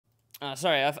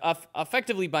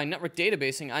Effectively by network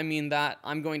databasing, I mean that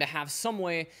I'm going to have some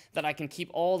way that I can keep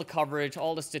all the coverage,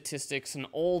 all the statistics, and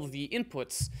all the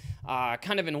inputs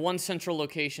kind of in one central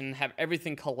location, have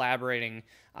everything collaborating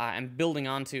and building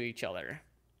onto each other.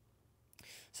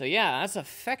 So yeah, that's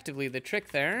effectively the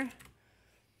trick there.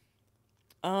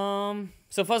 So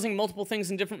fuzzing multiple things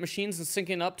in different machines and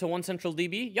syncing up to one central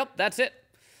DB. Yep, that's it.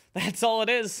 That's all it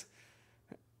is.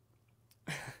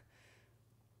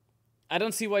 I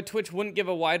don't see why Twitch wouldn't give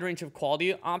a wide range of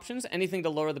quality options. Anything to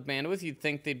lower the bandwidth, you'd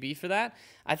think they'd be for that.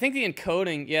 I think the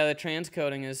encoding, yeah, the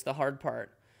transcoding is the hard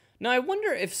part. Now, I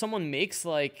wonder if someone makes,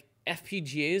 like,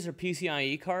 FPGAs or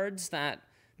PCIe cards that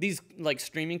these, like,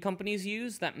 streaming companies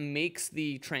use that makes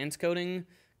the transcoding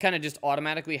kind of just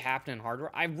automatically happen in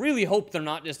hardware. I really hope they're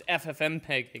not just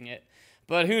FFmpeging it.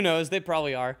 But who knows? They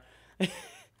probably are.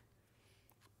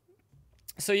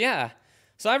 So, yeah.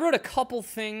 So I wrote a couple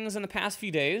things in the past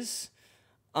few days.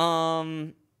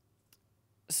 So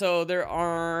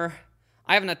I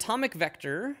have an atomic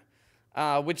vector,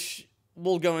 which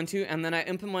we'll go into, and then I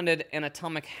implemented an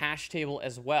atomic hash table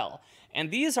as well.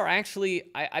 And these are actually,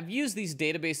 I've used these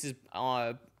databases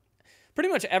pretty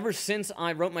much ever since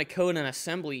I wrote my code in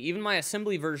assembly. Even my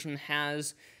assembly version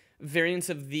has variants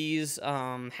of these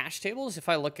hash tables. If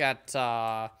I look at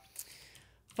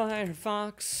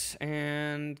Firefox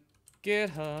and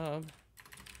GitHub,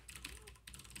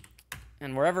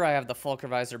 and wherever I have the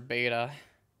Fulkervisor beta.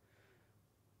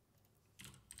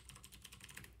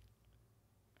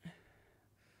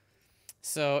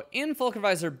 So in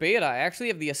Fulkervisor beta, I actually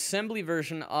have the assembly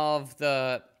version of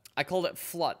I called it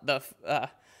FLUT,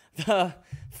 the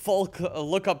Fulk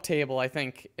lookup table, I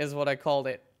think, is what I called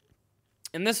it.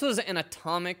 And this was an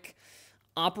atomic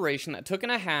operation that took in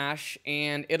a hash,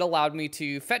 and it allowed me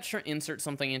to fetch or insert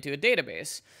something into a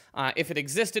database. If it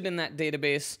existed in that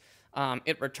database,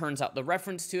 it returns out the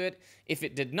reference to it. If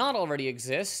it did not already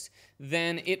exist,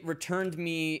 then it returned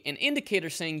me an indicator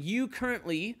saying you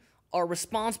currently are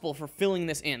responsible for filling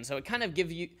this in. So it kind of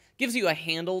gives you a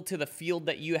handle to the field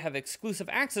that you have exclusive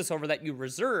access over that you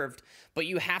reserved, but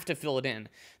you have to fill it in.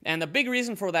 And the big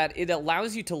reason for that, it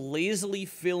allows you to lazily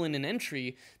fill in an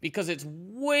entry because it's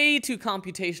way too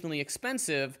computationally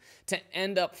expensive to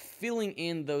end up filling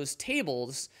in those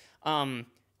tables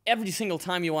every single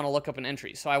time you want to look up an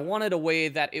entry. So I wanted a way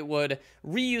that it would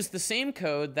reuse the same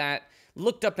code that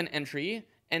looked up an entry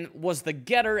and was the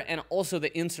getter and also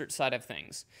the insert side of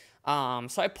things. So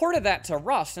I ported that to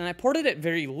Rust, and I ported it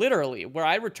very literally, where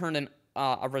I returned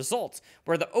a result,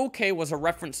 where the OK was a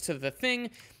reference to the thing,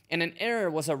 and an error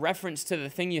was a reference to the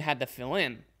thing you had to fill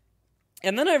in.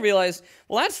 And then I realized,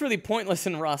 well, that's really pointless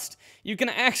in Rust. You can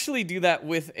actually do that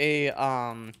with a...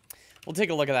 we'll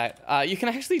take a look at that. You can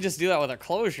actually just do that with a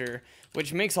closure,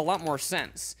 which makes a lot more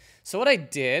sense. So what I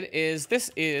did is,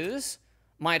 this is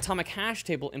my atomic hash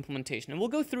table implementation, and we'll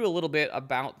go through a little bit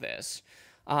about this.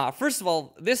 First of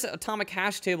all, this atomic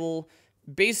hash table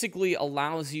basically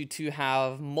allows you to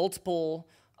have multiple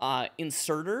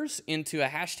inserters into a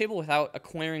hash table without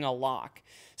acquiring a lock.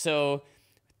 So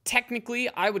technically,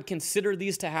 I would consider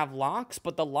these to have locks,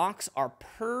 but the locks are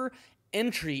per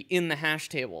entry in the hash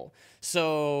table.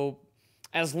 So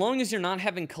as long as you're not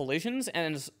having collisions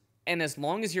and as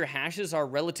long as your hashes are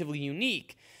relatively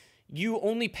unique, you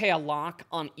only pay a lock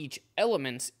on each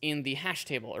element in the hash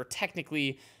table, or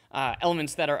technically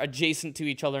elements that are adjacent to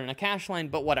each other in a cache line,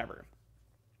 but whatever.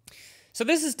 So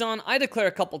this is done. I declare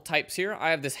a couple types here.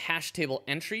 I have this hash table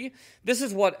entry. This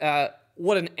is what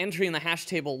an entry in the hash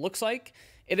table looks like.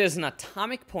 It is an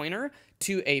atomic pointer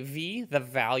to a v, the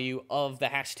value of the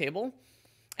hash table.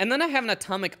 And then I have an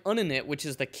atomic uninit, which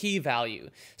is the key value.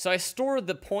 So I store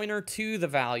the pointer to the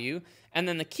value, and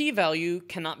then the key value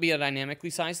cannot be a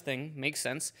dynamically sized thing. Makes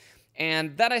sense.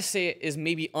 And that, I say, is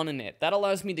maybe uninit. That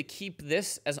allows me to keep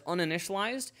this as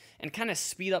uninitialized and kind of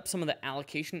speed up some of the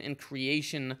allocation and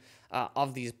creation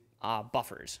of these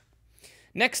buffers.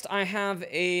 Next, I have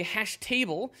a hash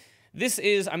table. This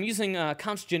is, I'm using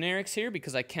const generics here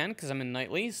because I can, because I'm in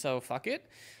nightly, so fuck it.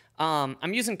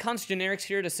 I'm using const generics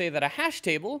here to say that a hash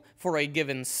table for a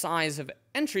given size of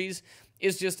entries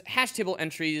is just hash table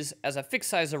entries as a fixed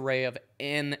size array of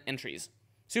n entries.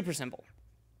 Super simple.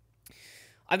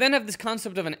 I then have this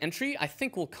concept of an entry. I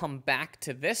think we'll come back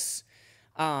to this.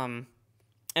 And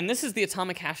this is the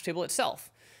atomic hash table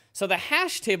itself. So the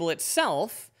hash table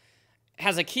itself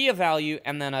has a key of value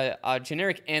and then a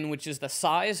generic n, which is the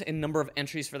size and number of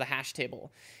entries for the hash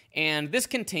table. And this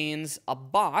contains a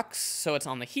box, so it's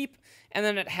on the heap, and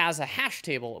then it has a hash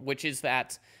table, which is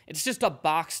that it's just a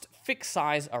boxed fixed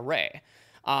size array.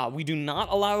 We do not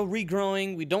allow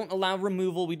regrowing. We don't allow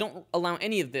removal. We don't allow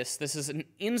any of this. This is an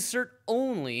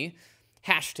insert-only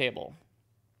hash table.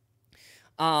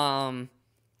 I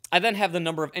then have the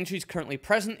number of entries currently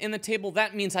present in the table.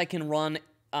 That means I can run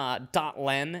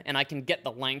 .len, and I can get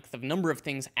the length of number of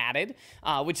things added,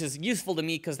 which is useful to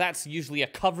me because that's usually a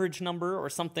coverage number or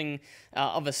something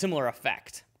of a similar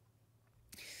effect.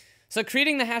 So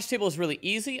creating the hash table is really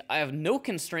easy. I have no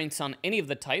constraints on any of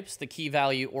the types, the key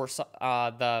value or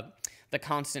the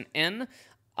constant n.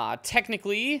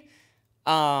 Technically,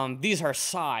 these are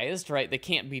sized, right? They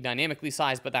can't be dynamically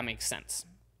sized, but that makes sense.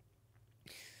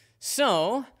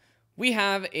 So we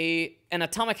have an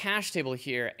atomic hash table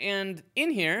here, and in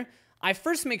here, I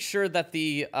first make sure that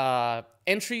the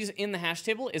entries in the hash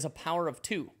table is a power of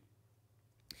 2.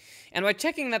 And by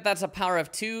checking that that's a power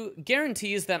of 2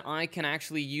 guarantees that I can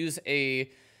actually use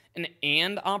an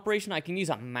AND operation. I can use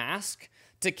a mask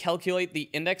to calculate the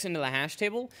index into the hash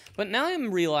table. But now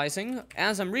I'm realizing,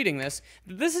 as I'm reading this,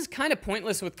 that this is kind of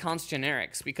pointless with const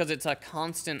generics because it's a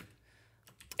constant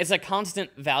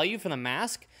value for the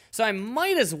mask. So I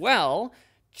might as well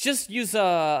just use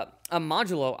a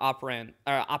modulo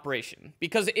operation.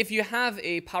 Because if you have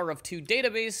a power of 2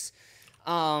 database,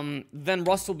 then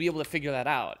Rust will be able to figure that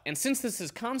out. And since this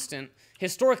is constant,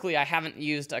 historically I haven't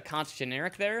used a const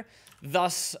generic there,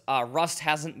 thus Rust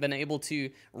hasn't been able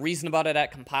to reason about it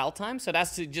at compile time, so it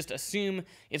has to just assume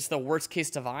it's the worst case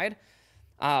divide.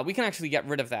 We can actually get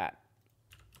rid of that.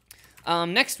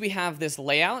 Next we have this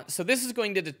layout. So this is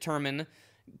going to determine,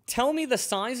 tell me the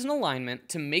size and alignment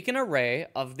to make an array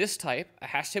of this type, a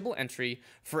hash table entry,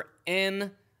 for n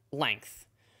length.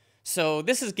 So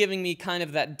this is giving me kind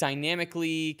of that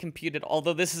dynamically computed,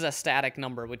 although this is a static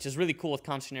number, which is really cool with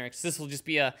const generics. This will just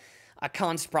be a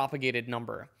const propagated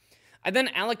number. I then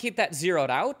allocate that zeroed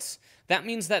out. That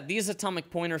means that these atomic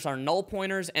pointers are null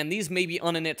pointers, and these maybe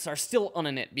uninits are still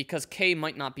uninit because k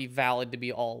might not be valid to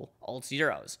be all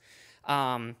zeros.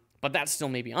 But that's still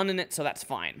maybe uninit, so that's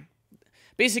fine.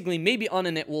 Basically, maybe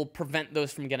uninit will prevent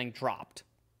those from getting dropped.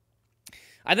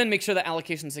 I then make sure the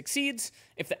allocation succeeds.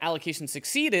 If the allocation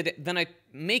succeeded, then I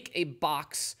make a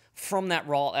box from that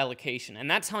raw allocation. And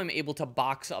that's how I'm able to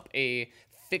box up a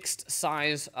fixed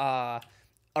size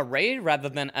array rather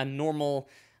than a normal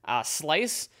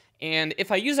slice. And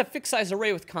if I use a fixed size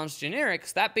array with const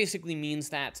generics, that basically means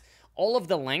that all of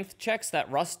the length checks that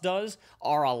Rust does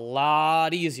are a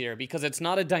lot easier because it's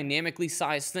not a dynamically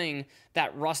sized thing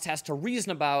that Rust has to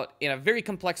reason about in a very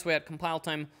complex way at compile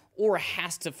time or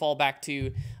has to fall back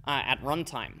to at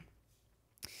runtime.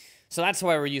 So that's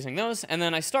why we're using those. And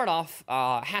then I start off,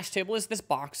 hash table is this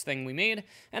box thing we made,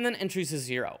 and then entries is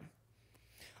 0.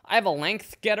 I have a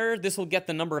length getter. This will get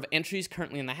the number of entries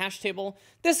currently in the hash table.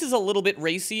 This is a little bit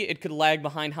racy. It could lag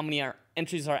behind how many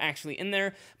entries are actually in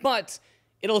there, but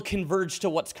it'll converge to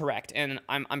what's correct, and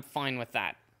I'm fine with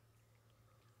that.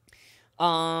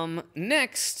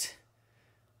 Next,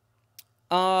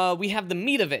 we have the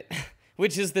meat of it,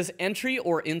 which is this entry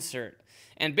or insert.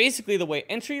 And basically the way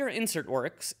entry or insert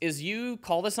works is you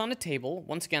call this on a table,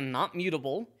 once again, not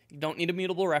mutable. You don't need a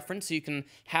mutable reference, so you can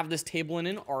have this table in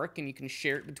an arc, and you can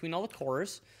share it between all the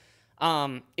cores.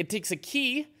 It takes a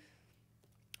key,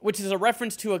 which is a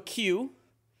reference to a queue.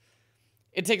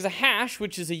 It takes a hash,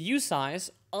 which is a usize.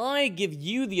 I give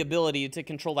you the ability to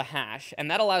control the hash, and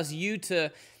that allows you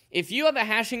to, if you have a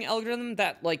hashing algorithm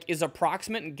that like is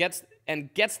approximate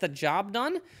and gets the job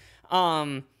done,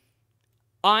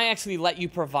 I actually let you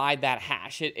provide that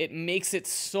hash. It makes it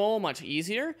so much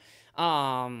easier.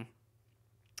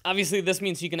 Obviously, this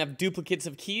means you can have duplicates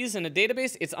of keys in a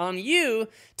database. It's on you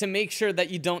to make sure that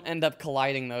you don't end up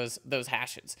colliding those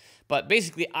hashes. But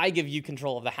basically, I give you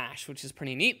control of the hash, which is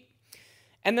pretty neat.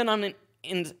 And then on an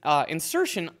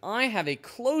insertion, I have a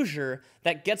closure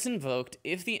that gets invoked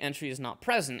if the entry is not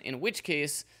present, in which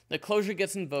case the closure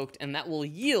gets invoked, and that will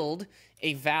yield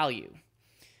a value.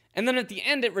 And then at the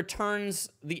end, it returns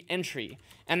the entry.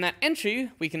 And that entry,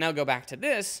 we can now go back to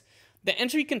this, the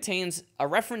entry contains a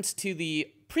reference to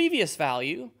the previous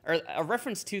value, or a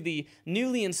reference to the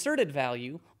newly inserted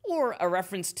value, or a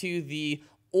reference to the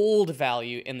old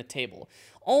value in the table.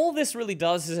 All this really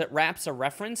does is it wraps a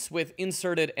reference with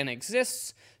inserted and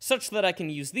exists, such that I can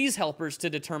use these helpers to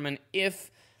determine if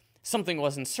something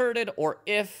was inserted or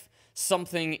if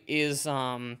something is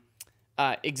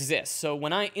exists. So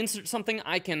when I insert something,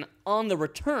 I can, on the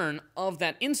return of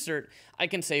that insert, I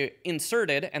can say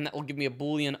inserted, and that will give me a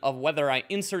boolean of whether I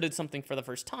inserted something for the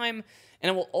first time, and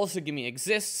it will also give me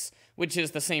exists, which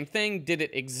is the same thing, did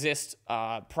it exist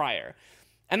prior.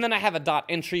 And then I have a dot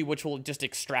entry, which will just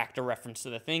extract a reference to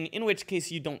the thing, in which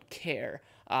case you don't care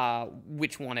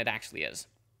which one it actually is.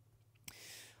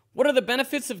 What are the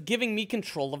benefits of giving me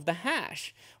control of the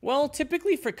hash? Well,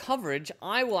 typically for coverage,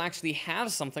 I will actually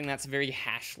have something that's very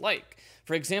hash-like.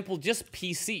 For example, just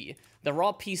PC. The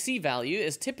raw PC value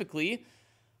is typically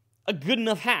a good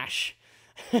enough hash.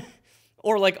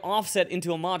 Or like offset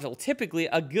into a module. Typically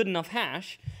a good enough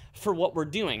hash for what we're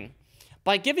doing.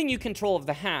 By giving you control of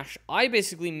the hash, I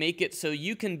basically make it so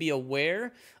you can be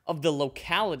aware of the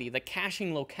locality, the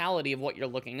caching locality of what you're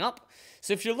looking up.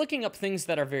 So if you're looking up things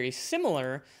that are very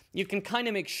similar, you can kind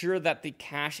of make sure that the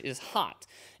cache is hot.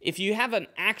 If you have an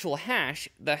actual hash,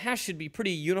 the hash should be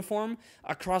pretty uniform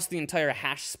across the entire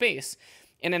hash space.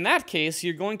 And in that case,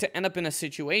 you're going to end up in a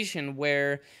situation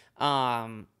where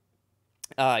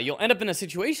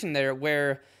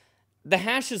the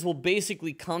hashes will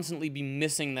basically constantly be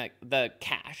missing the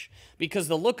cache, because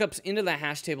the lookups into the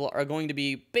hash table are going to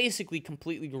be basically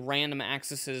completely random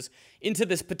accesses into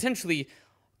this potentially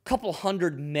couple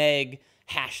hundred meg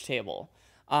hash table.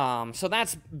 So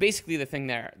that's basically the thing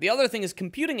there. The other thing is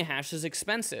computing a hash is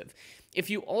expensive.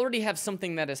 If you already have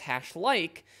something that is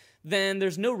hash-like, then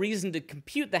there's no reason to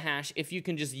compute the hash if you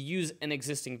can just use an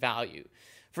existing value.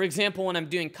 For example, when I'm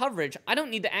doing coverage, I don't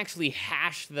need to actually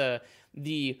hash the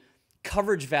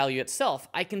coverage value itself.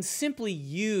 I can simply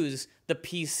use the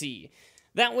PC.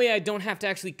 That way I don't have to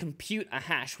actually compute a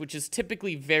hash, which is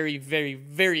typically very, very,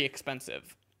 very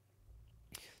expensive.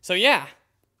 So yeah.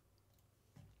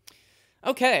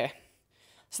 Okay.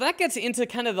 So that gets into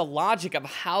kind of the logic of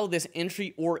how this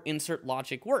entry or insert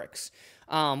logic works.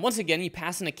 Once again, you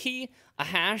pass in a key, a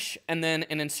hash, and then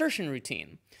an insertion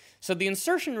routine. So the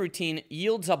insertion routine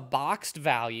yields a boxed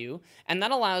value, and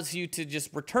that allows you to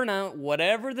just return out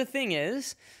whatever the thing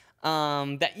is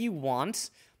that you want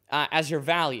as your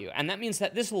value. And that means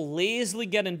that this will lazily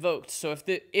get invoked. So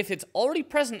if it's already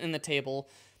present in the table,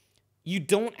 you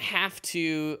don't have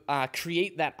to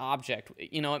create that object.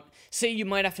 You know, say you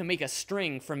might have to make a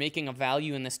string for making a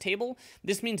value in this table.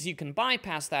 This means you can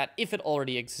bypass that if it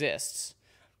already exists.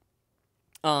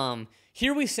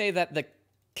 Here we say that the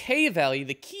K value,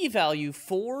 the key value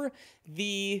for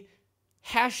the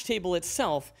hash table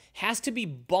itself, has to be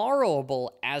borrowable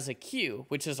as a Q,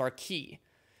 which is our key.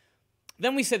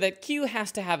 Then we say that Q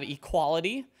has to have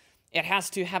equality. It has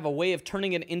to have a way of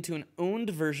turning it into an owned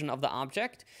version of the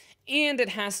object, and it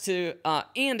has to,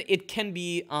 and it can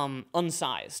be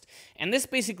unsized. And this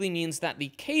basically means that the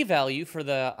K value for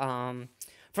the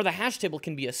hash table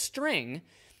can be a string,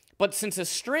 but since a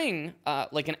string,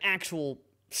 like an actual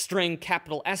string,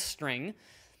 capital S string,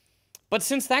 but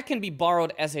since that can be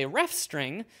borrowed as a ref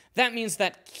string, that means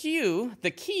that Q,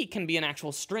 the key, can be an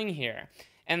actual string here.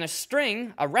 And a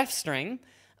string, a ref string,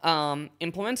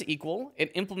 implements equal.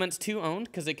 It implements toOwned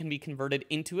because it can be converted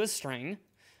into a string,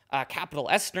 capital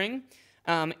S string,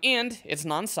 and it's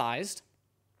non-sized.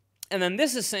 And then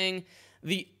this is saying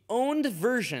the owned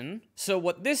version, so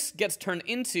what this gets turned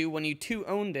into when you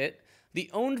toOwned it, the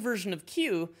owned version of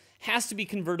Q has to be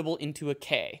convertible into a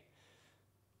K.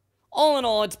 All in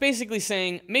all, it's basically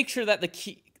saying make sure that the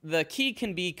key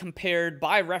can be compared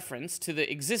by reference to the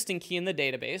existing key in the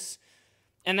database,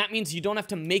 and that means you don't have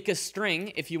to make a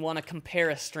string if you want to compare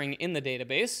a string in the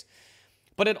database,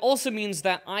 but it also means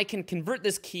that I can convert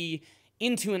this key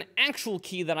into an actual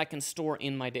key that I can store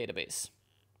in my database.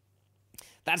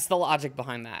 That's the logic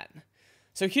behind that.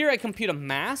 So here I compute a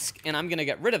mask, and I'm going to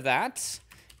get rid of that.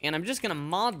 And I'm just going to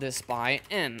mod this by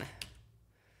n.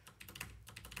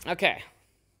 Okay.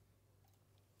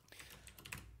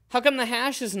 How come the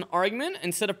hash is an argument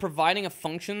instead of providing a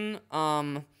function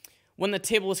when the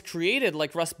table is created,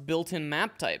 like Rust's built-in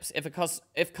map types, if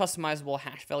customizable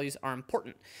hash values are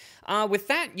important? With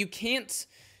that,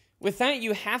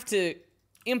 you have to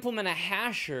implement a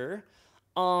hasher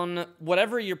on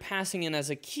whatever you're passing in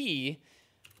as a key.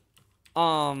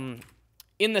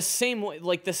 In the same way,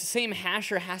 like the same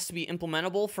hasher has to be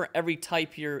implementable for every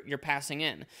type you're passing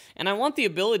in. And I want the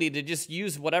ability to just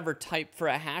use whatever type for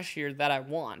a hash here that I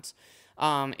want.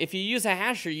 If you use a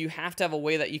hasher, you have to have a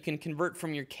way that you can convert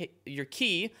from your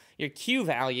Q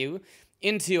value,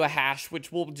 into a hash,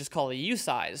 which we'll just call a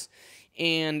usize.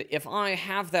 And if I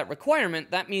have that requirement,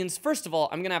 that means, first of all,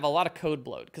 I'm going to have a lot of code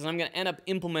bloat, because I'm going to end up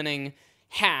implementing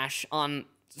hash on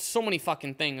so many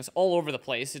fucking things all over the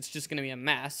place. It's just going to be a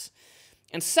mess.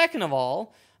 And second of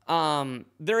all,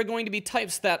 there are going to be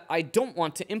types that I don't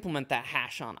want to implement that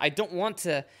hash on. I don't want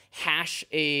to hash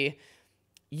a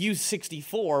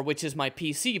U64, which is my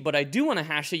PC, but I do want to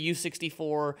hash a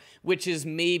U64, which is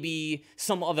maybe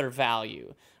some other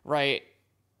value, right?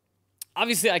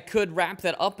 Obviously, I could wrap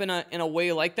that up in a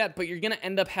way like that, but you're going to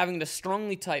end up having to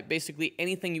strongly type basically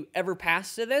anything you ever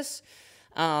pass to this,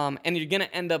 and you're going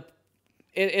to end up,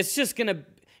 it's just going to,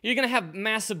 you're going to have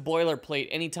massive boilerplate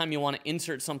anytime you want to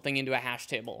insert something into a hash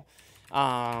table.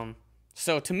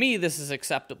 So to me, this is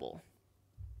acceptable.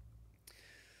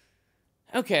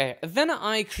 Okay, then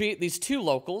I create these two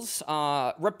locals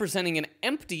representing an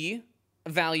empty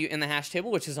value in the hash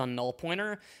table, which is a null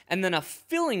pointer, and then a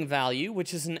filling value,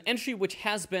 which is an entry which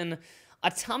has been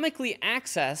atomically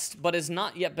accessed but has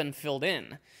not yet been filled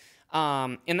in.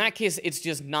 In that case, it's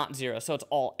just not 0, so it's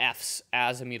all Fs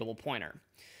as a mutable pointer.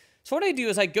 So what I do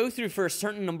is I go through for a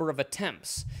certain number of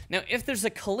attempts. Now, if there's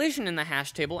a collision in the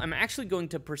hash table, I'm actually going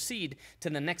to proceed to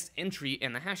the next entry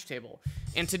in the hash table.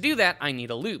 And to do that, I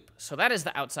need a loop. So that is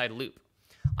the outside loop.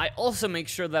 I also make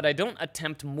sure that I don't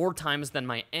attempt more times than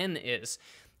my n is.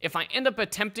 If I end up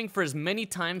attempting for as many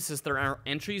times as there are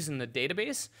entries in the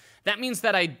database, that means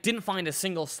that I didn't find a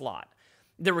single slot.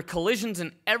 There were collisions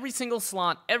in every single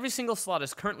slot. Every single slot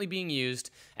is currently being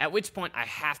used, at which point I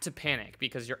have to panic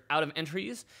because you're out of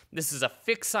entries. This is a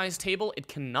fixed size table. It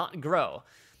cannot grow.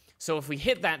 So if we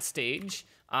hit that stage,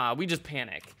 we just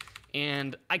panic.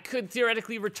 And I could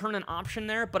theoretically return an option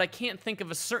there, but I can't think of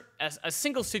a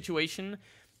single situation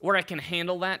where I can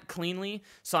handle that cleanly,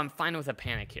 so I'm fine with a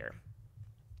panic here.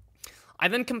 I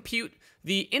then compute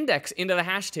the index into the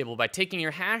hash table by taking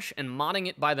your hash and modding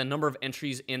it by the number of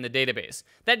entries in the database.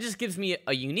 That just gives me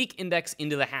a unique index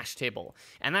into the hash table,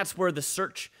 and that's where the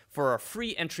search for a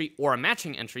free entry or a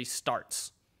matching entry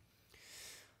starts.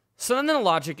 So then the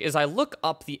logic is I look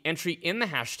up the entry in the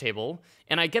hash table,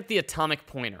 and I get the atomic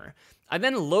pointer. I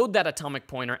then load that atomic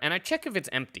pointer, and I check if it's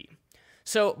empty.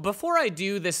 So before I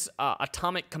do this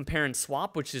atomic compare and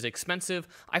swap, which is expensive,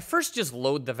 I first just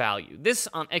load the value. This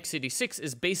on x86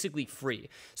 is basically free.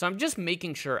 So I'm just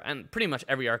making sure, and pretty much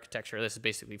every architecture, this is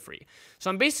basically free. So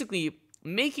I'm basically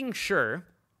making sure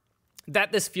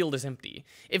that this field is empty.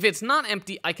 If it's not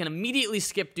empty, I can immediately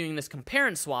skip doing this compare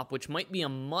and swap, which might be a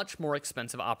much more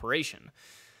expensive operation.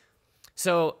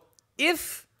 So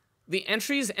if the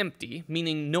entry is empty,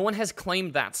 meaning no one has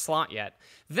claimed that slot yet,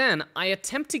 then I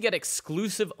attempt to get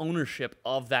exclusive ownership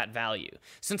of that value.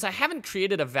 Since I haven't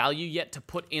created a value yet to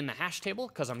put in the hash table,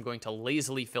 because I'm going to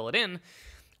lazily fill it in,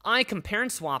 I compare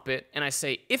and swap it, and I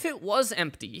say, if it was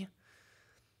empty,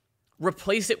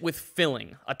 replace it with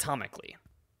filling atomically.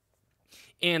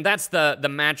 And that's the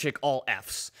magic all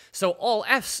Fs. So all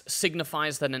Fs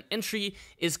signifies that an entry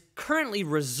is currently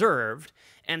reserved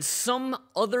and some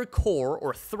other core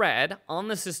or thread on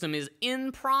the system is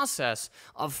in process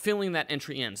of filling that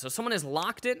entry in. So someone has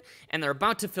locked it and they're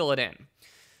about to fill it in.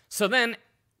 So then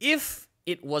if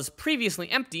it was previously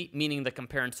empty, meaning the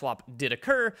compare and swap did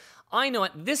occur, I know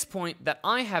at this point that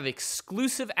I have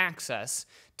exclusive access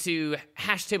to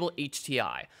hash table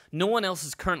HTI. No one else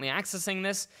is currently accessing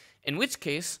this, in which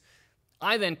case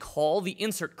I then call the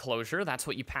insert closure, that's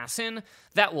what you pass in,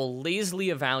 that will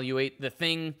lazily evaluate the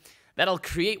thing. That'll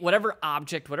create whatever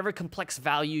object, whatever complex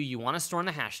value you want to store in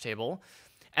the hash table,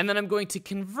 and then I'm going to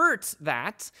convert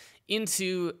that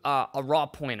into a raw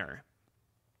pointer.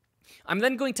 I'm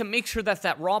then going to make sure that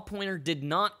that raw pointer did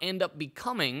not end up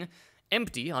becoming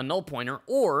empty, a null pointer,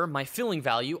 or my filling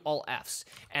value, all Fs.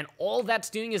 And all that's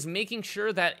doing is making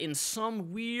sure that in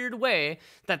some weird way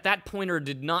that that pointer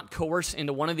did not coerce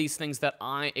into one of these things that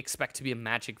I expect to be a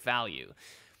magic value.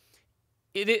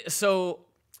 So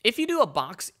if you do a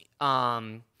box,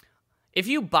 if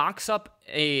you box up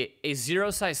a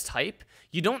zero size type,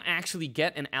 you don't actually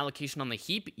get an allocation on the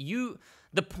heap.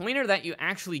 The pointer that you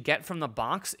actually get from the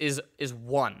box is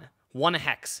 1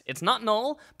 hex. It's not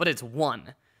null, but it's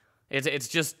 1. It's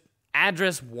just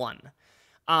address 1.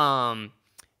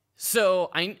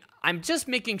 So I'm just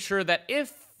making sure that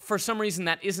if for some reason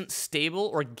that isn't stable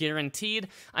or guaranteed,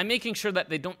 I'm making sure that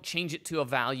they don't change it to a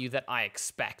value that I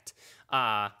expect,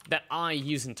 that I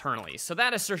use internally. So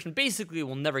that assertion basically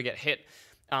will never get hit,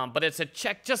 but it's a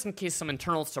check just in case some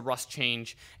internals to Rust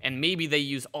change, and maybe they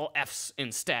use all Fs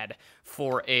instead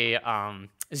for a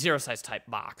zero size type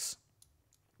box.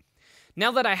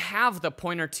 Now that I have the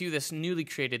pointer to this newly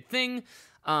created thing,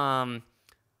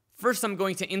 first I'm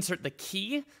going to insert the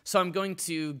key. So I'm going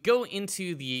to go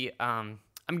into the, I'm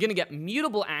going to get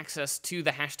mutable access to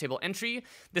the hash table entry.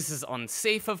 This is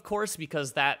unsafe, of course,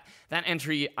 because that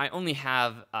entry I only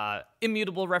have an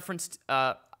immutable reference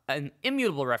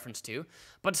to.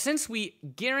 But since we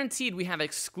guaranteed we have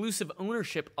exclusive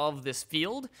ownership of this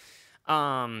field,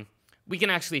 we can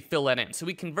actually fill that in. So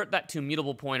we convert that to a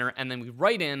mutable pointer, and then we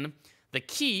write in the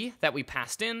key that we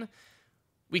passed in.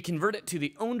 We convert it to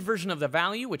the owned version of the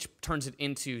value, which turns it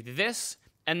into this,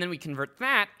 and then we convert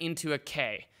that into a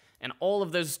K. And all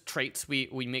of those traits we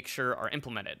make sure are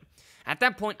implemented. At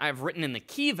that point, I've written in the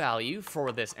key value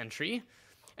for this entry,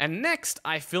 And next,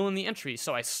 I fill in the entry.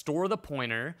 So I store the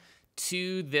pointer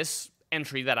to this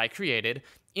entry that I created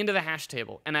into the hash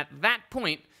table. And at that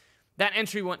point, that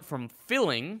entry went from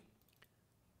filling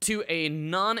to a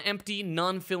non-empty,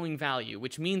 non-filling value,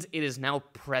 which means it is now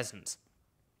present.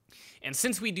 And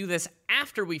since we do this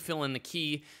after we fill in the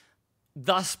key,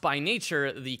 thus by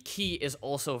nature, the key is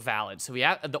also valid. So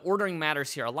the ordering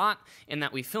matters here a lot in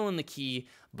that we fill in the key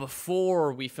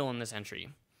before we fill in this entry.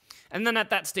 And then at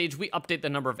that stage, we update the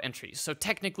number of entries. So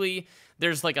technically,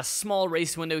 there's like a small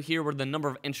race window here where the number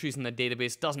of entries in the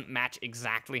database doesn't match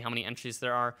exactly how many entries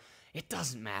there are. It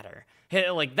doesn't matter.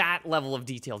 Like that level of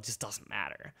detail just doesn't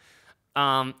matter.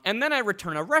 And then I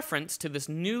return a reference to this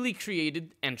newly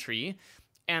created entry,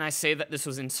 and I say that this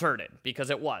was inserted because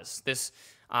it was.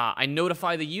 I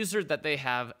notify the user that they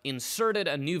have inserted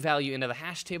a new value into the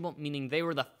hash table, meaning they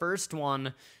were the first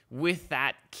one with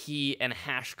that key and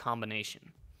hash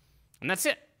combination. And that's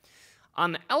it.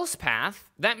 On the else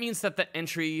path, that means that the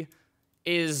entry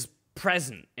is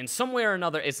present in some way or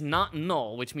another. It's not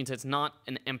null, which means it's not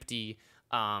an empty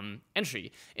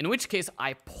entry, in which case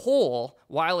I poll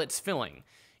while it's filling.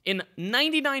 In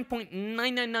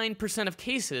 99.999% of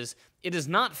cases, it is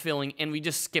not filling, and we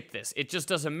just skip this. It just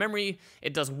does a memory,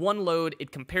 it does one load,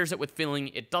 it compares it with filling,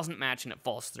 it doesn't match, and it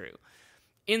falls through.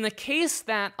 In the case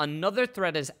that another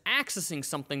thread is accessing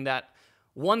something that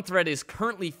one thread is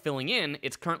currently filling in,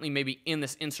 it's currently maybe in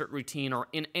this insert routine or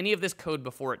in any of this code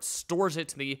before it stores it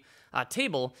to the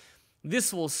table,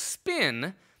 this will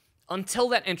spin until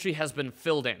that entry has been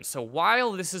filled in. So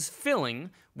while this is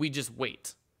filling, we just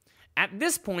wait. At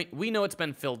this point, we know it's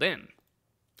been filled in.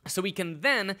 So we can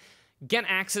then get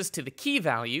access to the key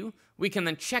value. We can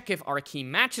then check if our key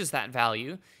matches that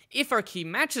value. If our key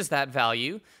matches that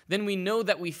value, then we know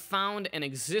that we found an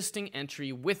existing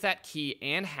entry with that key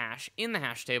and hash in the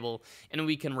hash table, and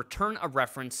we can return a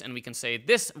reference, and we can say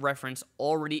this reference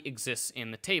already exists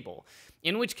in the table.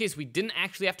 In which case, we didn't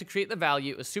actually have to create the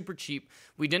value. It was super cheap.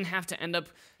 We didn't have to end up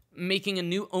making a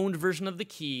new owned version of the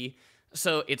key.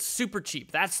 So it's super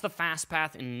cheap. That's the fast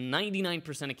path in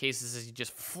 99% of cases, is you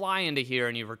just fly into here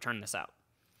and you return this out.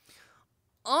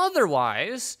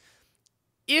 Otherwise,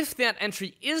 if that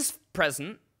entry is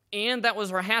present, and that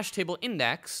was our hash table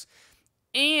index,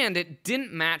 and it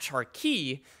didn't match our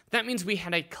key, that means we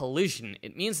had a collision.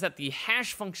 It means that the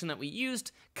hash function that we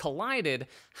used collided.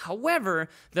 However,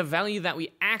 the value that we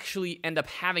actually end up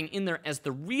having in there as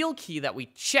the real key that we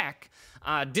check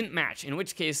didn't match, in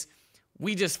which case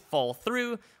we just fall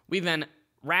through. We then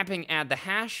wrapping add the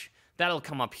hash. That'll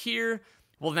come up here.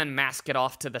 We'll then mask it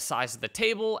off to the size of the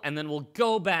table, and then we'll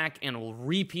go back and we'll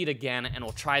repeat again, and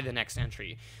we'll try the next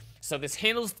entry. So this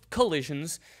handles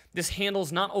collisions. This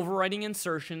handles not overwriting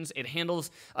insertions. It handles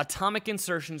atomic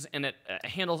insertions, and it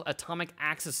handles atomic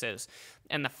accesses.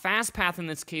 And the fast path in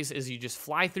this case is you just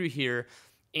fly through here,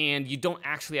 and you don't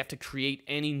actually have to create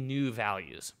any new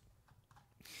values.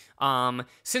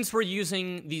 Since we're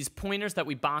using these pointers that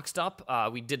we boxed up,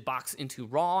 we did box into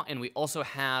raw, and we also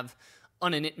have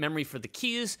uninit memory for the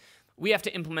keys, we have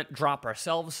to implement drop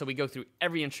ourselves. So we go through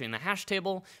every entry in the hash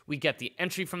table, we get the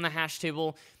entry from the hash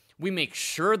table, we make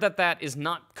sure that that is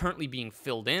not currently being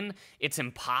filled in. It's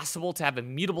impossible to have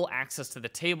immutable access to the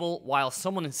table while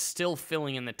someone is still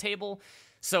filling in the table.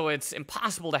 So it's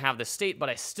impossible to have this state, but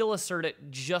I still assert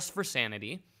it just for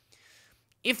sanity.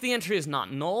 If the entry is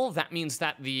not null, that means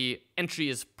that the entry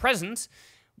is present.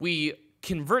 We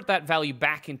convert that value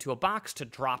back into a box to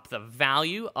drop the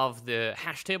value of the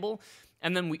hash table,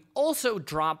 and then we also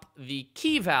drop the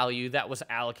key value that was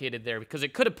allocated there because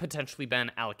it could have potentially been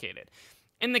allocated.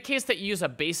 In the case that you use a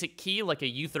basic key like a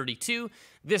U32,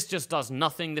 this just does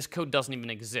nothing. This code doesn't even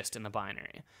exist in the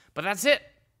binary. But that's it.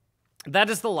 That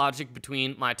is the logic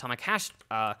between my atomic hash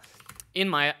in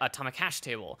my atomic hash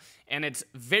table, and it's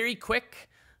very quick.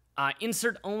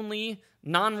 Insert only,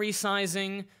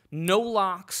 non-resizing, no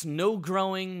locks, no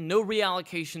growing, no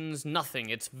reallocations, nothing.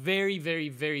 It's very, very,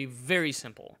 very, very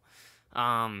simple.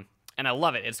 And I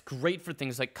love it. It's great for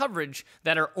things like coverage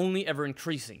that are only ever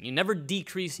increasing. You never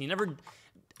decrease, you never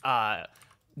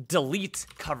delete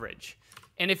coverage.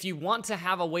 And if you want to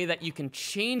have a way that you can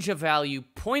change a value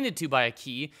pointed to by a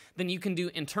key, then you can do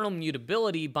internal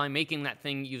mutability by making that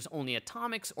thing use only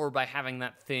atomics, or by having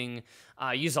that thing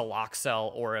use a lock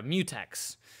cell or a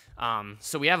mutex.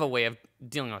 So we have a way of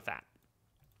dealing with that.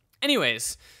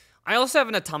 Anyways, I also have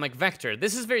an atomic vector.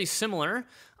 This is very similar.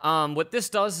 What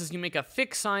this does is you make a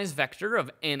fixed size vector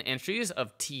of n entries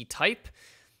of t type.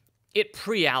 It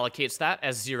pre-allocates that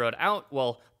as zeroed out,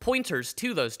 well, pointers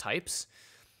to those types.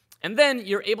 And then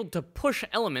you're able to push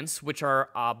elements, which are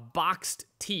boxed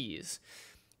t's.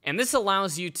 And this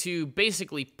allows you to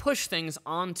basically push things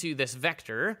onto this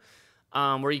vector,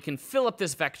 where you can fill up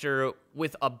this vector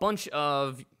with a bunch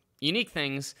of unique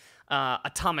things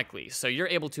atomically. So you're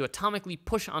able to atomically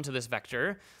push onto this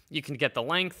vector. You can get the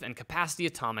length and capacity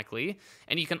atomically,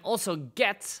 and you can also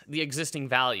get the existing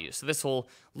value. So this will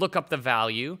look up the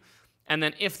value, and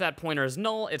then if that pointer is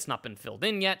null, it's not been filled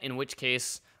in yet, in which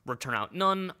case return out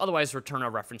none, otherwise return a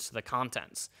reference to the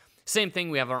contents. Same thing,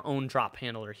 we have our own drop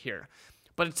handler here.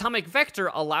 But atomic vector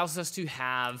allows us to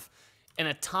have an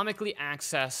atomically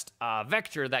accessed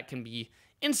vector that can be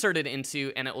inserted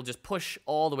into, and it will just push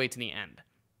all the way to the end.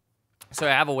 So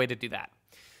I have a way to do that.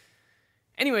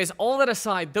 Anyways, all that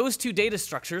aside, those two data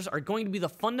structures are going to be the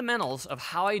fundamentals of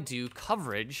how I do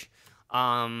coverage.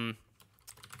 They're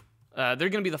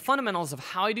going to be the fundamentals of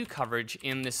how I do coverage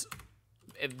in this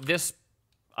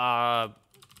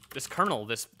kernel,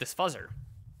 this fuzzer.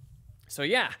 So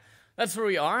yeah, that's where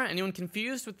we are. Anyone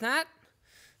confused with that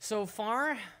so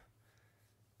far?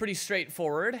 Pretty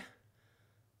straightforward.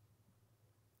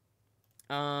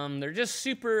 They're just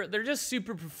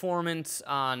super performant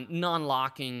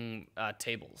non-locking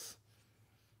tables.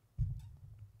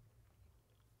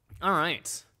 All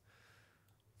right.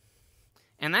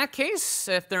 In that case,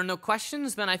 if there are no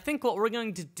questions, then I think what we're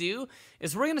going to do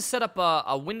is we're going to set up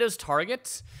a Windows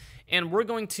target, and we're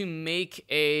going to make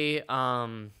a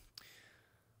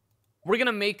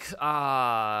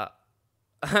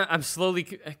I'm slowly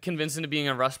convinced into being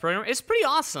a Rust programmer. It's pretty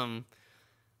awesome.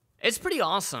 It's pretty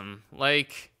awesome.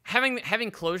 Like, having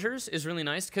closures is really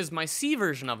nice, because my C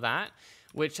version of that,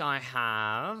 which I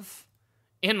have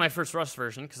in my first Rust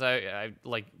version, because I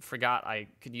like forgot I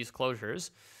could use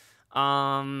closures.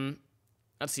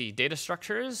 Let's see, data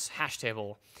structures, hash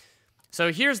table.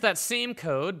 So here's that same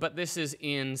code, but this is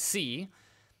in C.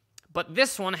 But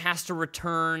this one has to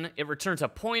return, it returns a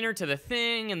pointer to the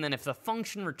thing, and then if the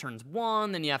function returns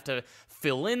 1, then you have to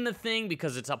fill in the thing,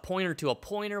 because it's a pointer to a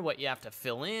pointer, what you have to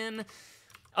fill in.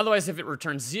 Otherwise, if it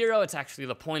returns 0, it's actually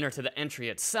the pointer to the entry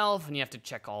itself, and you have to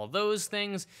check all of those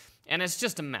things, and it's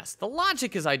just a mess. The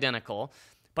logic is identical,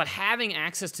 but having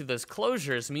access to those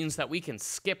closures means that we can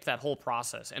skip that whole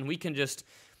process, and we can just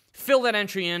fill that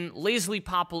entry in, lazily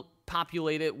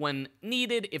populate it when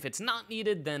needed. If it's not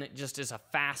needed, then it just is a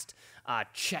fast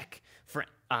check for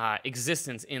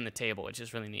existence in the table, which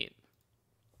is really neat.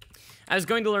 I was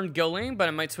going to learn Golang, but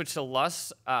I might switch to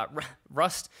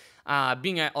Rust,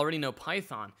 being I already know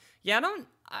Python. Yeah,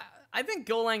 I think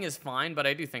Golang is fine, but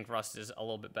I do think Rust is a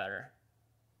little bit better.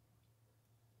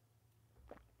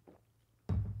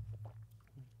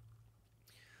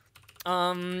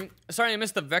 Sorry, I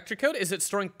missed the vector code. Is it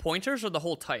storing pointers or the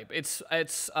whole type? It's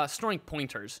storing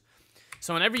pointers.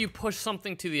 So whenever you push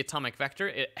something to the atomic vector,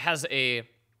 it has a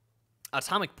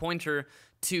atomic pointer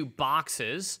to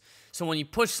boxes. So when you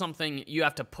push something, you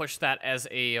have to push that as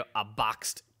a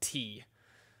boxed T.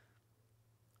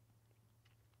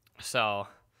 So,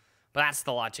 but that's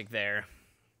the logic there.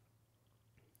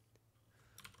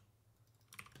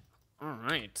 All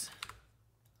right.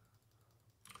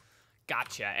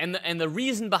 Gotcha. And the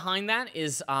reason behind that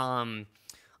is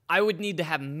I would need to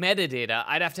have metadata.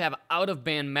 I'd have to have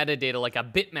out-of-band metadata, like a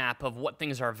bitmap of what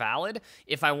things are valid,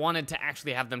 if I wanted to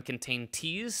actually have them contain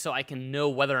T's, so I can know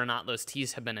whether or not those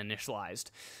T's have been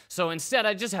initialized. So instead,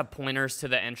 I just have pointers to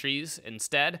the entries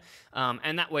instead,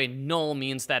 and that way null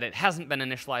means that it hasn't been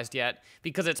initialized yet,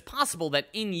 because it's possible that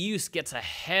in use gets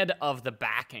ahead of the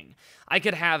backing. I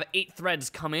could have 8 threads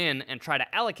come in and try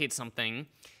to allocate something,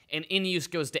 and in use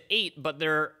goes to 8, but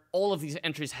all of these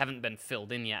entries haven't been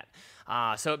filled in yet.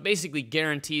 So it basically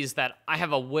guarantees that I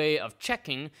have a way of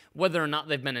checking whether or not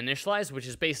they've been initialized, which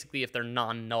is basically if they're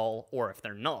non-null or if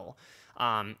they're null.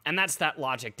 And that's that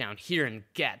logic down here in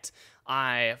get.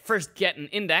 I first get an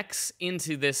index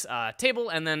into this table,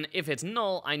 and then if it's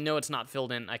null, I know it's not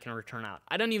filled in, I can return out.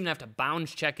 I don't even have to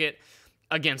bounds check it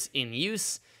against in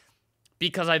use,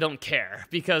 because I don't care,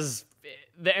 because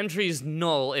the entry is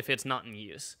null if it's not in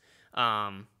use.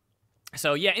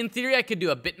 So yeah, in theory, I could do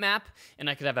a bitmap, and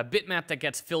I could have a bitmap that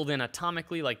gets filled in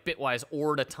atomically, like bitwise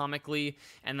ORed atomically,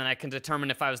 and then I can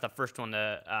determine if I was the first one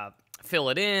to fill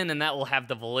it in, and that will have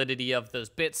the validity of those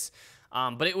bits.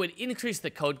 But it would increase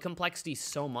the code complexity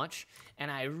so much,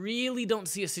 and I really don't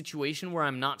see a situation where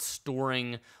I'm not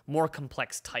storing more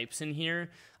complex types in here,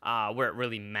 where it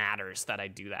really matters that I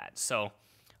do that. So,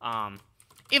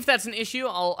 if that's an issue,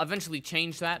 I'll eventually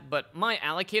change that, but my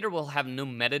allocator will have no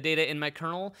metadata in my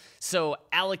kernel, so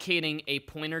allocating a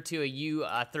pointer to a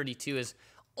U32 is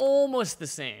almost the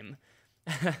same.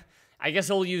 I guess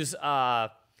I'll use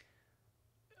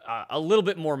a little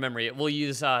bit more memory. It will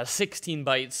use 16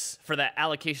 bytes for that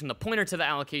allocation, the pointer to the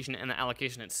allocation, and the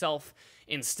allocation itself,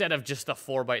 instead of just the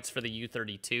 4 bytes for the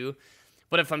U32.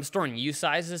 But if I'm storing U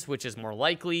sizes, which is more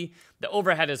likely, the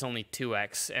overhead is only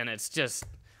 2x, and it's just,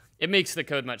 it makes the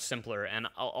code much simpler, and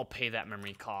I'll pay that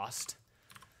memory cost.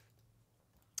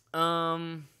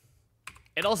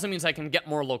 It also means I can get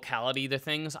more locality to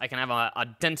things. I can have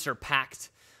a denser packed,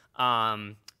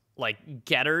 like,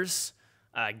 getters,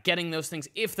 getting those things.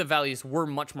 If the values were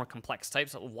much more complex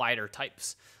types, wider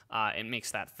types, it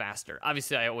makes that faster.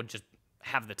 Obviously, I would just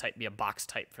have the type be a box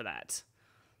type for that.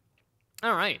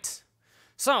 All right.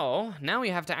 So now we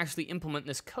have to actually implement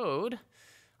this code.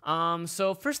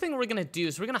 So first thing we're going to do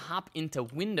is we're going to hop into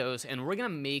Windows, and we're going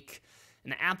to make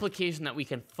an application that we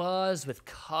can fuzz with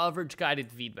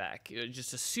coverage-guided feedback.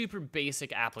 Just a super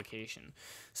basic application.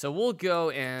 So we'll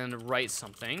go and write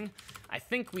something. I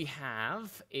think we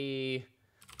have in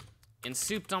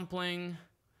soup dumpling,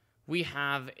 we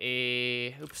have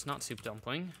oops, not soup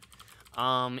dumpling.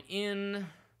 In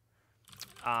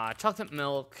chocolate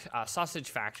milk sausage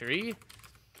factory,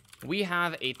 we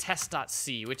have a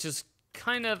test.c, which is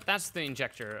kind of, that's the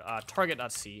injector,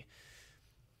 target.c.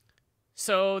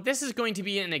 So this is going to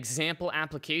be an example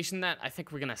application that I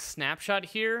think we're gonna snapshot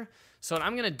here. So what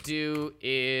I'm gonna do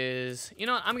is, you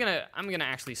know what, I'm gonna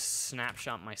actually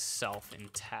snapshot myself in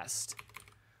test.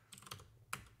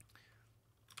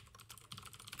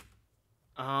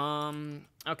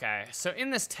 Okay, so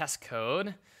in this test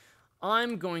code,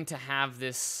 I'm going to have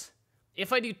this,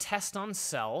 if I do test on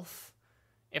self,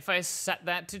 if I set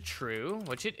that to true,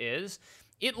 which it is,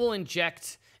 it will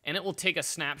inject and it will take a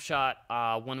snapshot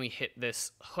when we hit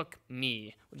this hook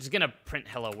me, which is gonna print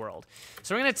hello world.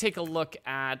 So we're gonna take a look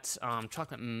at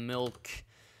chocolate milk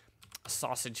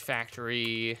sausage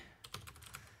factory,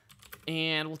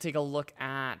 and we'll take a look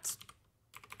at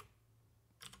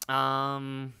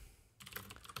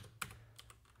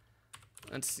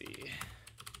let's see.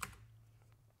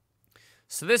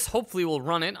 So this hopefully will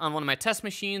run it on one of my test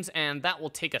machines, and that will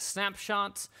take a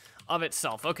snapshot of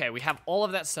itself. Okay, we have all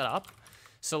of that set up.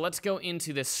 So let's go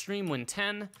into this stream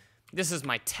win10. This is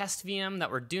my test VM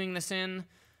that we're doing this in.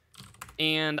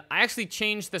 And I actually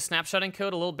changed the snapshotting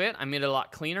code a little bit. I made it a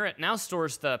lot cleaner. It now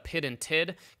stores the PID and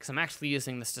TID, because I'm actually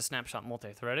using this to snapshot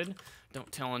multi-threaded.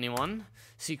 Don't tell anyone.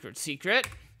 Secret, secret.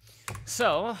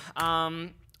 So,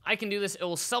 I can do this. It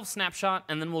will self-snapshot,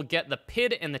 and then we'll get the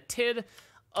PID and the TID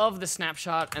of the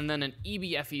snapshot, and then an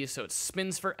eBFE, so it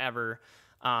spins forever.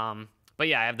 But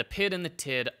yeah, I have the PID and the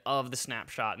TID of the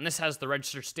snapshot, and this has the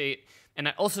register state, and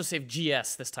I also saved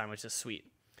GS this time, which is sweet.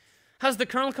 How's the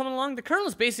kernel coming along? The kernel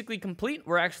is basically complete.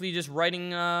 We're actually just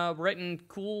writing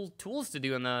cool tools to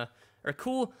do in the, or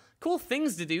cool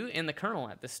things to do in the kernel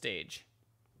at this stage.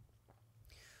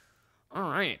 All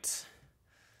right.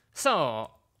 So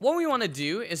what we want to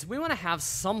do is we want to have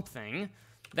something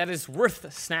that is worth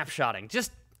snapshotting,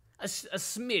 just a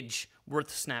smidge worth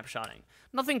snapshotting.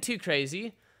 Nothing too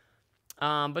crazy.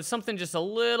 But something just a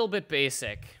little bit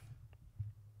basic.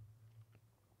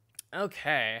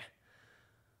 Okay.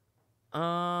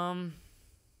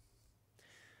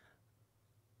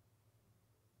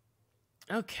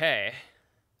 Okay.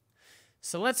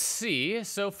 So let's see.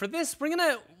 So for this,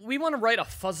 we want to write a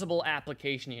fuzzable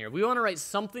application here. We want to write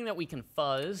something that we can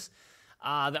fuzz,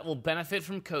 that will benefit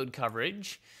from code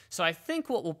coverage. So I think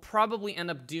what we'll probably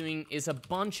end up doing is a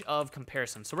bunch of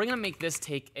comparisons. So we're going to make this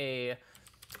take a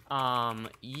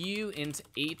uint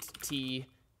 8t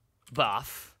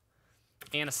buff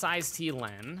and a size t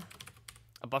len,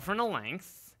 a buffer and a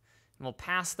length, and we'll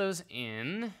pass those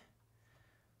in.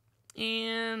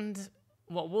 And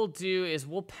what we'll do is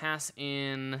we'll pass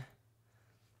in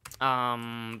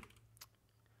uint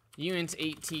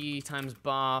 8t times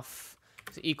buff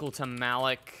is equal to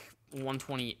malloc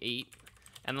 128,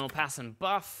 and then we'll pass in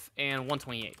buff and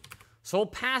 128. So we'll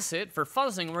pass it for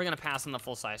fuzzing, and we're gonna pass in the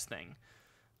full size thing.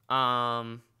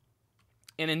 And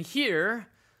in here,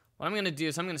 what I'm gonna do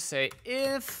is I'm gonna say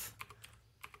if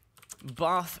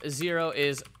buff 0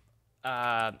 is,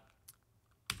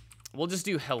 we'll just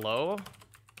do hello.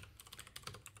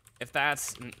 If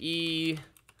that's an E,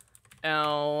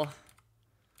 L,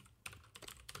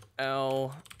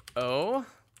 L, O,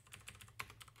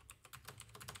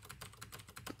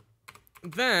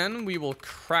 then we will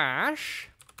crash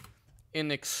in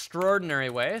an extraordinary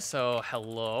way. So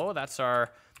hello, that's our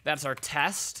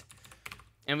test.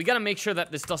 And we got to make sure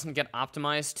that this doesn't get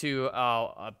optimized to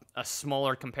a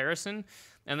smaller comparison.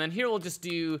 And then here we'll just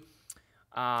do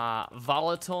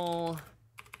volatile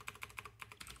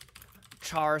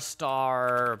char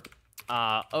star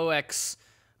OX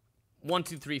 1,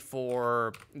 2, 3,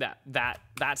 4,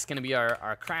 that's going to be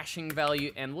our crashing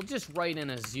value, and we'll just write in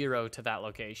a 0 to that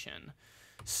location.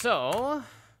 So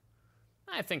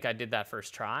I think I did that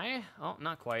first try. Oh,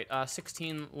 not quite.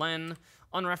 16 len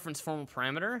unreferenced formal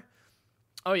parameter.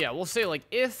 Oh yeah, we'll say like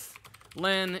if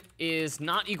len is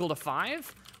not equal to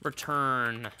 5,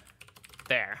 return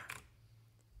there.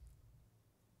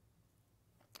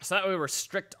 So that way we're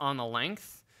strict on the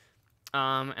length.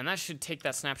 And that should take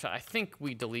that snapshot. I think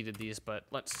we deleted these, but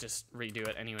let's just redo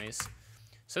it anyways.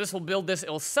 So this will build this. It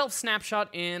will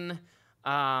self-snapshot in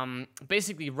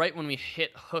basically right when we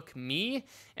hit hook me,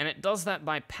 and it does that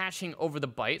by patching over the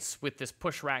bytes with this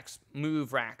push racks,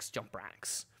 move racks, jump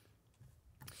racks.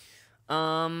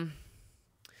 Have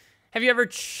you ever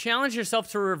challenged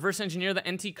yourself to reverse engineer the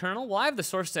NT kernel? Well, I have the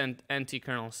source to NT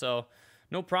kernel, so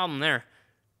no problem there.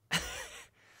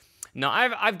 No,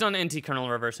 I've done NT kernel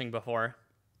reversing before.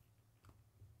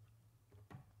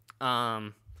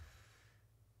 To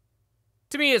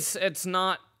me, it's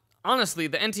not, honestly,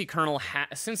 the NT kernel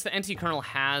since the NT kernel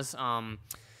has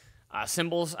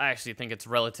symbols, I actually think it's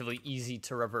relatively easy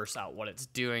to reverse out what it's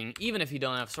doing, even if you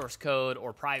don't have source code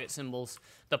or private symbols.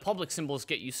 The public symbols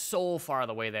get you so far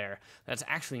the way there that's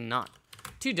actually not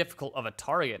too difficult of a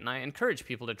target, and I encourage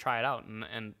people to try it out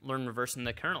and learn reversing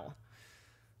the kernel.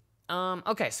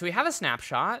 Okay, so we have a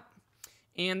snapshot,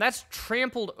 and that's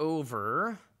trampled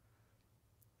over.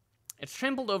 It's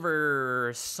trampled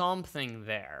over something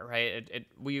there, right?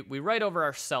 We write over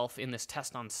our self in this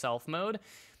test on self mode,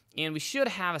 and we should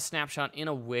have a snapshot in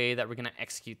a way that we're going to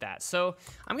execute that. So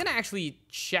I'm going to actually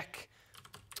check.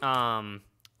 I'm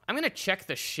going to check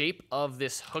the shape of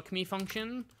this hook me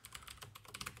function.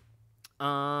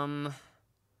 Okay,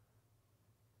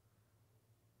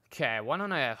 why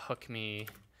don't I have hook me?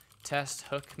 Test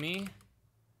hook me.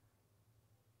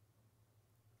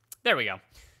 There we go.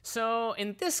 So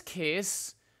in this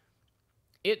case,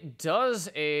 it does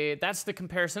that's the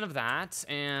comparison of that,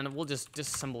 and we'll just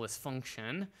disassemble this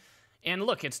function. And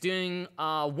look, it's doing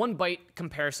 1 byte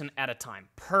comparison at a time.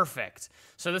 Perfect.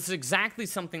 So this is exactly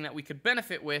something that we could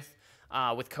benefit with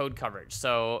code coverage.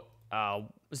 So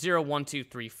 0, 1, 2,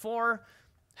 3, 4,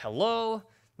 hello.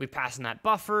 We pass in that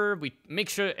buffer. We make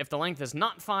sure if the length is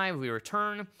not 5, we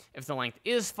return. If the length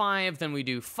is 5, then we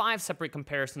do 5 separate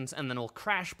comparisons, and then we'll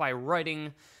crash by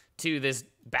writing to this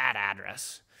bad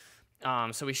address.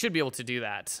 So we should be able to do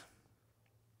that.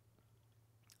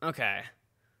 Okay.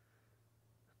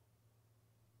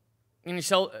 Can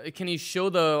you show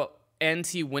the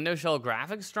NT window shell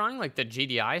graphics drawing, like the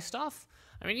GDI stuff?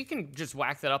 I mean, you can just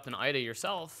whack that up in IDA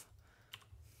yourself.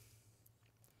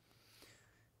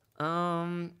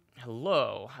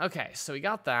 Hello. Okay, so we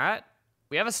got that.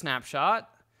 We have a snapshot.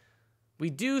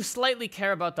 We do slightly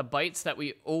care about the bytes that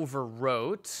we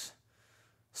overwrote.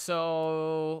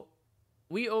 So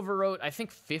we overwrote, I think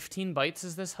 15 bytes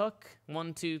is this hook.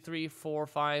 1, 2, 3, 4,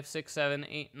 5, 6, 7,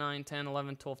 8, 9, 10,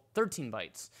 11, 12, 13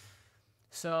 bytes.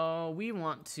 So we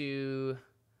want to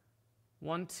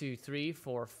 1, 2, 3,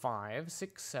 4, 5,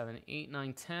 6, 7, 8,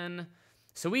 9, 10.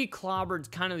 So we clobbered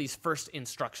kind of these first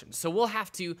instructions. So we'll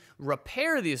have to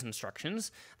repair these instructions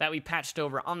that we patched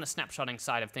over on the snapshotting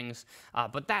side of things.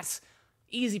 But that's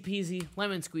easy peasy,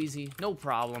 lemon squeezy, no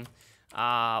problem.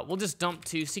 We'll just dump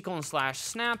to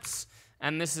 /snaps,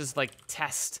 and this is like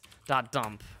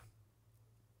test.dump.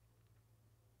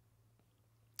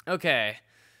 Okay.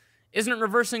 Isn't it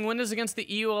reversing windows against the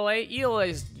EULA?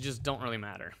 EULAs just don't really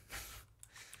matter.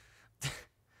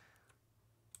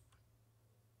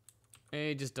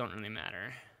 They just don't really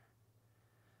matter.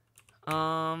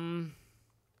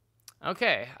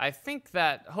 Okay, I think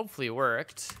that hopefully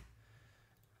worked.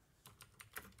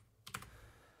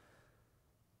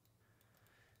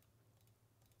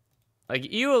 Like,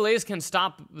 EULAs can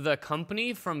stop the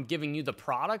company from giving you the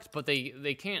product, but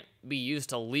they can't be used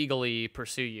to legally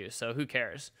pursue you, so who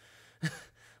cares?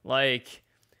 Like,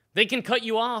 they can cut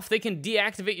you off, they can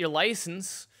deactivate your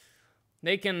license.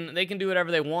 They can do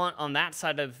whatever they want on that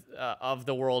side of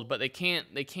the world, but they can't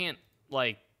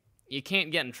like, you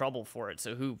can't get in trouble for it.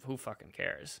 So who fucking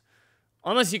cares?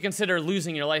 Unless you consider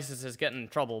losing your license as getting in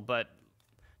trouble, but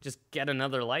just get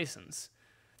another license.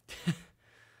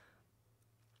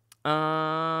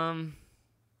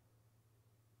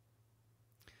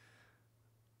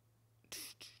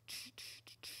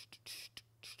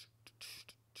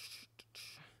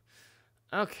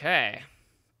 Okay.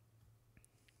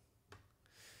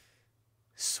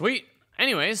 Sweet.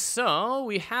 Anyways, so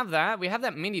we have that. We have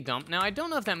that mini dump. Now, I don't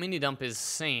know if that mini dump is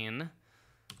sane.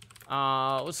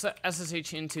 Let's set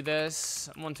SSH into this.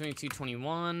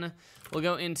 122.21. We'll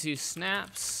go into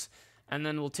snaps. And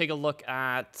then we'll take a look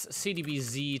at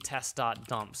cdbz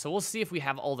test.dump. So we'll see if we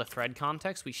have all the thread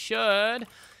context. We should.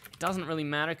 It doesn't really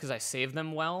matter because I saved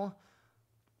them well.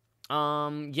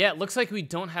 Yeah, it looks like we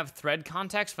don't have thread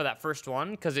context for that first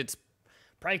one because it's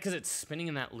probably because it's spinning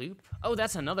in that loop. Oh,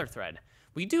 that's another thread.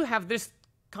 We do have this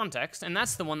context, and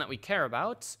that's the one that we care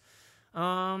about.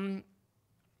 And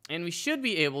we should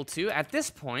be able to, at this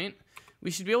point,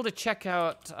 we should be able to check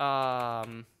out...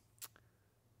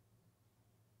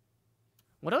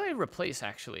 what do I replace,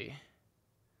 actually?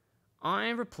 I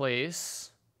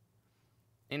replace,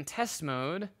 in test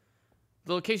mode,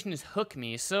 the location is hook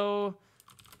me. So,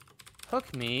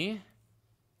 hook me.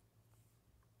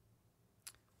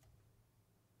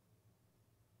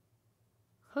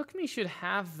 Hook me should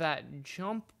have that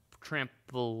jump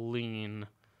trampoline.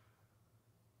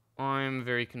 I'm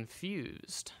very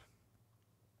confused.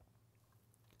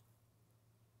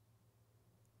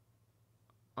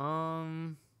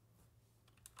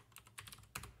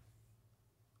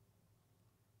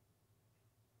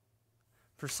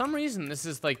 For some reason, this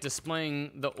is like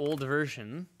displaying the old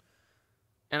version,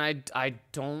 and I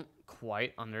don't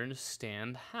quite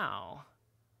understand how.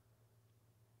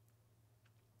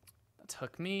 Let's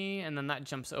hook me, and then that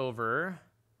jumps over.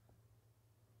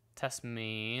 Test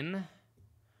main.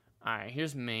 All right,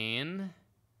 here's main.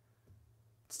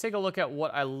 Let's take a look at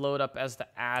what I load up as the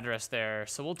address there.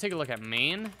 So we'll take a look at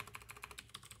main.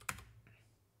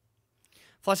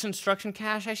 Flush instruction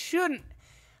cache. I shouldn't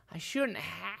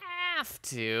have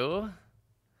to.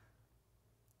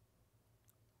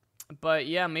 But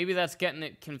yeah, maybe that's getting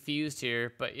it confused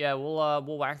here. But yeah,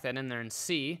 we'll whack that in there and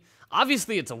see.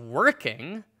 Obviously, it's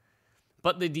working,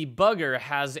 but the debugger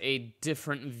has a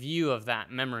different view of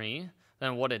that memory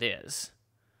than what it is,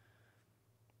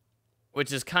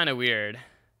 which is kind of weird.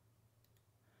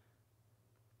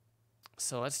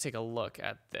 So let's take a look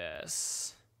at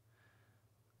this.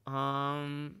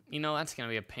 You know, that's gonna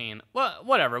be a pain. Well,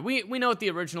 whatever. We know what the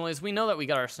original is. We know that we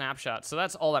got our snapshot, so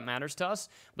that's all that matters to us.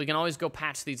 We can always go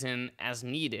patch these in as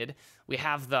needed. We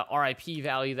have the RIP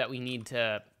value that we need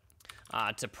to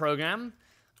program.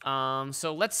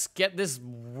 So let's get this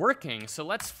working. So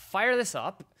let's fire this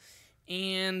up,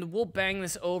 and we'll bang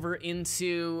this over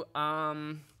into.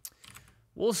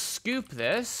 We'll scoop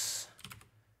this.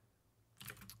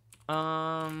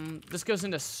 This goes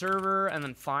into server and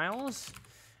then files.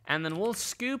 And then we'll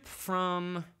scoop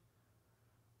from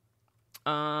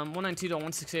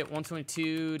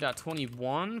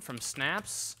 192.168.122.21 from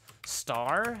snaps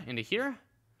star into here.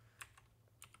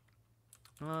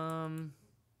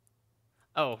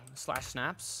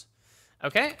 /snaps.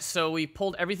 Okay, so we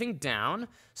pulled everything down.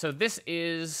 So this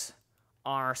is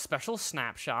our special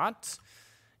snapshot.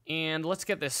 And let's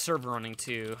get this server running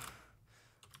too.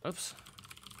 Oops.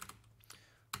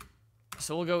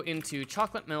 So we'll go into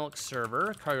chocolate milk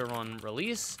server, cargo run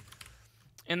release.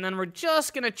 And then we're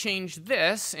just going to change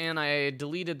this. And I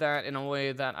deleted that in a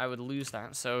way that I would lose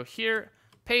that. So here,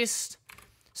 paste.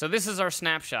 So this is our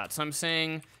snapshot. So I'm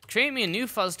saying, create me a new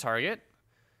fuzz target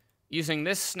using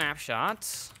this snapshot.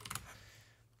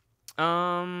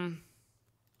 And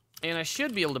I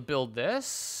should be able to build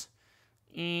this.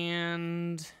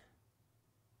 And...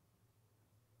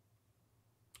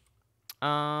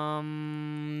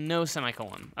 no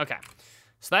semicolon. Okay.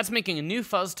 So that's making a new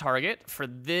fuzz target for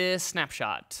this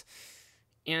snapshot.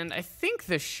 And I think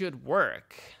this should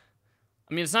work.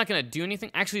 I mean, it's not going to do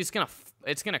anything. Actually, it's going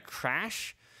to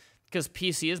crash because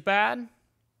PC is bad.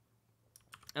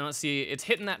 And let's see, it's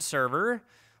hitting that server,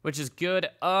 which is good.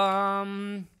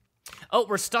 Oh,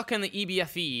 we're stuck in the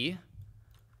eBFE.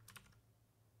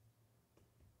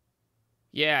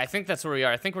 Yeah, I think that's where we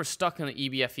are. I think we're stuck in the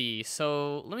eBFE.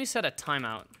 So let me set a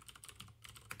timeout.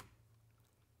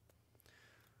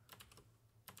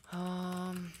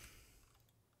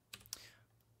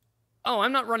 Oh,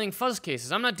 I'm not running fuzz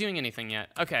cases. I'm not doing anything yet.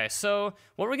 Okay, so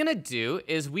what we're gonna do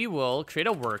is we will create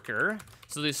a worker.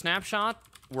 So do snapshot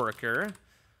worker,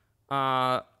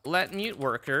 let mute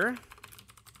worker.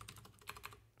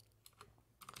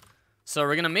 So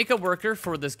we're gonna make a worker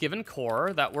for this given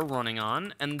core that we're running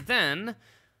on, and then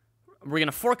we're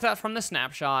gonna fork that from the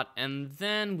snapshot, and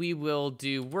then we will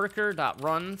do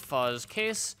worker.run fuzz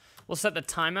case. We'll set the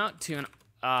timeout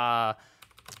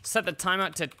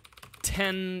to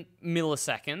 10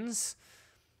 milliseconds.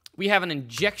 We have an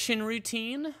injection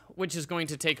routine, which is going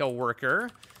to take a worker.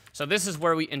 So this is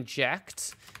where we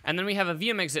inject, and then we have a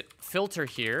vmexit filter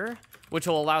here, which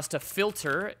will allow us to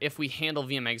filter if we handle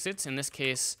vmexits. In this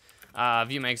case,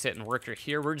 vmexit and worker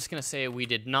here. We're just gonna say we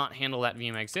did not handle that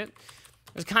vmexit.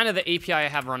 It's kind of the API I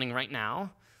have running right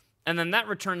now. And then that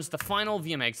returns the final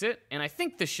VM exit, and I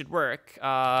think this should work.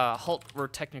 Halt, we're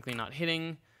technically not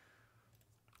hitting,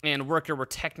 and worker, we're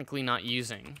technically not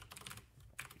using.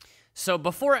 So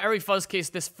before every fuzz case,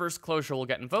 this first closure will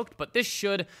get invoked, but this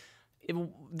should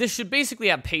basically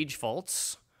have page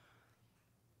faults.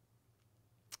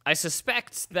 I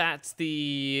suspect that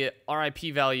the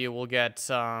RIP value will get,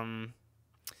 I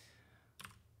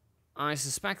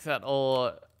suspect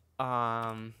that'll,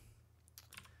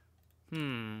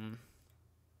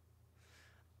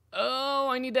 Oh,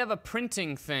 I need to have a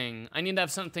printing thing. I need to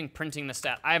have something printing the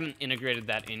stat. I haven't integrated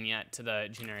that in yet to the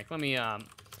generic. Let me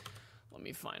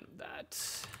find that.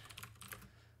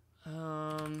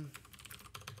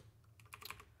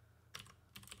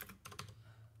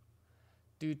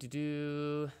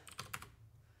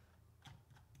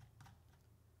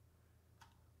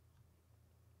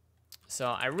 So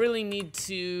I really need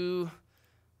to...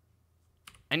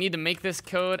 I need to make this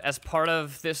code as part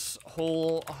of this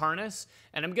whole harness,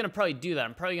 and I'm going to probably do that.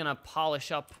 I'm probably going to polish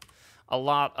up a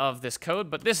lot of this code,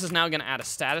 but this is now going to add a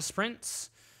status print.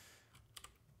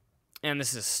 And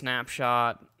this is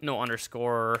snapshot, no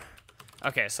underscore.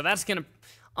 Okay, so that's going to,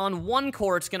 on one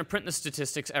core, it's going to print the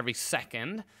statistics every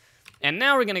second. And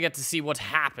now we're going to get to see what's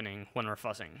happening when we're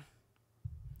fuzzing.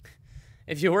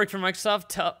 If you work for Microsoft,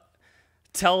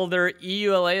 tell their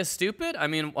EULA is stupid? I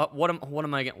mean, what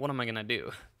am I going to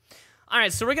do? All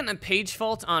right, so we're getting a page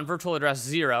fault on virtual address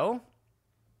 0.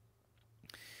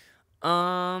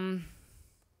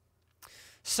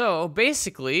 So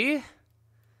basically,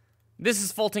 this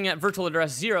is faulting at virtual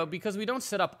address 0 because we don't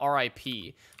set up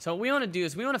RIP. So what we want to do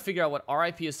is we want to figure out what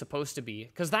RIP is supposed to be,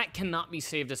 because that cannot be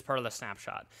saved as part of the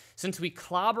snapshot. Since we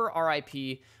clobber RIP,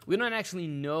 we don't actually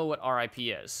know what RIP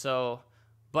is. So,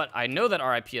 but I know that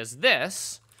RIP is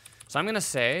this. So I'm going to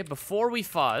say, before we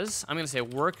fuzz, I'm going to say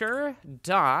worker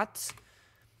dot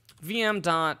VM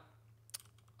dot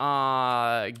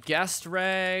guest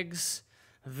regs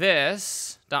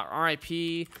this dot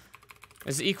RIP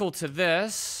is equal to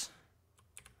this.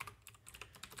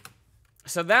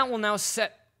 So that will now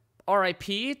set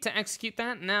RIP to execute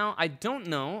that. Now, I don't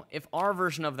know if our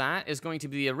version of that is going to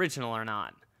be the original or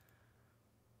not.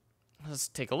 Let's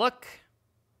take a look.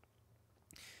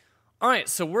 All right,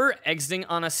 so we're exiting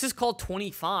on a syscall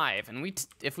 25, and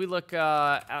if we look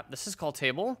at the syscall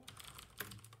table,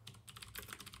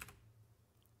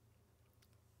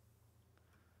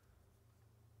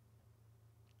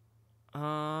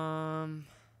 am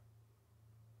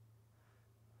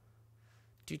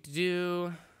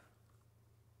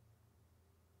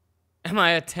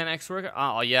I a 10x worker?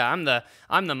 Oh yeah, I'm the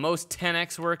most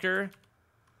 10x worker.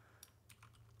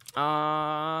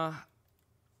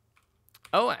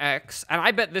 OX, and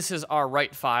I bet this is our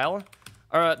right file.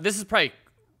 Or this is probably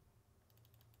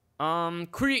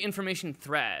query information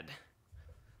thread.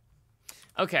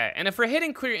 Okay, and if we're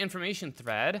hitting query information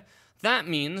thread, that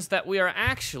means that we are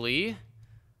actually...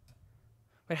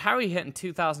 Wait, how are we hitting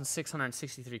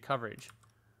 2,663 coverage?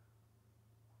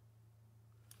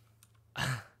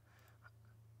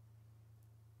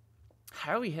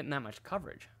 How are we hitting that much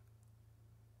coverage?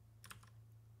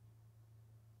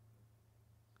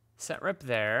 Set rep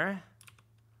there.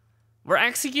 We're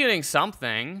executing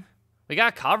something. We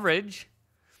got coverage.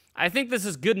 I think this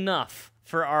is good enough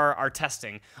for our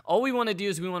testing. All we want to do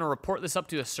is we want to report this up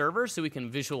to a server so we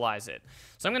can visualize it.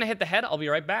 So I'm going to hit the head. I'll be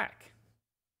right back.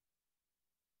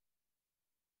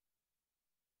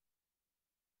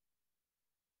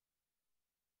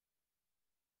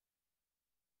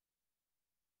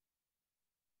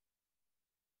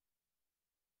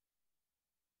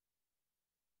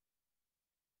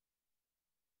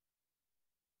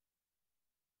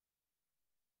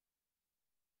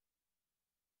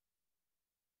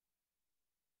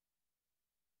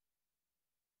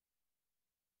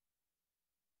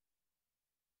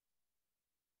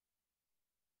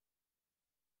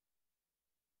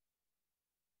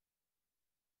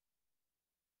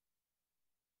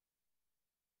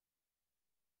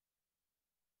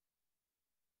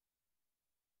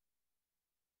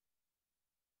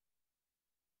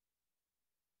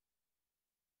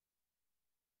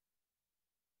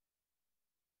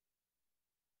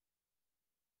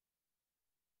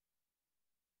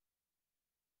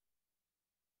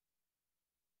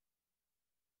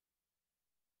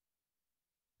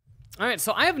 All right,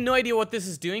 so I have no idea what this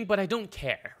is doing, but I don't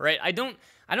care, right? I don't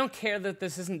care that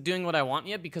this isn't doing what I want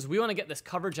yet, because we want to get this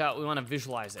coverage out. We want to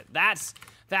visualize it. That's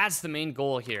the main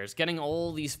goal here, is getting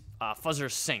all these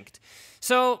fuzzers synced.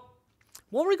 So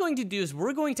what we're going to do is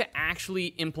we're going to actually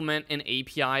implement an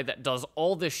API that does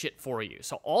all this shit for you.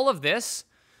 So all of this,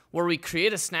 where we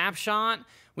create a snapshot,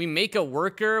 we make a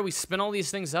worker, we spin all these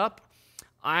things up,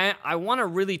 I want to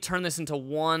really turn this into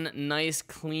one nice,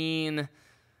 clean,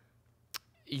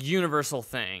 universal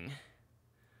thing.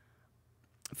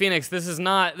 Phoenix, this is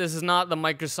not the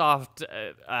Microsoft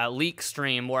leak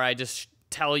stream where I just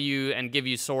tell you and give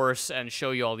you source and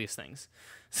show you all these things.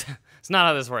 It's not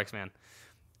how this works, man.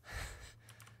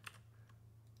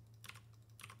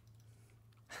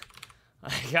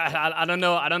 I don't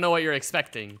know what you're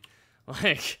expecting.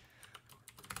 Like,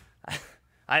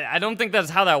 I don't think that's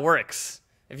how that works.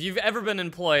 If you've ever been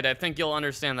employed, I think you'll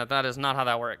understand that that is not how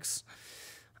that works.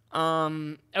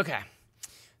 Okay.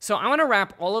 So I want to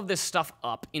wrap all of this stuff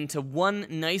up into one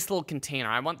nice little container.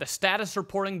 I want the status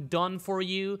reporting done for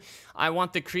you. I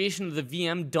want the creation of the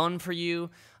VM done for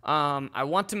you. I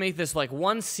want to make this like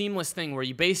one seamless thing where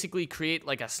you basically create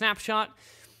like a snapshot,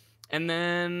 and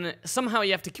then somehow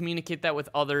you have to communicate that with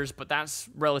others, but that's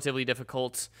relatively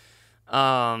difficult.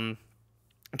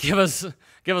 Give us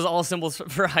all symbols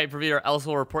for Hyper-V, or else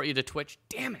we'll report you to Twitch.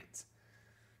 Damn it.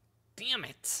 Damn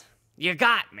it. You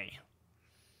got me.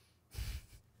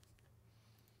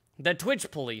 The Twitch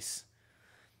police.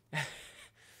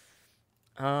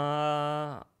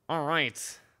 All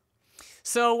right.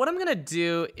 So what I'm going to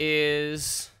do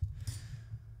is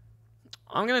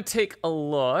I'm going to take a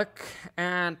look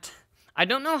at, I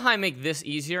don't know how I make this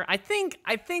easier. I think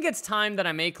it's time that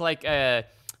I make like a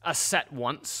set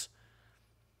once.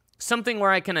 Something where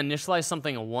I can initialize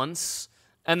something once,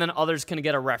 and then others can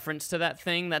get a reference to that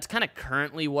thing. That's kind of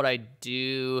currently what I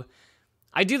do.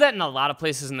 I do that in a lot of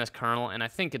places in this kernel, and I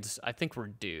think we're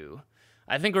due.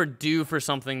 I think we're due for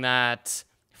something that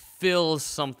fills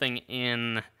something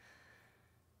in,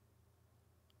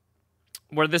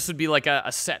 where this would be like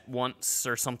a set once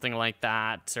or something like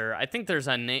that. Or I think there's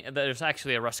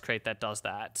actually a Rust crate that does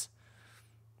that.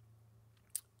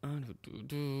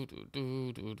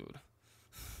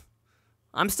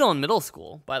 I'm still in middle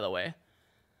school, by the way.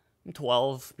 I'm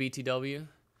 12, BTW.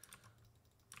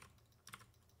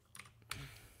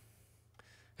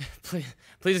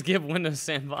 Please give Windows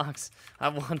Sandbox. I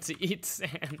want to eat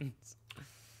sand.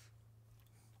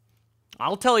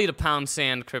 I'll tell you to pound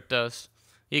sand, Cryptos.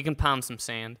 You can pound some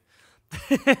sand.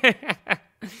 All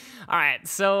right,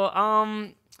 so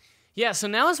yeah, so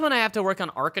now is when I have to work on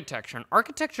architecture. And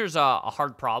architecture is a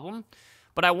hard problem.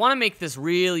 But I want to make this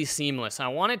really seamless. I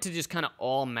want it to just kind of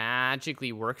all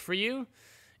magically work for you.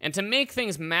 And to make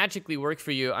things magically work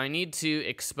for you, I need to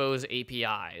expose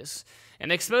APIs. And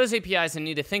to expose APIs, I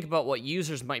need to think about what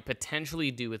users might potentially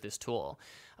do with this tool.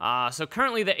 So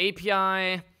currently the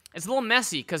API, it's a little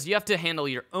messy because you have to handle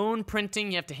your own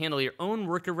printing. You have to handle your own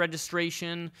worker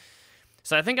registration.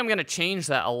 So I think I'm going to change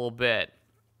that a little bit.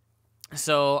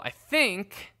 So I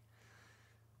think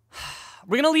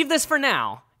we're going to leave this for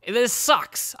now. This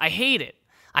sucks. I hate it.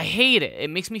 I hate it.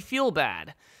 It makes me feel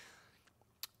bad.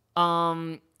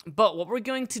 But what we're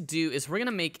going to do is we're going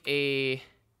to make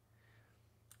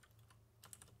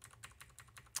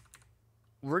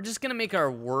we're just going to make our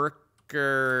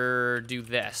worker do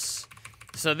this.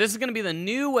 So this is going to be the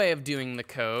new way of doing the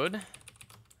code.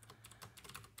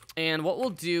 And what we'll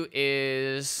do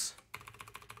is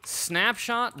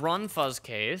snapshot run fuzz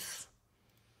case.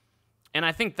 And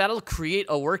I think that'll create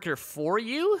a worker for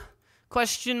you,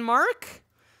 question mark,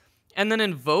 and then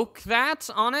invoke that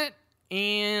on it.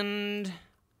 And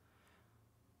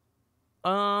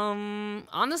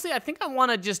honestly, I think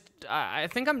I'm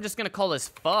just gonna call this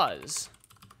fuzz.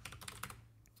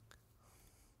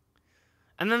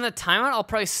 And then the timeout I'll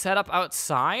probably set up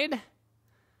outside.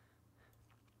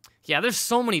 Yeah, there's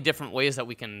so many different ways that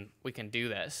we can do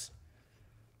this.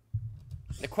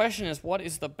 The question is, what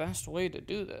is the best way to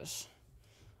do this?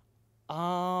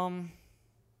 What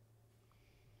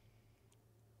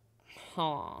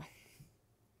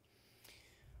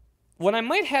I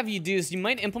might have you do is you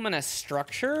might implement a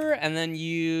structure, and then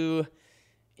you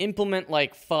implement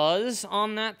like fuzz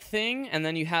on that thing, and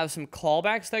then you have some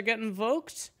callbacks that get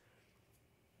invoked.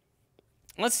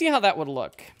 Let's see how that would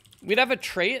look. We'd have a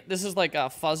trait. This is like a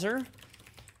fuzzer.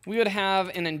 We would have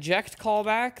an inject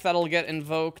callback that'll get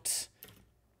invoked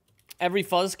every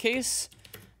fuzz case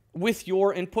with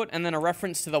your input, and then a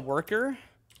reference to the worker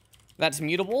that's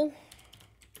mutable.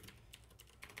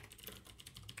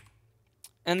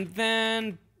 And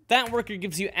then that worker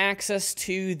gives you access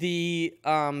to the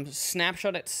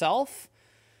snapshot itself.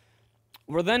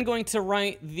 We're then going to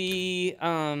write the...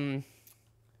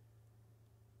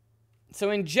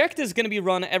 so inject is going to be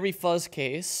run every fuzz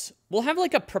case. We'll have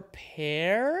like a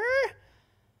prepare.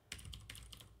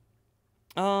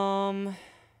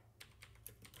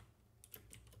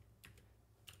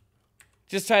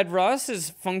 Just tried Rust. His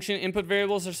function input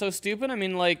variables are so stupid. I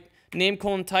mean, like, name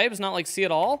colon type is not like C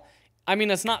at all. I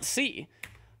mean, it's not C.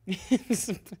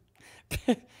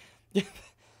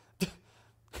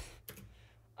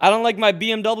 I don't like my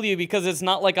BMW because it's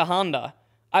not like a Honda.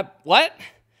 What?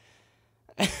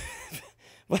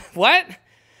 What?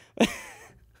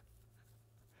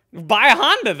 Buy a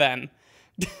Honda then.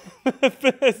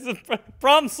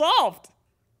 Problem solved.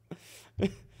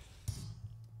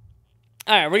 All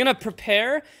right, we're gonna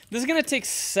prepare. This is gonna take.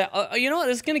 You know what?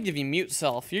 This is gonna give you mute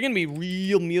self. You're gonna be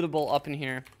real mutable up in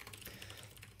here.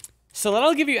 So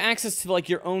that'll give you access to like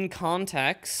your own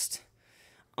context.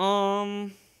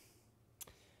 And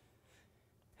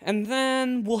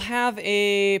then we'll have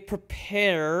a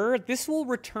prepare. This will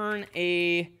return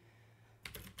a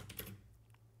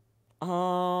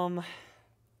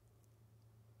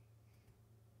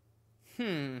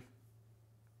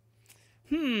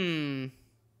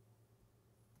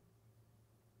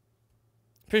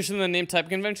Pretty sure the name type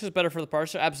convention is better for the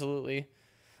parser. Absolutely.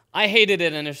 I hated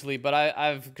it initially, but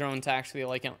I've grown to actually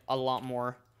like it a lot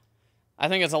more. I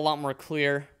think it's a lot more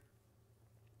clear.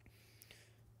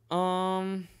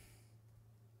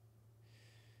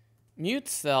 Mute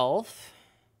self.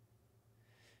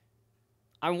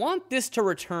 I want this to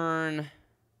return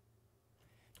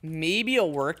maybe a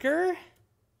worker.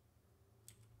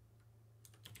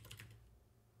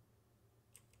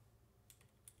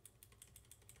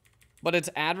 But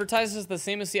it's advertised as the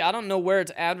same as C. I don't know where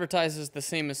it's advertised as the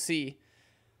same as C.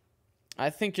 I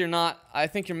think you're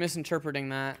misinterpreting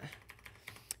that.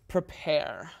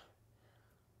 Prepare.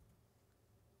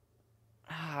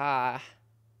 I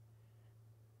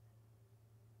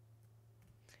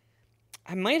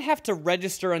might have to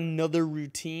register another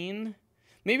routine.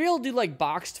 Maybe I'll do like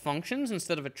boxed functions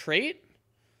instead of a trait.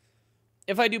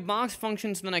 If I do boxed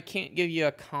functions, then I can't give you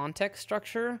a context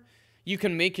structure. You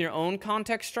can make your own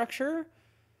context structure.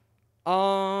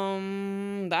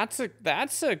 That's an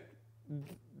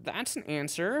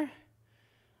answer.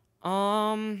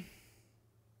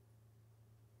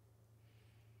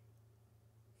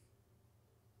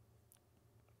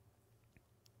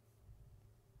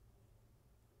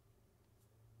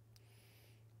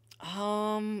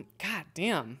 God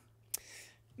damn.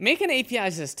 Making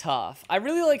APIs is tough. I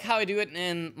really like how I do it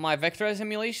in my vectorized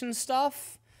emulation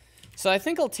stuff. So I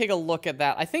think I'll take a look at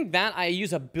that. I think that I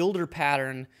use a builder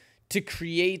pattern to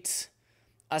create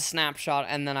a snapshot,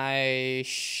 and then I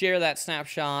share that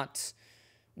snapshot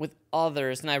with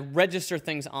others, and I register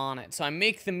things on it. So I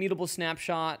make the mutable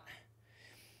snapshot.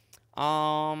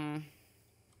 Yeah,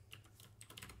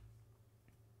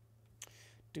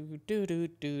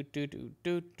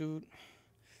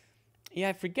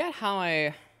 I forget how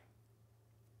I...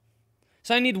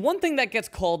 So I need one thing that gets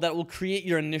called that will create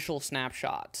your initial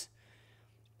snapshot.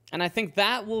 And I think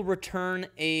that will return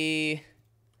a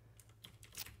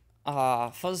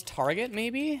fuzz target,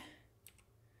 maybe?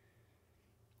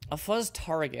 A fuzz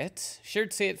target.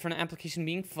 Shared state for an application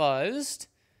being fuzzed.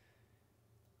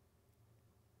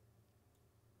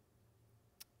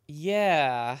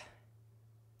 Yeah.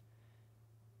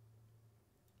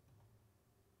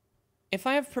 If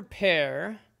I have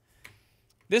prepare,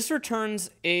 this returns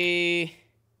a...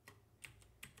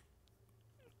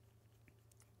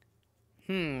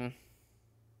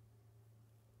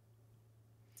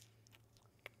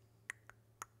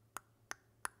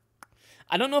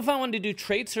 I don't know if I want to do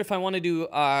traits or if I want to do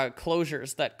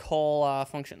closures that call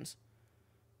functions.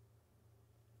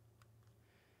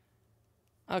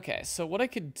 Okay, so what I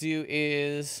could do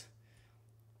is...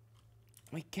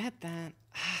 We get that.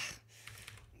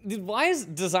 Dude, why is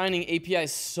designing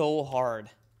APIs so hard?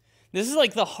 This is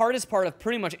like the hardest part of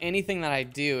pretty much anything that I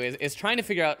do is trying to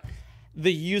figure out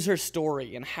the user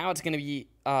story and how it's going to be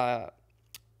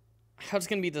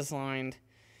designed.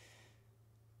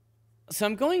 So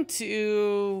I'm going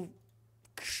to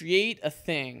create a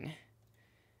thing,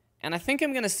 and I think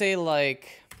I'm going to say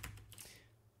like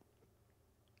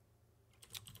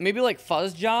maybe like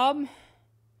fuzz job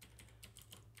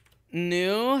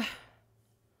new.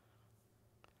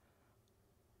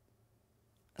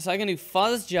 So I can do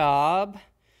fuzz job,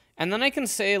 and then I can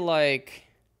say like,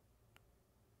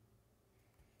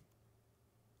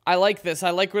 I like this.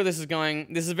 I like where this is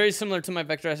going. This is very similar to my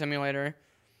vectorized emulator.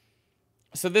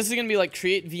 So this is going to be like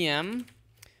create VM.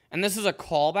 And this is a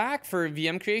callback for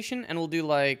VM creation. And we'll do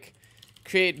like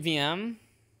create VM.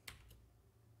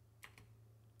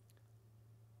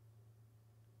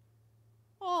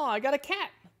 Oh, I got a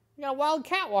cat. I got a wild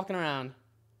cat walking around.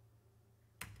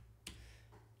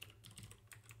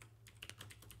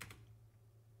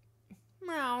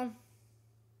 Meow.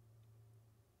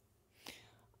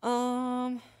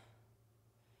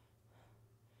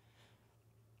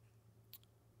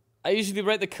 I usually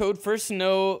write the code first to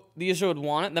know the user would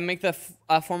want it, then make the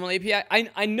formal API.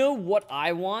 I know what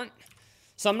I want,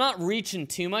 so I'm not reaching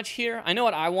too much here. I know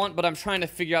what I want, but I'm trying to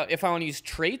figure out if I want to use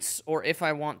traits or if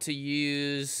I want to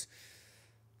use...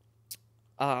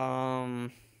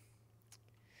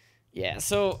 Yeah,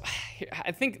 so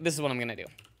I think this is what I'm going to do.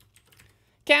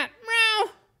 Cat,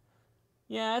 meow!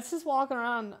 Yeah, it's just walking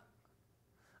around.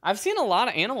 I've seen a lot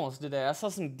of animals today. I saw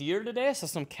some deer today. I saw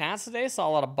some cats today. I saw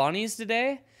a lot of bunnies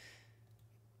today.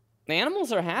 The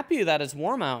animals are happy that it's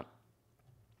warm out.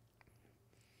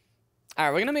 All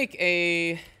right, we're going to make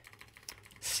a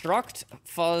struct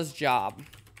fuzz job.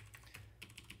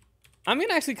 I'm going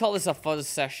to actually call this a fuzz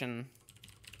session.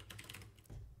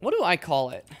 What do I call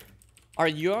it? Are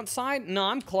you outside? No,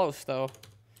 I'm close, though.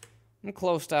 I'm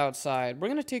close to outside. We're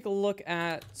going to take a look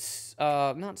at,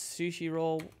 not sushi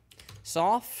roll,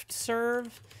 soft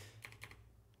serve.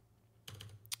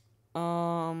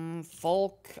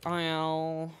 Folk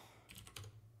IL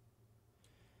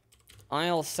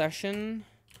session.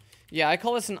 Yeah, I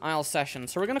call this an IL session.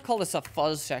 So we're going to call this a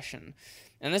fuzz session.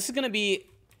 And this is going to be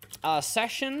a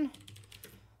session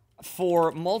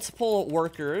for multiple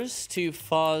workers to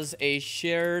fuzz a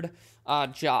shared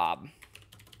job.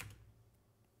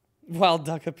 Wild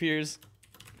duck appears.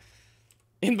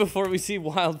 And before we see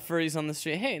wild furries on the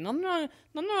street. Hey, nothing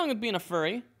wrong with being a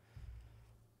furry.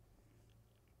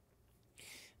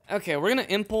 Okay, we're going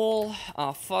to impl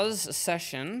fuzz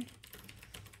session.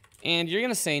 And you're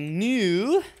going to say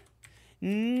new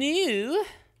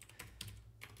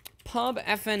pub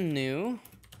fn new.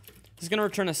 This is going to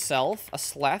return a self, a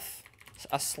slef.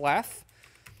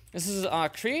 This is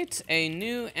create a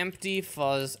new empty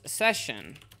fuzz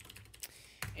session.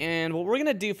 And what we're going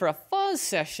to do for a fuzz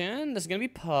session, this is going to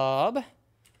be pub.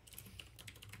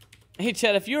 Hey,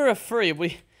 Chad, if you were a furry,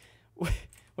 would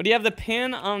you have the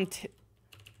pin on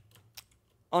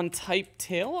type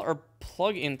tail or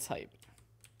plug-in type?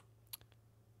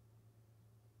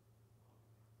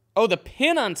 Oh, the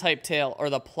pin on type tail or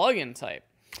the plug-in type.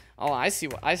 Oh, I see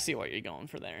what you're going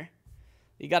for there.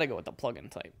 You got to go with the plug-in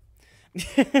type.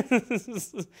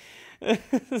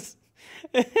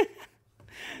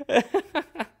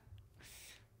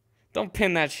 Don't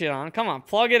pin that shit on. Come on,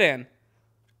 plug it in.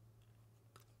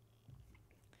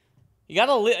 You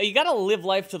gotta live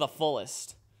life to the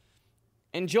fullest.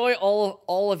 Enjoy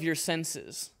all of your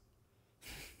senses.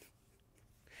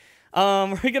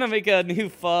 We're gonna make a new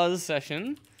fuzz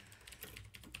session.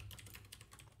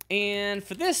 And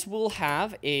for this, we'll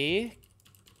have a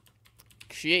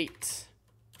create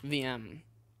VM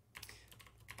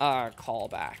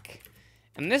callback.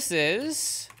 And this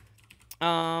is,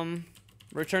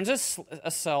 returns a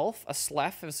self, a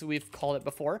slef, as we've called it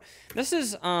before. This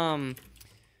is,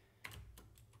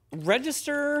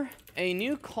 register a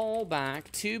new callback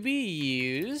to be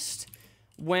used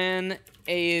when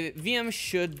a VM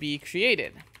should be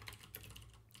created.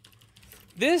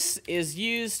 This is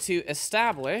used to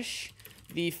establish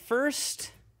the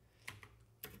first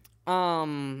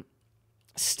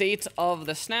state of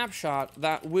the snapshot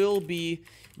that will be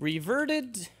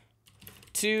reverted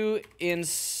to in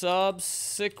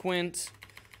subsequent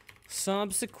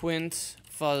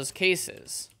fuzz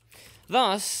cases.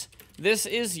 Thus, this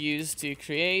is used to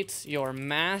create your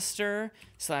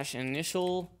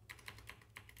master/initial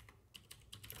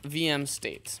VM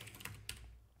state.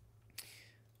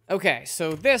 Okay,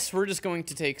 so this, we're just going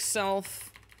to take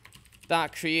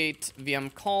self.create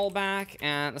VM callback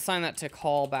and assign that to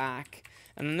callback.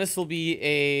 And then this will be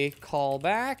a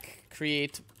callback,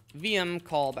 create VM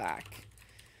callback.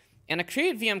 And a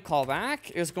create VM callback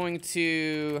is going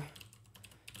to...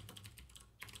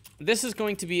 This is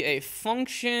going to be a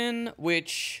function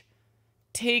which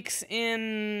takes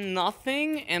in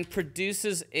nothing and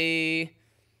produces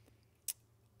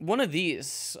one of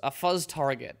these, a fuzz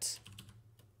target.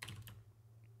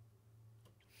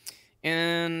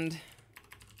 And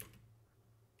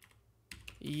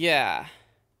yeah.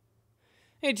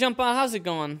 Hey, Jumpbot, how's it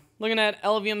going? Looking at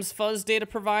LVM's fuzz data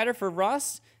provider for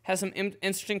Rust. Has some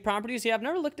interesting properties. Yeah, I've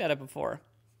never looked at it before.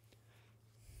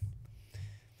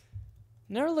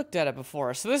 Never looked at it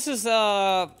before. So this is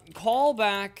a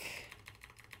callback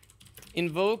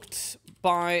invoked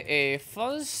by a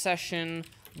fuzz session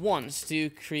once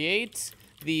to create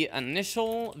the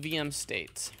initial VM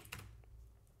state.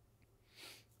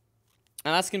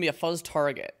 And that's going to be a fuzz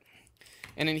target.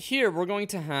 And in here, we're going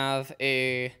to have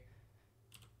a...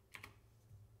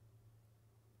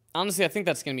 Honestly, I think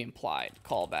that's going to be implied.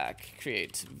 Callback,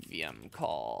 create VM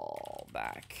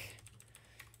callback.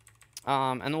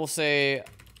 And we'll say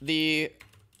the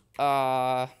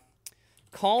callback.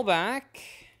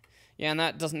 Yeah, and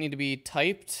that doesn't need to be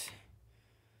typed.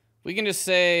 we can just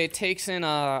say takes in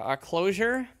a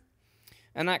closure,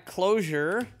 and that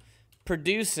closure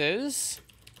produces,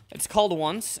 it's called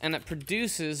once, and it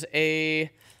produces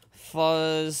a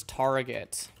fuzz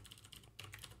target.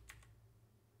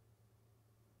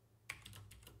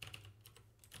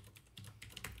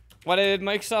 Why did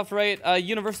Microsoft write a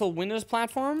universal Windows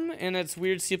platform in its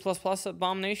weird C++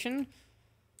 abomination?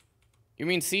 You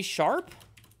mean C#? Or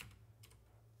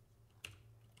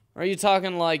are you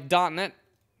talking like .NET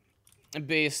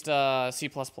based C++?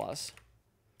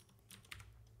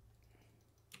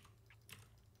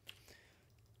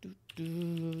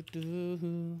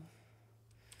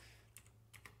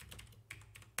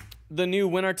 The new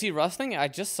WinRT Rust thing? I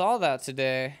just saw that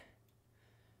today.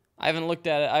 I haven't looked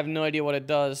at it. I have no idea what it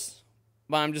does.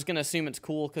 But I'm just going to assume it's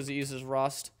cool because it uses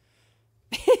Rust.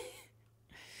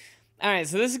 Alright,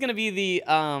 so this is going to be the...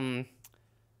 I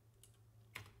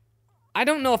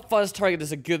don't know if fuzz target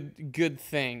is a good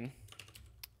thing.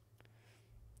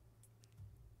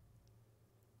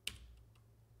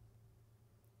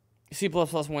 C++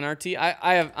 WinRT.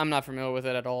 I'm not familiar with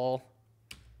it at all.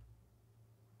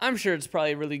 I'm sure it's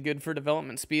probably really good for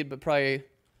development speed, but probably...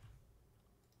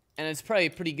 And it's probably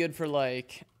pretty good for,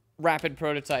 like, rapid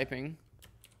prototyping.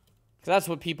 Because that's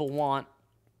what people want.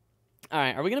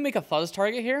 Alright, are we going to make a fuzz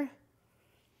target here?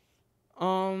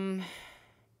 I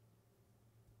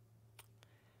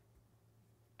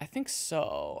think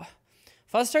so.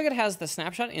 Fuzz target has the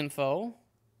snapshot info,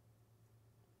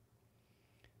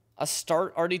 a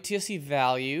start RDTSC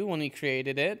value when we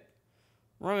created it,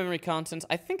 raw memory contents.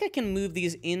 I think I can move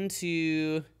these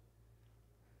into...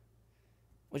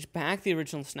 Which back the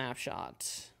original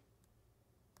snapshot.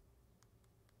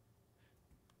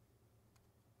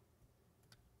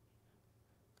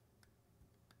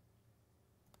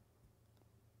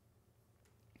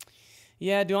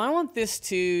 Yeah, do I want this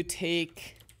to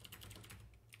take...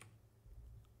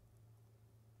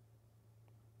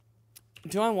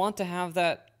 Do I want to have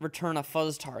that return a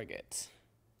fuzz target?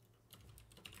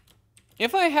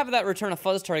 If I have that return a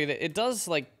fuzz target, it does,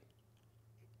 like,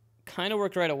 kind of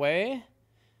work right away.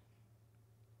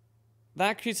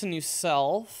 That creates a new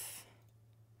self.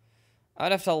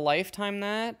 I'd have to lifetime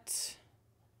that.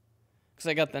 Because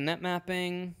I got the net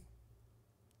mapping.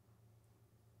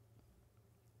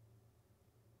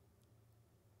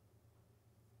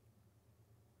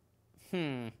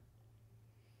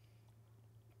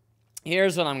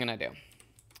 Here's what I'm going to do.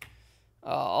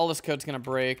 All this code's going to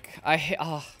break.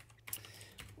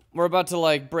 We're about to,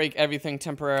 like, break everything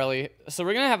temporarily. So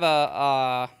we're going to have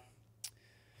a...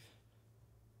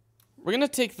 We're going to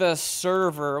take the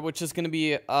server, which is going to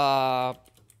be an I,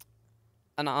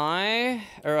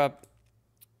 or a,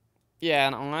 yeah,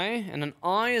 an I, and an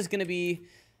I is going to be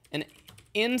an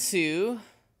into,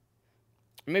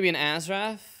 maybe an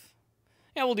ASRAF.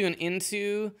 Yeah, we'll do an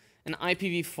into, an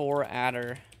IPv4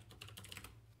 adder.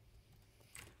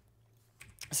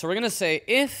 So we're going to say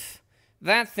if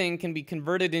that thing can be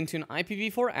converted into an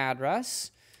IPv4 address,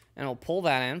 and we'll pull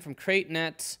that in from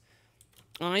create.net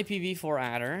IPv4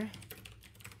 adder.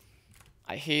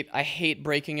 I hate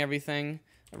breaking everything.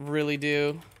 I really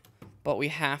do. But we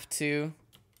have to.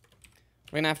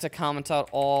 We're going to have to comment out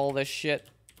all this shit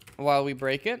while we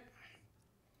break it.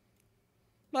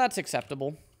 That's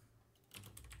acceptable.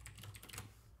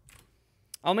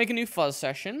 I'll make a new fuzz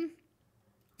session.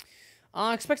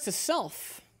 Expects a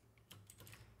self.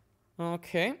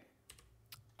 Okay.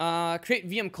 Create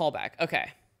VM callback.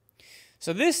 Okay.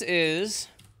 So this is...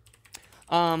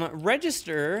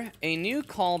 register a new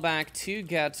callback to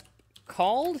get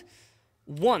called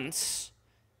once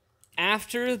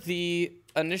after the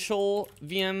initial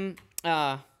VM,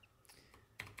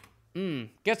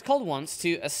 gets called once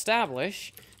to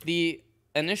establish the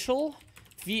initial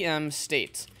VM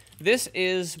state. This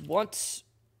is what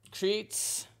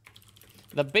creates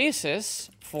the basis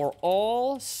for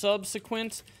all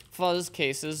subsequent fuzz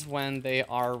cases when they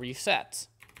are reset.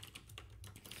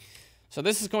 So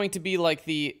this is going to be like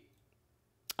the,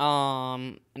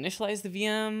 initialize the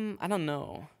VM, I don't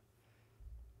know.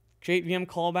 Create VM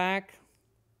callback.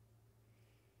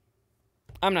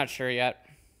 I'm not sure yet.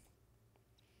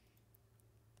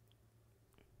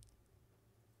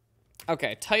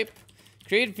 Okay, type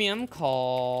create VM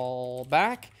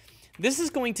callback. This is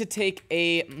going to take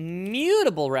a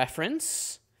mutable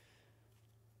reference.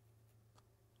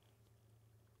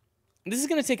 This is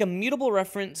going to take a mutable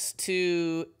reference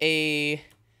to a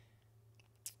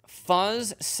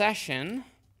fuzz session.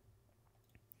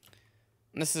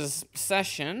 This is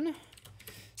session.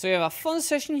 So we have a fuzz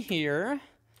session here.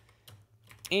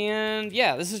 And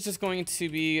yeah, this is just going to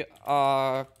be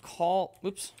call,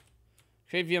 oops,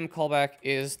 create VM callback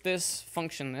is this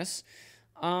function,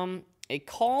 a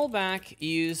callback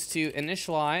used to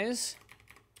initialize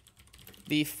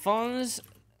the fuzz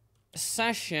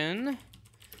session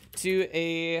to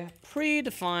a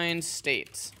predefined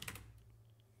state.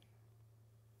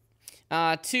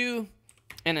 To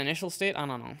an initial state, I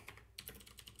don't know.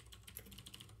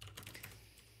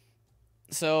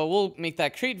 So we'll make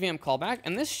that create VM callback,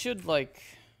 and this should like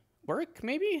work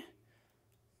maybe.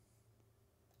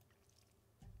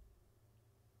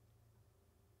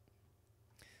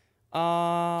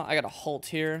 I got a halt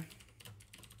here.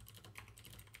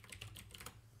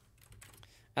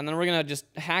 And then we're gonna just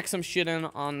hack some shit in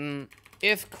on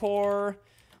if core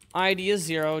ID is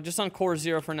 0, just on core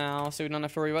 0 for now, so we don't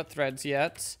have to worry about threads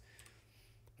yet.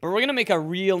 But we're gonna make a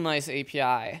real nice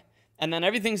API. And then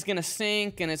everything's gonna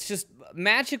sync, and it's just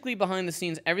magically behind the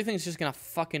scenes, everything's just gonna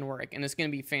fucking work, and it's gonna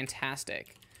be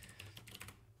fantastic.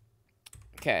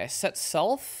 Okay, set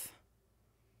self.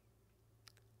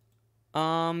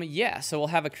 Yeah, so we'll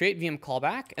have a create VM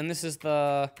callback, and this is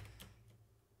the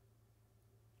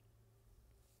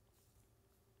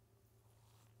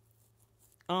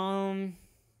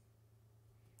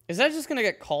is that just gonna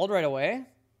get called right away?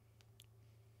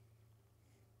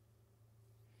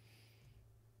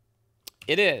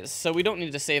 It is, so we don't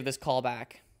need to save this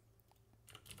callback.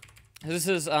 This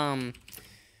is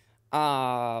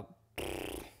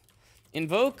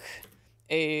invoke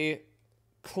a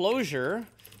closure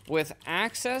with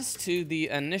access to the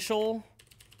initial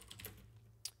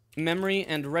memory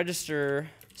and register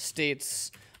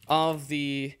states of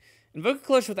the invoke a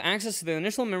closure with access to the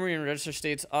initial memory and register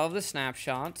states of the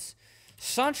snapshots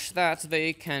such that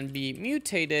they can be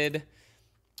mutated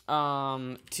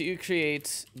to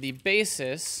create the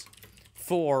basis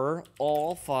for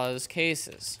all fuzz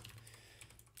cases.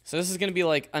 So this is going to be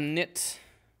like a init,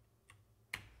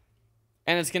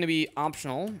 and it's going to be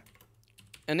optional.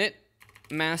 Init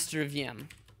master VM.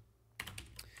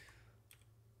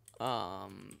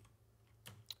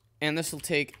 And this will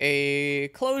take a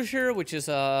closure, which is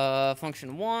a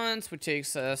function once, which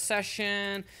takes a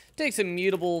session, takes a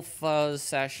mutable fuzz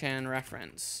session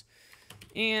reference.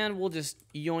 And we'll just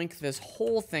yoink this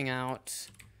whole thing out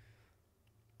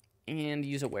and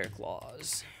use a where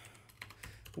clause.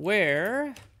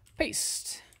 Where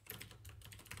paste.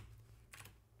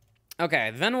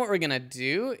 Okay, then what we're gonna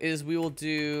do is we will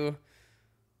do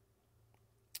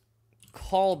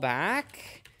callback,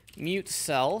 mute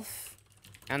self,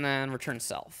 and then return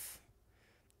self.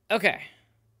 Okay.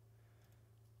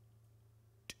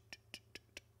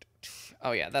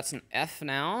 Oh yeah, that's an F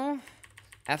now.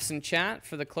 F's in chat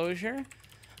for the closure.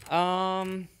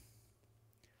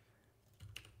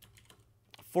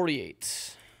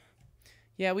 48.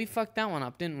 Yeah, we fucked that one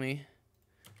up, didn't we?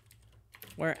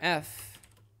 Where F.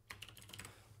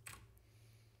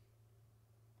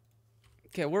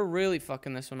 Okay, we're really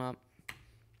fucking this one up.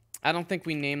 I don't think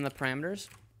we named the parameters.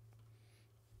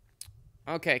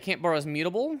 Okay, can't borrow is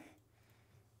mutable.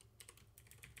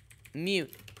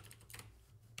 Mute.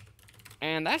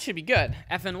 And that should be good.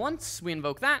 Fn once, we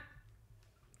invoke that.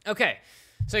 Okay,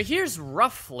 so here's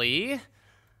roughly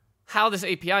how this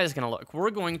API is going to look. We're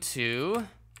going to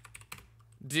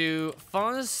do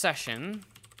fuzz session.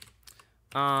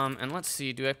 And let's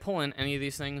see, do I pull in any of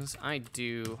these things? I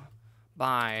do.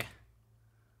 By.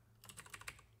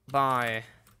 Am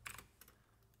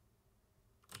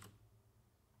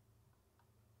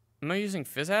I using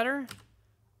fizzadder?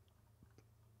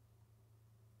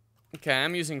 Okay,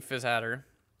 I'm using fizzadder.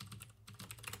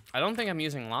 I don't think I'm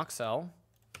using lockcell.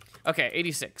 Okay,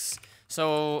 86.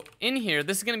 So in here,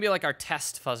 this is gonna be like our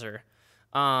test fuzzer.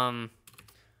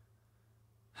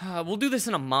 We'll do this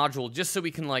in a module just so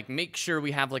we can like make sure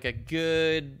we have like a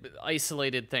good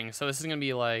isolated thing. So this is gonna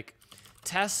be like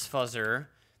test fuzzer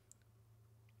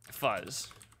fuzz.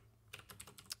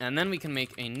 And then we can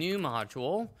make a new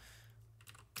module,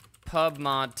 pub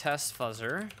mod test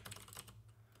fuzzer.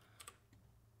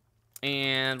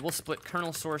 And we'll split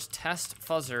kernel source test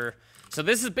fuzzer. So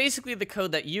this is basically the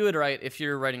code that you would write if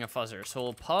you're writing a fuzzer. So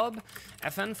we'll pub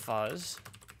fn fuzz.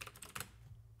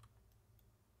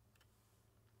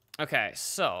 Okay,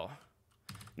 so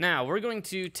now we're going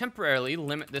to temporarily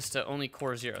limit this to only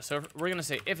core 0. So we're going to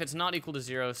say if it's not equal to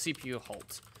 0, CPU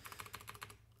halt.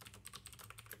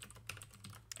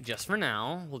 Just for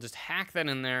now, we'll just hack that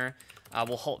in there.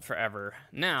 We'll halt forever.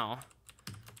 Now,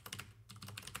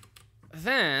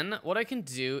 then what I can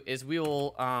do is we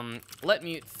will let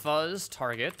mute fuzz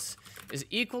target is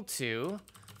equal to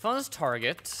fuzz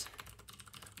target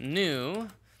new,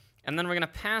 and then we're gonna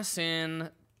pass in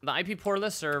the IP port of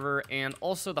the server and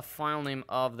also the file name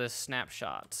of the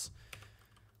snapshots.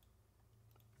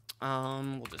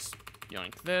 We'll just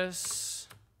yoink this.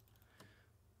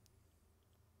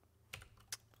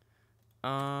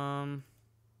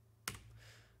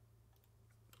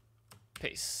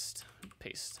 Paste.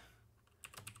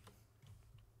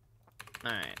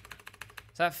 Alright.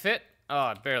 Does that fit? Oh,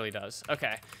 it barely does.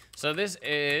 Okay. So this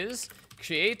is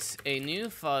create a new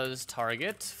fuzz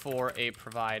target for a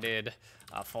provided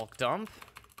Fulk dump.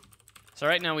 So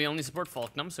right now we only support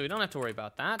Fulk dump, so we don't have to worry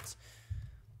about that.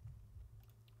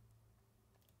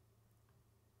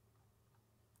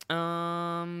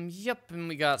 Yep, and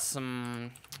we got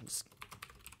some... Just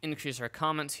increase our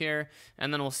comments here,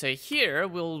 and then we'll say here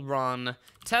we'll run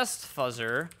test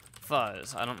fuzzer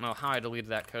fuzz. I don't know how I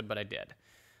deleted that code, but I did.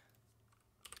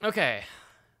 Okay.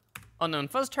 Unknown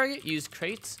fuzz target, use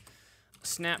crate,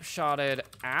 snapshotted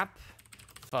app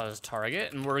fuzz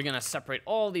target, and we're gonna separate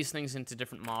all these things into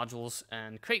different modules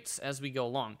and crates as we go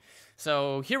along.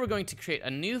 So here we're going to create a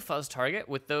new fuzz target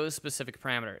with those specific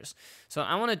parameters. So what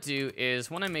I wanna do is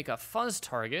when I make a fuzz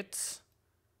target,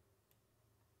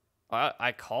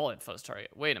 I call it fuzz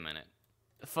target. Wait a minute.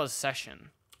 Fuzz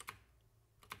session.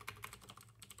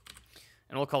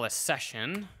 And we'll call it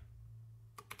session.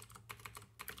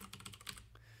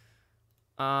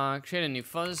 Create a new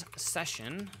fuzz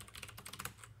session.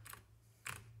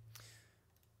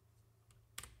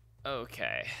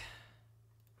 Okay.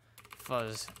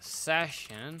 Fuzz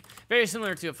session. Very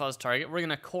similar to a fuzz target. We're going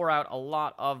to core out a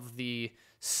lot of the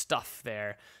stuff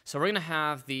there. So we're going to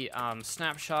have the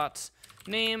snapshot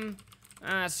name.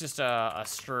 That's just a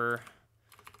str.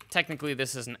 Technically,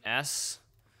 this is an S.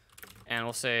 And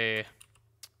we'll say...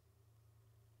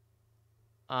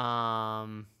 I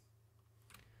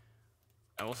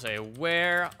will say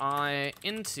where I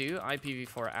into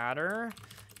IPv4 adder,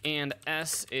 and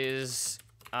S is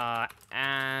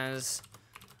as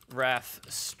ref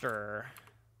str.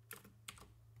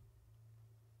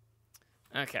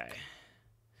 Okay.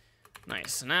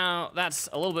 Nice. So now that's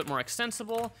a little bit more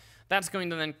extensible. That's going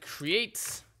to then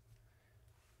create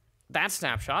that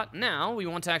snapshot. Now we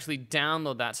want to actually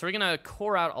download that. So we're going to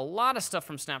core out a lot of stuff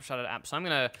from snapshotted app. So I'm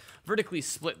going to vertically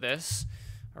split this,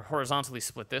 or horizontally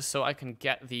split this, so I can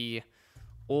get the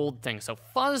old thing. So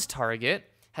fuzz target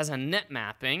has a net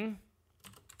mapping,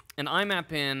 and I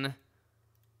map in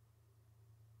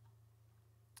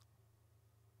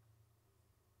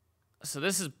so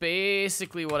this is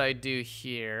basically what I do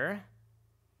here.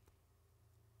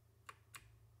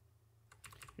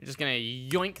 We're just gonna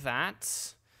yoink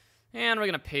that, and we're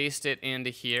gonna paste it into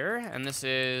here, and this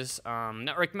is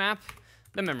network map,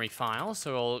 the memory file,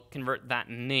 so we'll convert that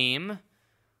name,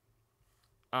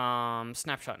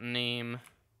 snapshot name,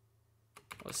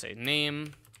 let's say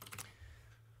name.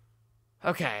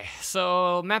 Okay,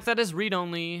 so map that as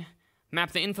read-only,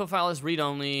 map the info file as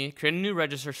read-only, create a new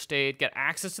register state, get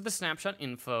access to the snapshot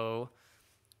info,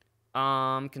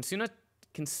 consume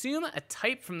a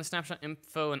type from the snapshot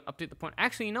info and update the point.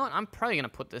 Actually, you know what? I'm probably going to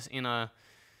put this in a...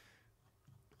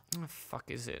 What the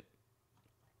fuck is it?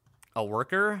 A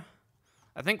worker?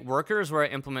 I think worker is where I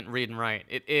implement read and write.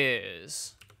 It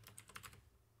is.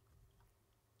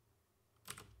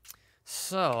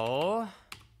 So...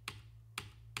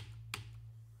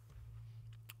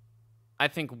 I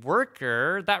think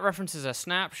worker, that references a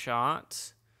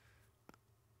snapshot.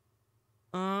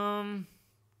 I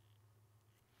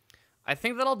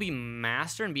think that'll be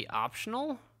master and be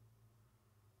optional.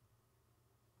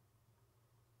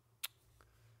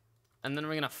 And then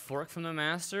we're gonna fork from the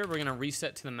master. We're gonna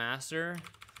reset to the master.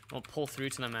 We'll pull through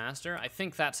to the master. I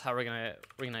think that's how we're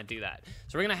gonna do that.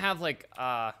 So we're gonna have like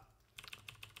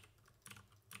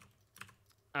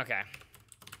okay.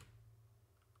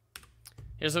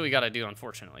 Here's what we gotta do,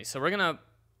 unfortunately. So we're gonna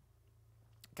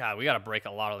God, we gotta break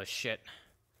a lot of this shit.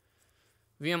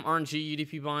 VM RNG,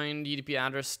 UDP bind, UDP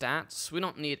address stats. We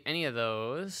don't need any of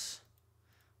those.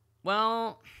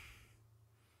 Well,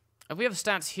 if we have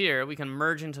stats here, we can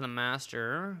merge into the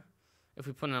master if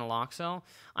we put in a lock cell.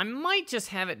 I might just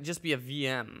have it just be a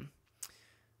VM,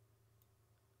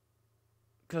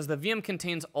 because the VM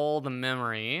contains all the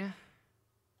memory.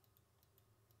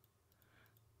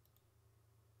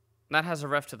 That has a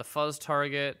ref to the fuzz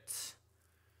target.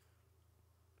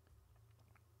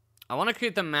 I want to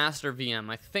create the master VM.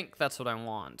 I think that's what I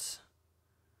want.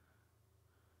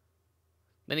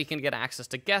 Then he can get access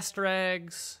to guest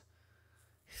regs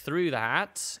through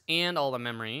that and all the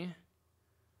memory.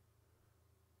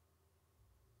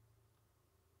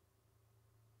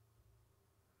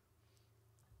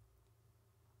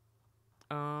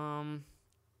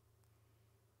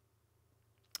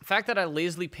 The fact that I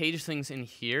lazily page things in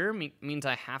here means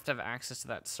I have to have access to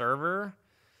that server.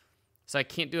 So I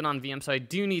can't do it on VM. So I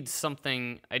do need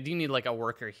something. I do need like a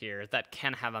worker here that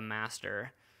can have a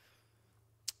master.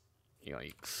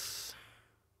 Yikes.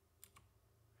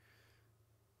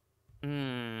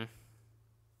 Well,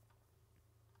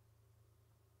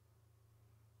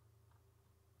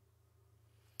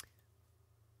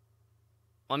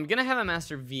 I'm gonna have a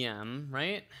master VM,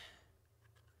 right?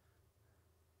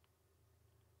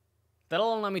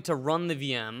 That'll allow me to run the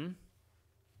VM.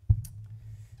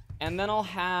 And then I'll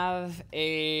have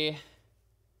the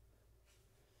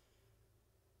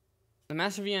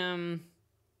master VM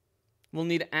will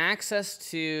need access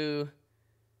to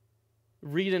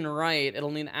read and write.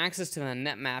 It'll need access to the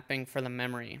net mapping for the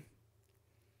memory,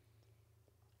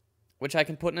 which I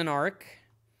can put in an arc.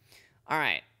 All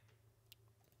right.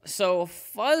 So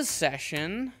fuzz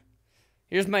session,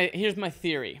 here's my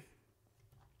theory.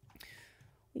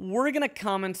 We're gonna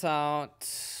comment out.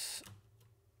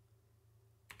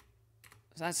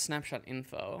 That's snapshot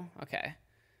info. Okay.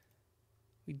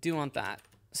 We do want that.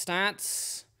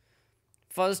 Stats,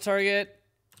 fuzz target.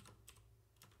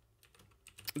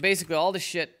 Basically, all the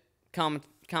shit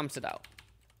comments it out.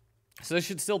 So this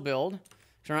should still build,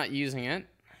 because we're not using it.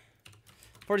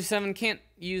 47 can't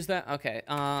use that. Okay.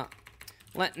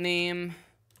 Let name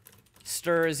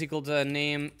stir is equal to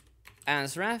name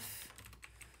as ref.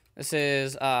 This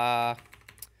is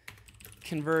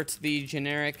convert the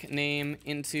generic name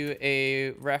into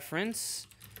a reference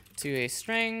to a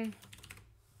string.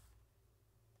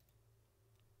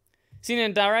 Seen it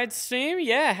in Diorite stream?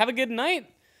 Yeah, have a good night.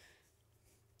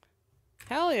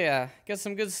 Hell yeah, get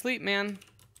some good sleep, man.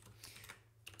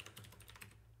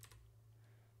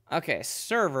 Okay,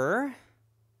 server.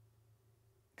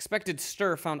 Expected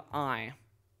stir found I.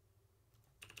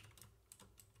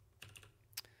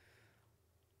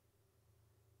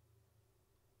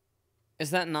 Is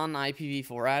that not an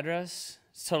IPv4 address?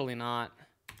 It's totally not.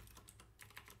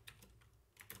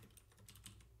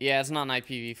 Yeah, it's not an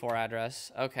IPv4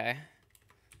 address. Okay.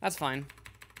 That's fine.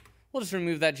 We'll just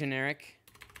remove that generic.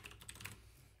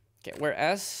 Okay, where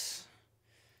S.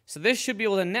 So this should be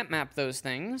able to net map those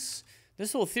things.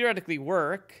 This will theoretically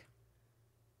work.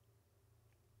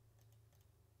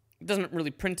 It doesn't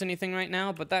really print anything right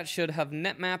now, but that should have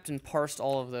net mapped and parsed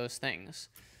all of those things,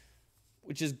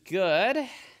 which is good.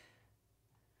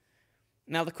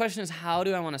 Now the question is, how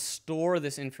do I want to store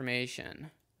this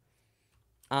information?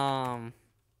 So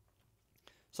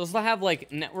let's have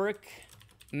like network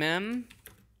mem.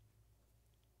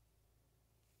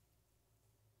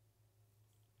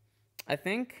 I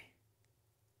think.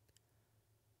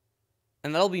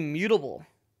 And that'll be mutable.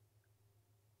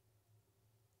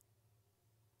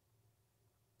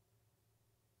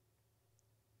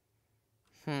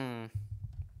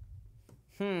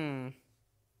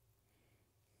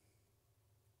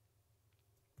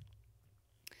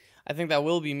 I think that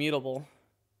will be mutable.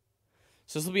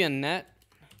 So this will be a net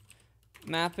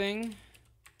mapping.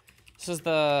 This is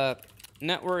the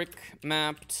network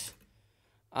mapped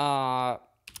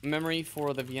memory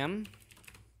for the VM.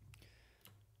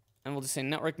 And we'll just say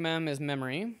network mem is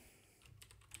memory.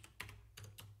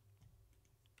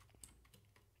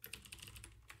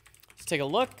 Let's take a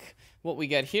look what we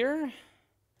get here.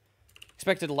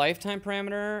 Expected lifetime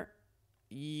parameter.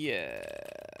 Yeah.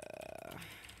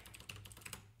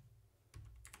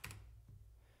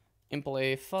 Impl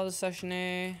a fuzz session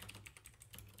A.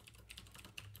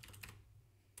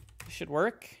 Should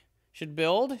work. Should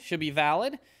build. Should be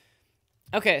valid.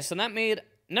 Okay, so that made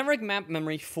network map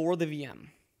memory for the VM.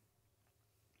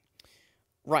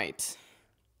 Right.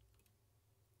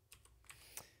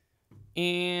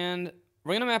 And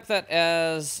we're going to map that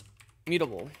as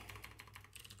mutable.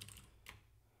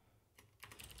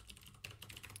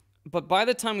 But by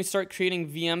the time we start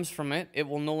creating VMs from it, it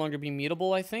will no longer be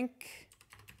mutable, I think.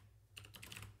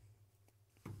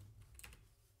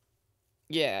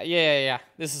 Yeah.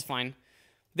 This is fine.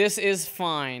 This is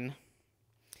fine.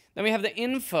 Then we have the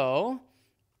info.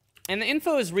 And the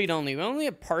info is read-only. We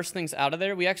only parse things out of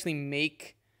there. We actually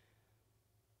make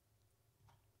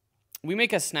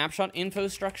a snapshot info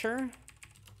structure.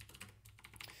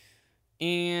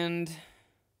 And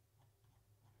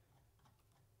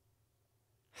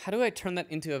how do I turn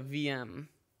that into a VM?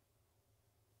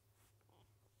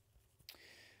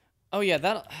 Oh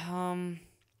yeah,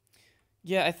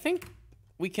 yeah, I think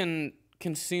we can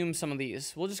consume some of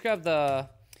these. We'll just grab the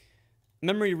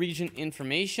memory region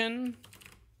information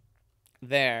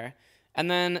there.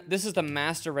 And then this is the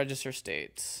master register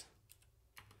states.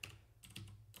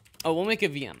 Oh, we'll make a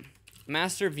VM.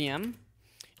 Master VM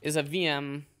is a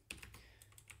VM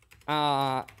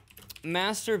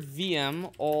master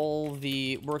VM all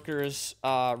the workers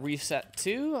reset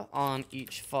to on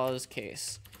each fuzz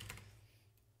case.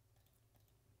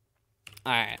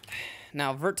 All right.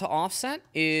 Now, vert to offset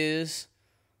is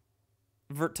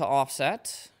vert to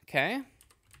offset. Okay.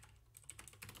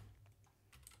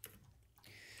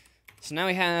 So now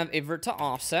we have a vert to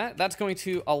offset. That's going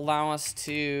to allow us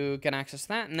to get access to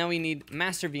that. Now we need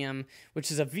master VM,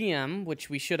 which is a VM, which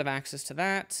we should have access to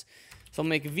that. So I'll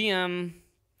make VM.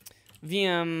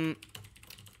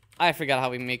 I forgot how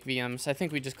we make VMs. I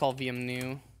think we just call VM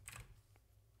new.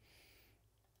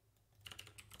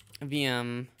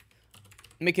 VM.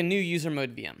 Make a new user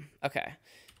mode VM. Okay.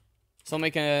 So I'll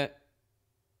make a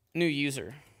new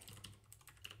user.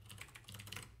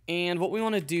 And what we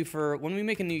want to do for when we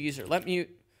make a new user, let mute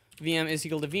VM is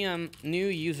equal to VM new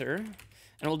user.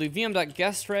 And we'll do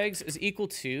VM.guestRegs is equal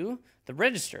to the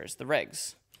registers, the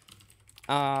regs.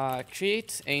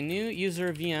 Create a new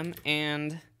user VM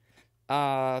and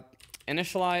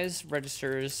initialize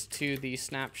registers to the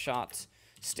snapshot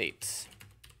state.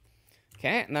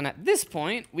 Okay, and then at this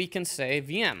point, we can say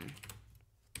VM.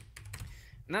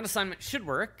 And that assignment should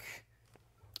work.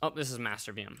 Oh, this is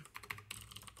master VM.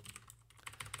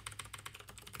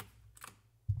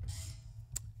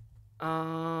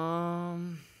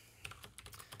 Um,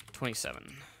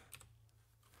 27.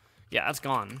 Yeah, that's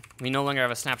gone. We no longer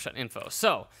have a snapshot info.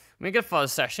 So, we get a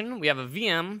fuzz session. We have a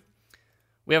VM.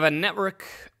 We have a network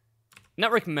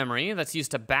memory that's used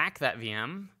to back that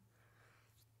VM.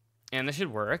 And this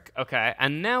should work. Okay,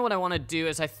 and now what I want to do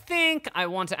is I think I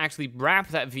want to actually wrap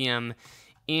that VM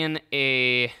in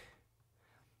a...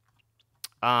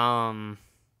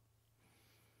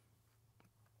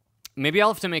 maybe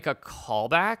I'll have to make a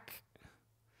callback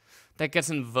that gets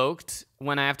invoked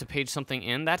when I have to page something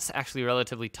in. That's actually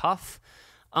relatively tough.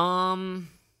 Yeah,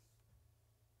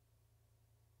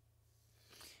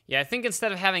 I think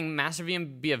instead of having master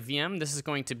VM be a VM, this is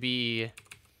going to be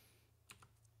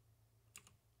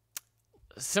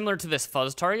similar to this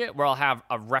fuzz target, where I'll have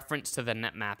a reference to the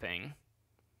net mapping.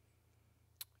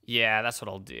 Yeah, that's what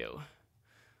I'll do.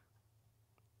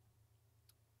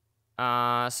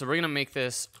 So we're going to make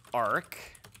this arc.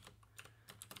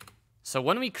 So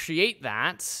when we create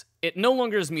that, it no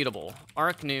longer is mutable.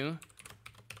 Arc new.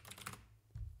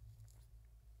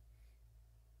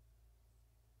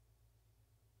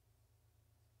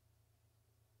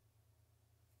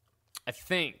 I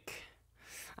think,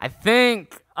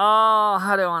 oh,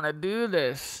 how do I want to do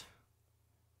this?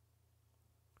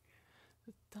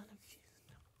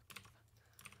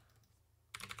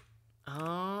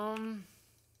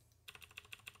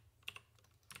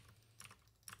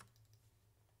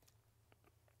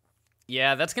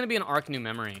 Yeah, that's going to be an arc new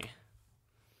memory.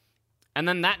 And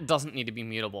then that doesn't need to be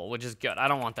mutable, which is good. I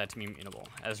don't want that to be mutable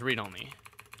as read-only.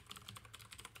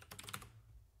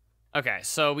 Okay,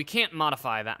 so we can't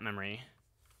modify that memory.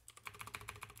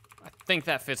 I think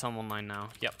that fits on one line now.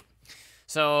 Yep.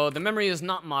 So the memory is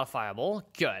not modifiable.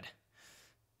 Good.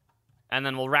 And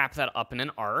then we'll wrap that up in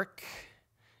an arc.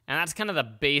 And that's kind of the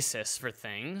basis for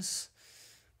things.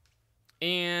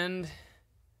 And...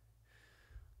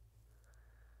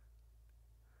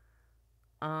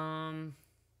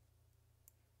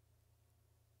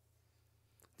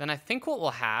 then I think what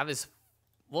we'll have is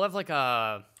we'll have like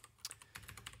a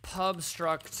pub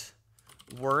struct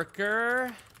worker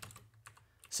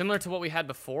similar to what we had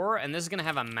before, and this is going to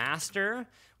have a master,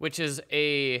 which is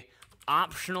a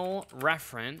optional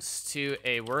reference to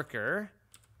a worker.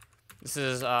 This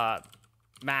is a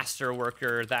master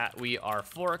worker that we are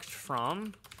forked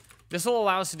from. This will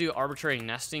allow us to do arbitrary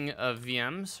nesting of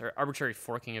VMs, or arbitrary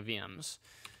forking of VMs,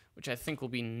 which I think will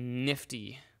be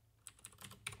nifty.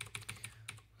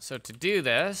 So to do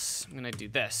this, I'm going to do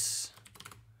this.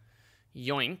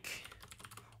 Yoink.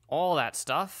 All that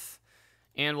stuff.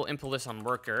 And we'll impl this on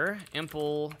worker.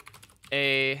 Impl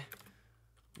a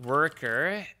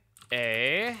worker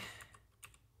a.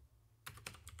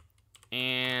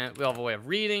 And we'll have a way of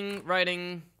reading,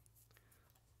 writing.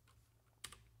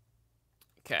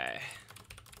 Okay.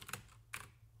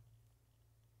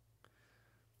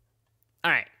 All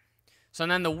right. So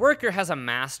then the worker has a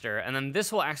master, and then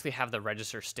this will actually have the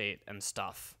register state and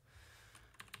stuff.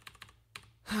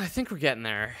 I think we're getting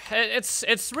there.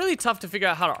 It's really tough to figure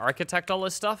out how to architect all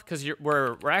this stuff because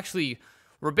we're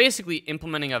basically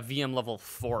implementing a VM level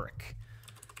fork.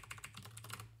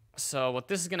 So what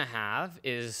this is gonna have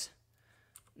is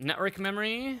network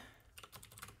memory,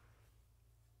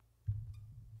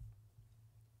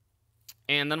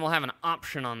 and then we'll have an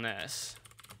option on this.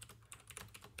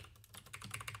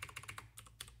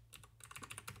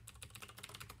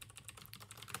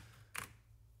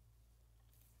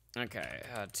 Okay,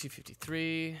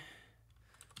 253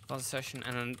 fuzz session,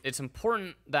 and then it's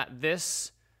important that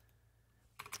this,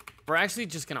 we're actually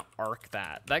just gonna arc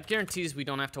that. That guarantees we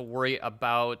don't have to worry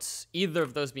about either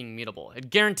of those being mutable. It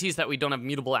guarantees that we don't have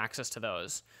mutable access to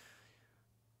those,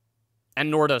 and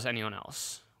nor does anyone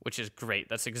else, which is great.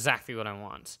 That's exactly what I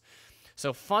want.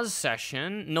 So fuzz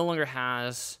session no longer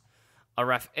has a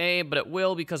ref A, but it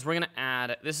will because we're gonna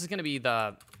add, this is gonna be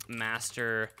the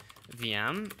master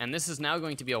VM, and this is now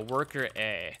going to be a worker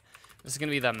A. This is going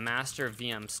to be the master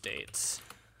VM states.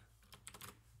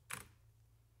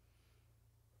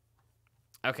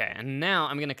 Okay, and now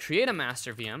I'm going to create a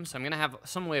master VM, so I'm going to have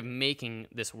some way of making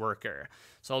this worker.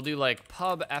 So I'll do like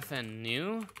pub fn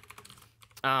new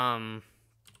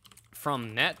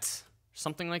from net,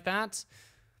 something like that.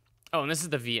 Oh, and this is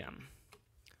the VM.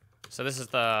 So this is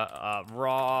the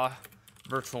raw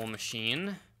virtual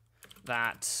machine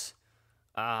that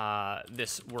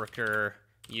this worker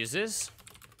uses.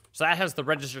 So that has the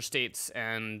register states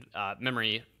and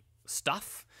memory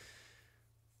stuff.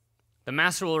 The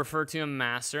master will refer to a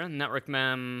master, network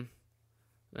mem,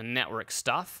 the network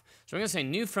stuff. So we're gonna say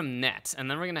new from net,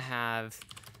 and then we're gonna have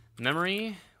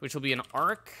memory, which will be an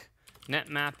arc, net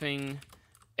mapping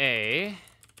A.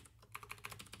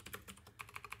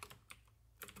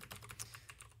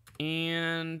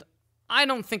 And I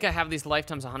don't think I have these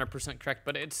lifetimes 100% correct,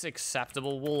 but it's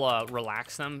acceptable. We'll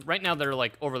relax them. Right now, they're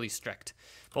like overly strict.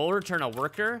 But we'll return a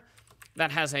worker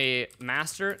that has a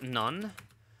master, none,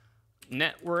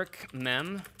 network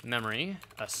mem, memory,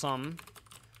 a sum,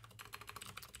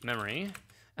 memory,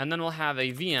 and then we'll have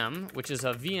a VM, which is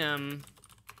a VM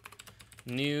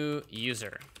new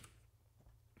user.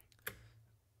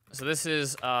 So this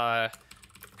is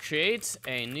create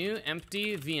a new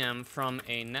empty VM from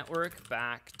a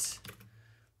network-backed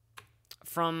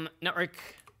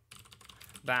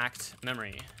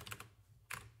memory.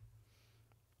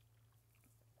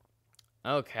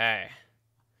 Okay,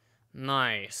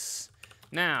 nice.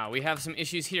 Now we have some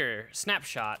issues here.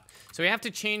 Snapshot. So we have to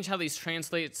change how these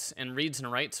translates and reads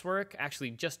and writes work.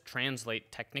 Actually, just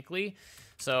translate technically.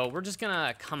 So we're just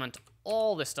gonna comment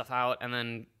all this stuff out and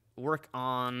then work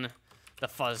on the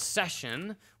fuzz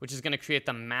session, which is gonna create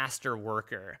the master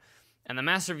worker. And the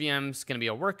master VM is gonna be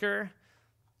a worker.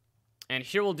 And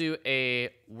here we'll do a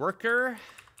worker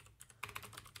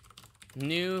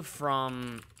new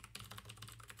from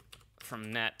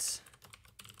net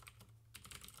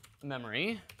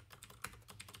memory.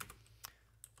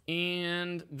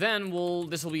 And then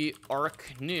this will be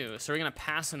arc new. So we're gonna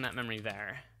pass in that memory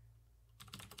there.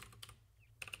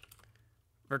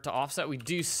 Vert to offset, we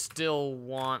do still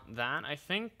want that, I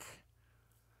think.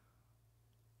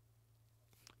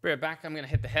 Be right back, I'm gonna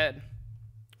hit the head.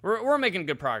 We're making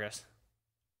good progress.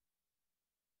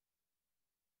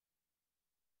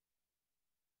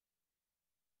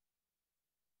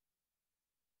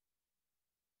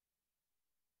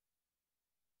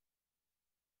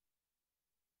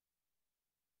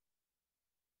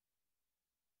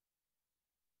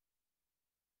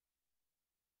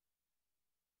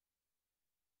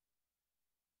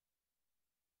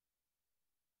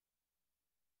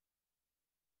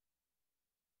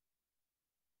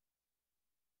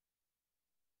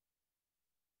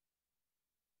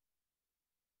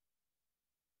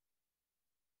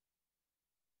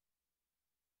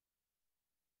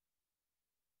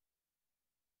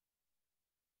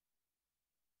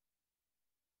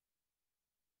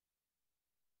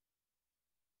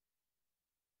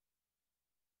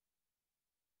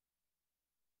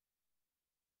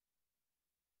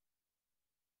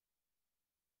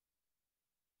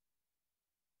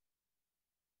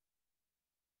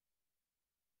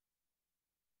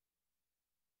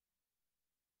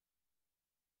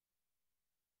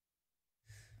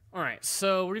 All right,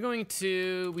 so we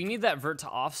need that vert to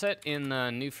offset in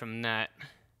the new from net.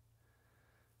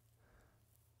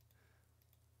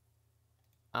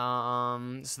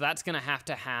 So that's gonna have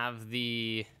to have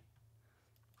this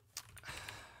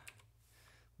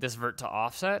vert to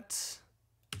offset.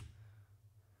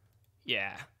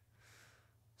 Yeah.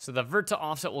 So the vert to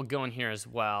offset will go in here as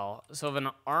well. So of an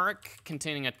arc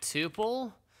containing a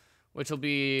tuple, which will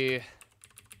be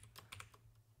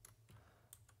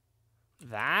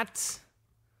that.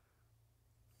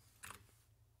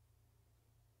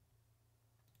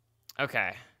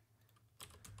 Okay.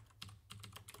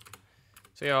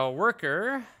 So you have a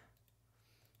worker,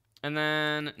 and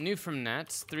then new from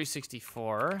nets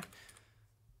 364.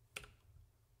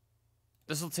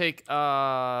 This will take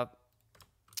vert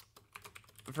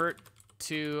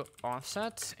to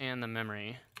offset and the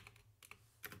memory.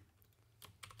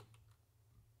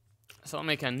 So I'll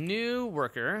make a new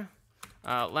worker.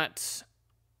 Let's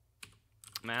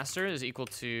master is equal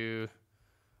to,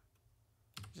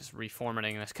 just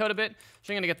reformatting this code a bit.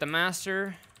 So I'm going to get the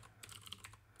master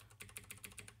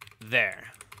there.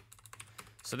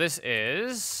 So this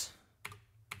is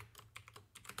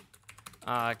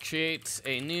create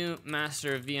a new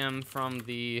master VM from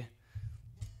the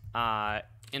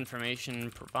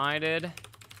information provided.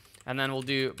 And then we'll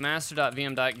do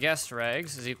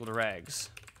master.vm.guessRegs is equal to regs.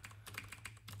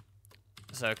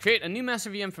 So create a new master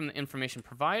VM from the information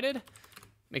provided.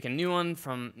 Make a new one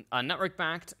from a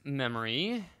network-backed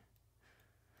memory.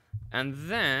 And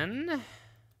then...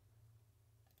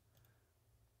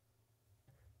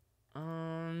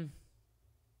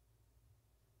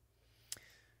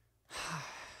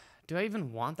 do I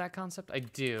even want that concept? I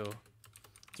do.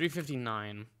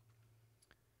 359.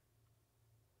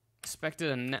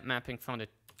 Expected a net mapping found a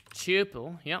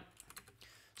tuple. Yep.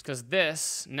 It's because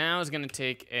this now is going to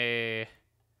take a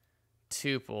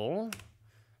tuple.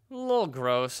 A little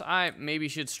gross. I maybe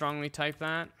should strongly type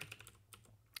that.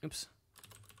 Oops.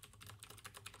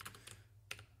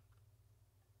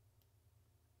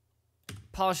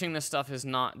 Polishing this stuff is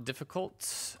not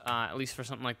difficult, at least for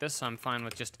something like this, so I'm fine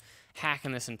with just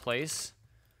hacking this in place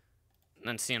and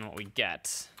then seeing what we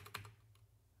get.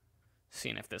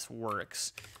 Seeing if this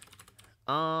works.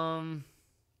 Mainly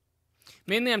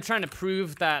I'm trying to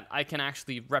prove that I can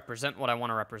actually represent what I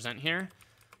want to represent here.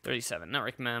 37,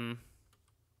 network mem.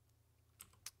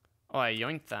 Oh, I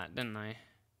yoinked that, didn't I?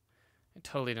 I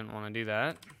totally didn't want to do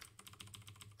that.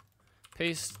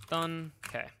 Paste, done,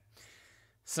 okay.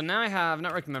 So now I have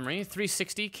network memory,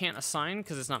 360, can't assign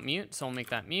because it's not mute, so I'll make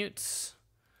that mute.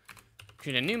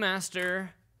 Create a new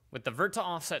master with the vert to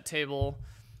offset table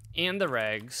and the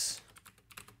regs.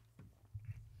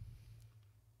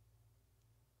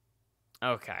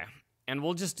 Okay, and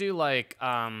we'll just do like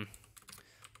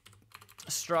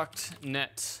struct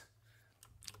net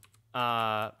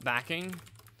backing,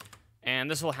 and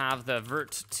this will have the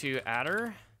vert to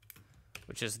adder,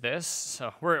 which is this.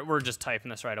 So we're just typing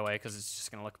this right away because it's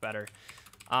just gonna look better.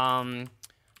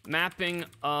 Mapping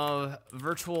of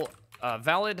virtual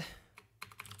valid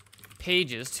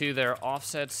pages to their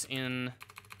offsets in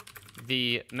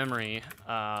the memory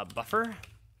buffer,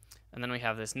 and then we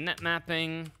have this net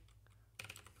mapping.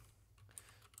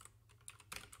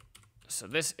 So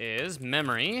this is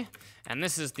memory, and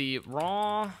this is the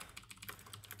raw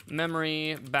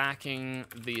memory backing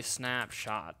the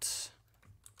snapshot.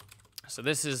 So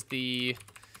this is the,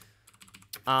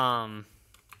 I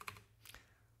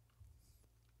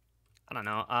don't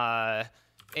know,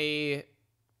 a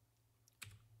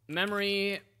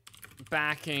memory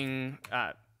backing,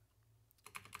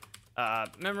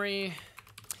 memory,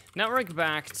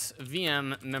 network-backed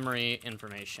VM memory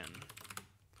information.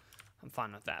 I'm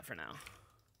fine with that for now.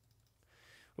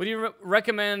 Would you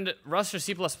recommend Rust or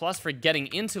C++ for getting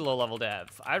into low-level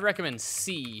dev? I'd recommend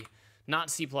C,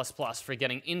 not C++ for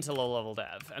getting into low-level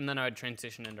dev, and then I would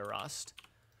transition into Rust.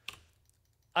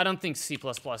 I don't think C++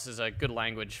 is a good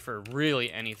language for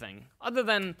really anything, other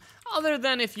than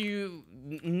if you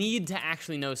need to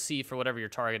actually know C for whatever your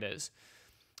target is.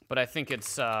 But I think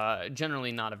it's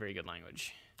generally not a very good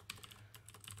language.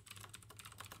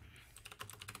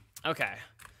 Okay.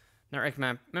 Network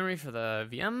map memory for the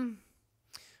VM.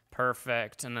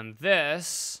 Perfect. And then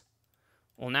this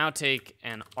will now take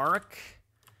an arc,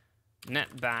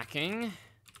 net backing,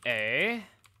 A,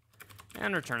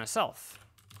 and return a self.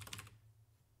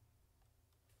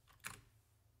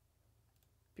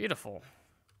 Beautiful.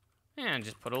 And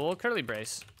just put a little curly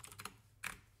brace.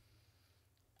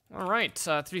 All right,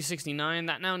 369.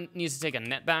 That now needs to take a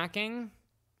net backing.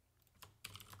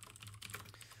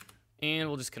 And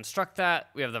we'll just construct that.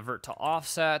 We have the vert to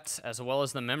offset as well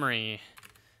as the memory.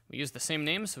 We use the same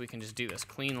name, so we can just do this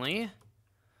cleanly.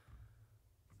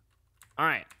 All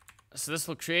right, so this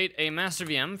will create a master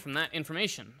VM from that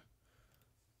information.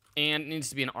 And it needs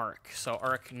to be an arc, so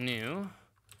arc new.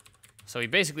 So we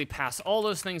basically pass all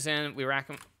those things in, we wrap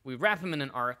them in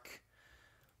an arc.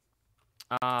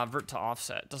 Vert to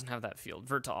offset, doesn't have that field,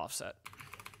 vert to offset.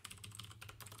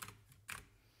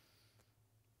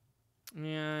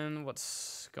 And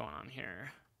what's going on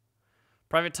here?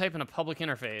 Private type and a public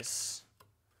interface.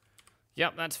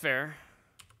 Yep, that's fair.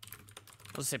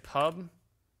 Let's say pub.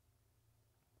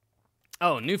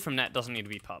 Oh, new from net doesn't need to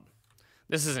be pub.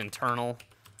 This is internal.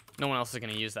 No one else is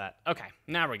going to use that. Okay,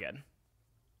 now we're good.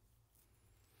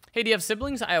 Hey, do you have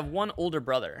siblings? I have one older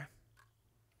brother.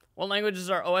 What languages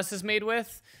are OSs made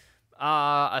with?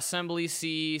 Assembly,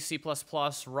 C, C++,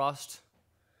 Rust.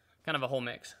 Kind of a whole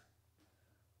mix.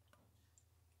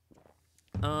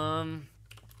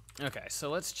 Okay, so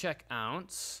let's check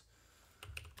out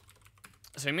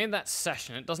So we made that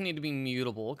session. It doesn't need to be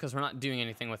mutable because we're not doing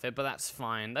anything with it, but that's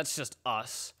fine. That's just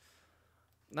us.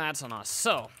 That's on us.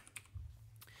 So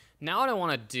now what I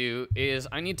want to do is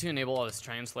I need to enable all this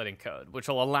translating code, which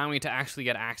will allow me to actually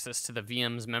get access to the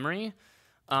VM's memory.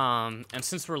 And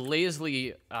since we're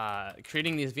lazily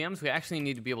creating these VMs, we actually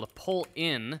need to be able to pull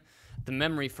in the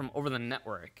memory from over the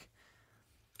network.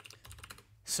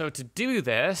 So to do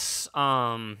this,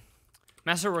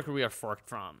 master worker we are forked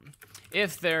from.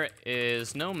 If there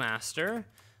is no master,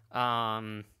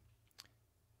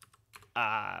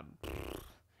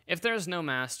 if there's no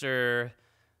master,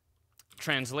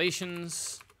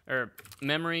 translations or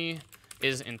memory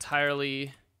is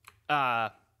entirely.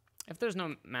 If there's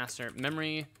no master,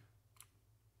 memory.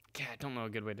 Yeah, I don't know a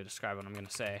good way to describe what I'm gonna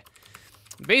say.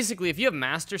 Basically, if you have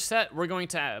master set, we're going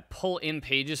to pull in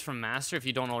pages from master if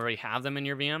you don't already have them in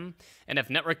your VM. And if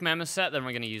network mem is set, then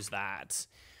we're going to use that.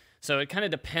 So it kind of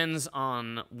depends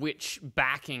on which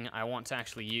backing I want to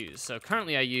actually use. So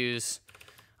currently I use,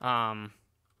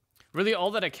 really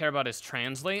all that I care about is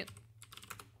translate.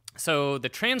 So the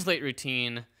translate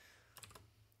routine,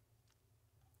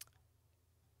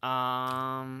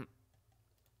 fn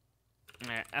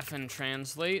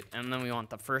translate, and then we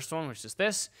want the first one, which is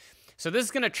this. So this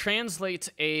is going to translate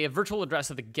a virtual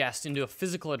address of the guest into a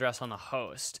physical address on the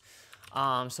host.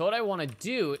 So what I want to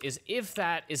do is if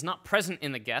that is not present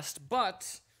in the guest,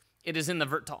 but it is in the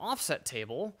vert to offset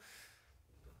table,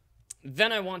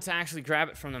 then I want to actually grab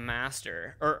it from the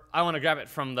master, or I want to grab it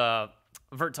from the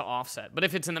vert to offset. But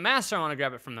if it's in the master, I want to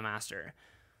grab it from the master.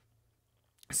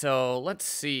 So let's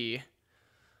see.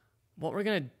 What we're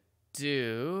going to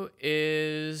do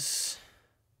is...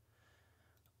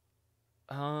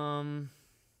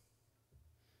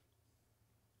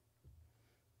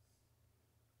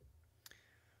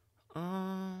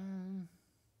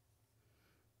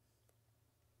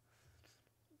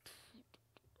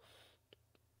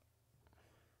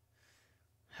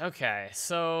 Okay,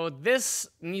 so this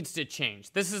needs to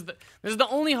change. This is the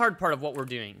only hard part of what we're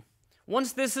doing.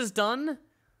 Once this is done,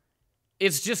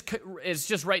 it's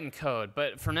just writing code.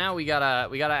 But for now, we gotta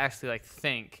actually like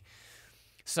think.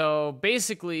 So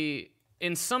basically,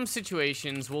 in some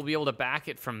situations, we'll be able to back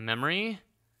it from memory.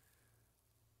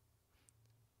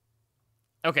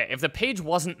 Okay, if the page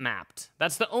wasn't mapped,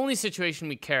 that's the only situation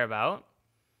we care about.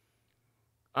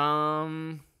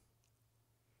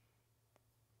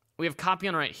 We have copy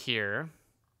on right here.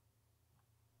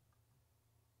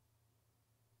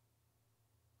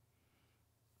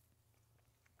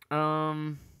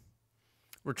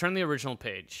 Return the original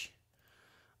page.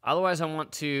 Otherwise, I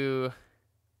want to...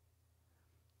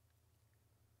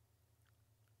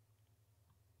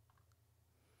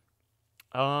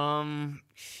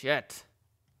 shit.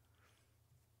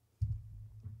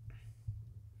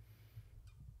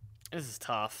 This is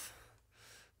tough.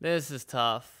 This is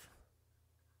tough.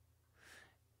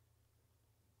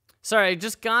 Sorry, I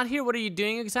just got here. What are you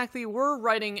doing exactly? We're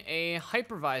writing a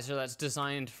hypervisor that's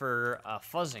designed for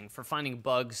fuzzing, for finding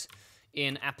bugs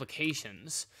in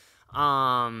applications.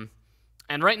 And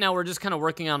right now we're just kind of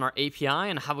working on our API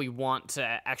and how we want to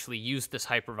actually use this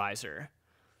hypervisor.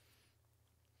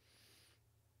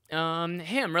 Hey,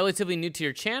 I'm relatively new to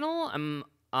your channel. I'm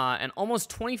an almost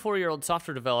 24-year-old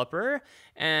software developer,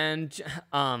 and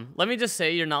let me just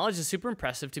say your knowledge is super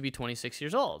impressive to be 26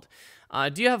 years old.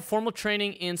 Do you have formal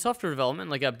training in software development,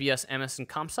 like a BS, MS, and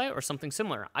Comp Sci, or something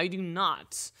similar? I do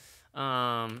not.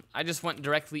 I just went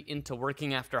directly into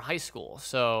working after high school,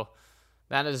 so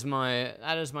that is my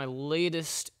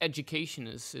latest education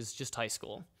is just high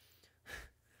school.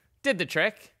 Did the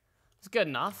trick. It's good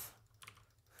enough.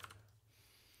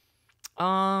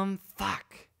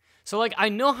 Fuck. So, like, I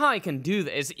know how I can do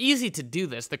this. It's easy to do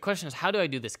this. The question is, how do I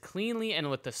do this cleanly and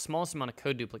with the smallest amount of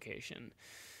code duplication?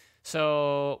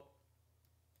 So,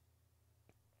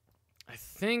 I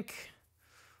think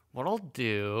what I'll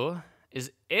do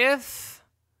is if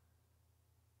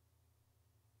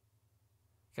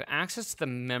I get access to the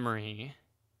memory,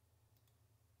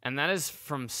 and that is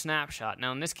from snapshot.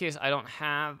 Now, in this case, I don't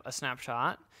have a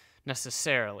snapshot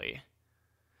necessarily.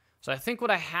 So I think what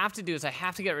I have to do is I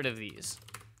have to get rid of these.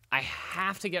 I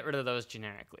have to get rid of those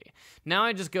generically. Now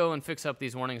I just go and fix up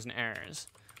these warnings and errors.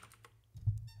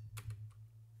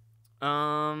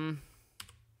 I'm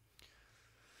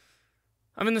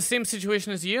in the same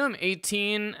situation as you. I'm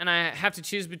 18, and I have to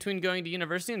choose between going to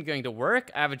university and going to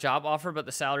work. I have a job offer, but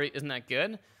the salary isn't that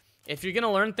good. If you're going to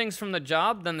learn things from the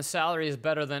job, then the salary is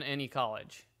better than any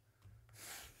college.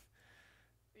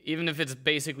 Even if it's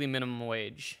basically minimum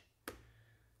wage.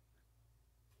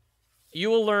 You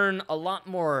will learn a lot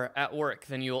more at work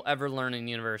than you will ever learn in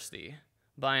university.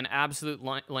 by an absolute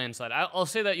landslide. I'll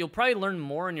say that you'll probably learn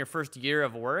more in your first year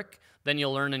of work than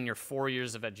you'll learn in your 4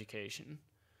 years of education.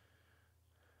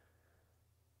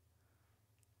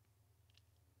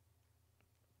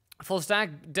 Full stack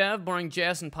dev, boring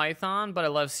JS and Python, but I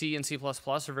love C and C++,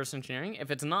 reverse engineering. If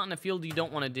it's not in a field you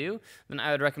don't want to do, then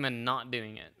I would recommend not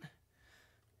doing it.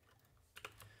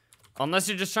 Unless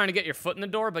you're just trying to get your foot in the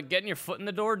door, but getting your foot in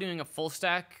the door doing a full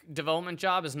stack development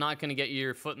job is not going to get you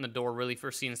your foot in the door really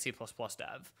for C and C++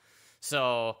 dev.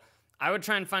 So I would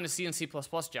try and find a C and C++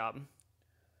 job.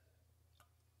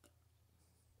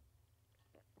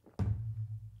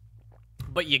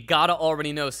 But you gotta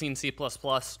already know C and C++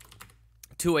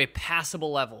 to a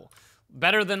passable level.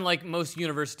 Better than like most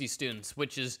university students,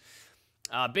 which is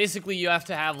basically you have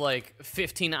to have like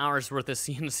 15 hours worth of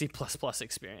C and C++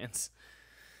 experience.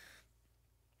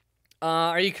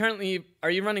 Are you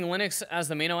running Linux as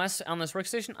the main OS on this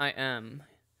workstation? I am.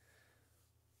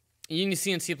 Uni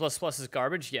C and C++ is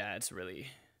garbage? Yeah, it's really...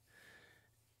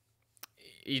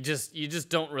 You just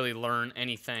don't really learn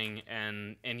anything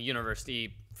in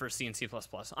university for C and C++.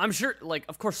 I'm sure, like,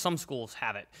 of course some schools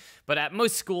have it, but at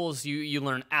most schools you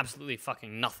learn absolutely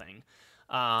fucking nothing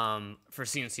for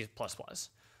C and C++.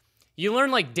 You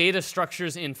learn like data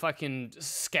structures in fucking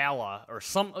Scala or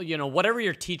some, you know, whatever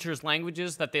your teacher's language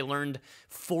is that they learned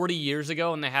 40 years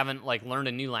ago and they haven't like learned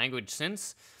a new language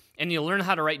since. And you learn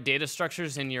how to write data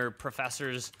structures in your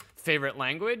professor's favorite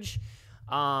language.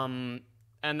 And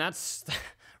that's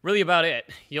really about it.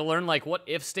 You'll learn like what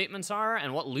if statements are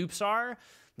and what loops are.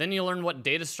 Then you'll learn what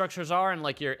data structures are in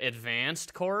like your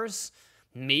advanced course.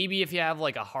 Maybe if you have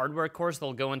like a hardware course,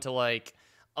 they'll go into like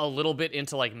a little bit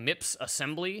into like MIPS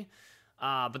assembly.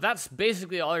 But that's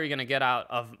basically all you're going to get out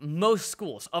of most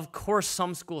schools. Of course,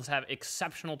 some schools have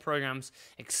exceptional programs,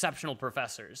 exceptional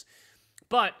professors.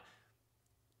 But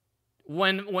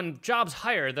when jobs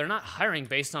hire, they're not hiring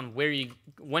based on where you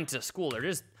went to school. They're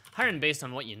just hiring based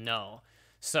on what you know.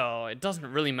 So it doesn't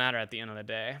really matter at the end of the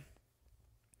day.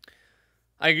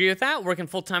 I agree with that. Working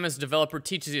full-time as a developer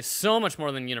teaches you so much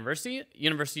more than university.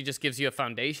 University just gives you a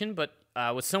foundation, but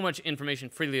with so much information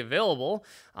freely available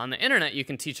on the internet, you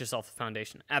can teach yourself the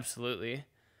foundation. Absolutely.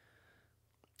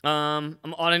 I'm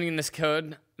auditing this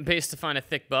code base to find a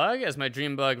thick bug, as my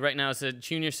dream bug right now is a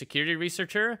junior security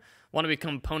researcher. Want to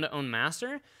become Pwn-to-own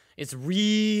master. It's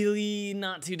really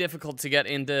not too difficult to get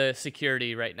into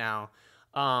security right now.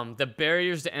 The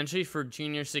barriers to entry for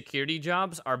junior security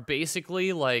jobs are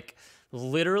basically like,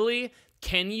 literally,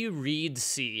 can you read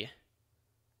C?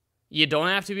 You don't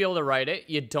have to be able to write it.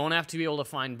 You don't have to be able to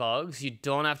find bugs. You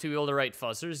don't have to be able to write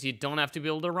fuzzers. You don't have to be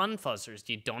able to run fuzzers.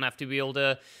 You don't have to be able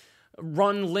to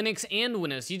run Linux and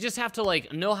Windows. You just have to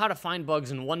like know how to find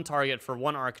bugs in one target for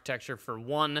one architecture for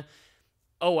one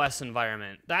OS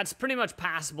environment. That's pretty much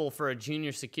passable for a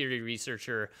junior security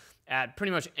researcher at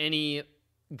pretty much any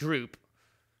group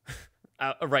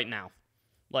right now.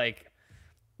 Like,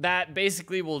 that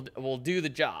basically will do the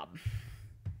job.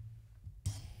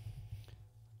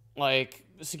 Like,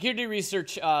 security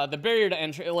research, the barrier to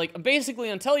entry, like, basically,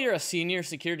 until you're a senior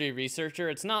security researcher,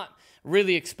 it's not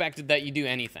really expected that you do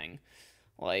anything.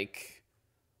 Like,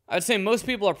 I'd say most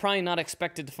people are probably not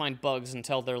expected to find bugs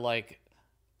until they're, like,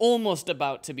 almost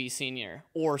about to be senior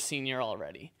or senior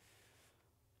already.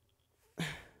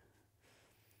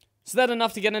 Is that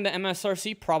enough to get into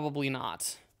MSRC? Probably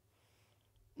not.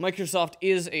 Microsoft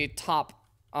is a top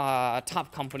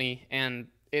company, and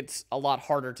it's a lot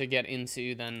harder to get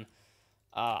into than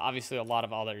obviously a lot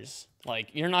of others. Like,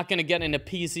 you're not going to get into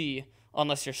PC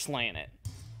unless you're slaying it.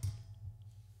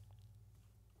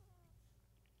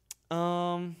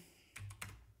 God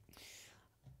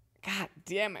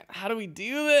damn it. How do we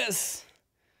do this?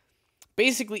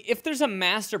 Basically, if there's a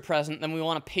master present, then we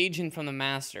want to page in from the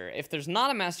master. If there's not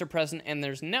a master present and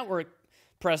there's network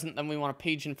present, then we want to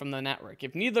page in from the network.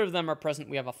 If neither of them are present,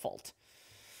 we have a fault.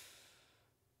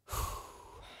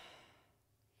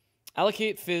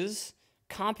 Allocate fizz,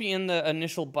 copy in the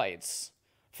initial bytes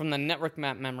from the network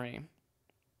map memory.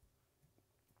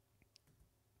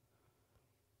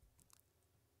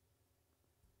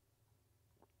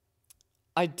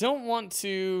 I don't want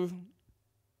to...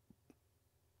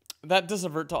 That does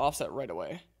avert to offset right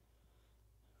away.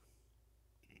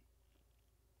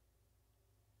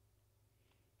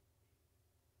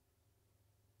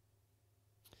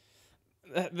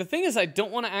 The thing is, I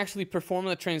don't want to actually perform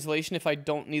the translation if I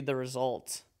don't need the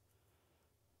result.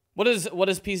 What is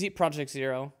PC Project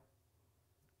Zero?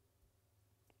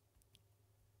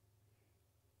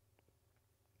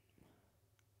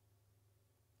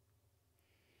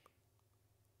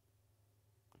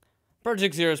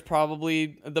 Project Zero is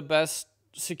probably the best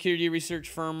security research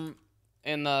firm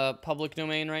in the public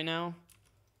domain right now.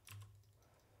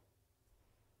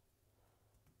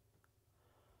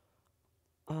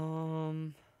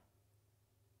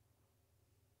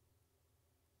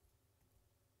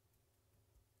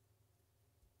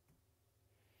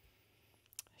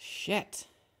 Shit.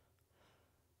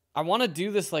 I want to do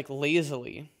this like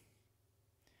lazily.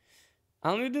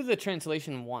 I'm going to do the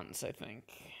translation once, I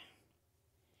think.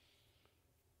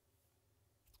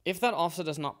 If that offset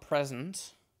is not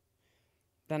present,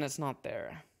 then it's not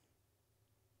there.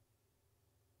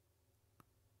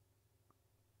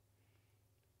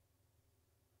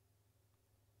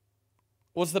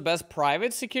 What's the best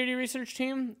private security research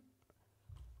team?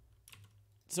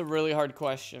 It's a really hard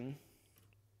question.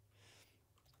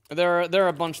 There are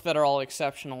a bunch that are all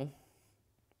exceptional.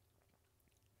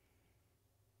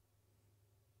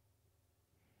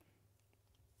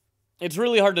 It's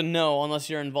really hard to know unless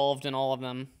you're involved in all of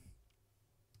them.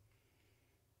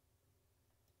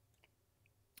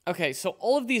 Okay, so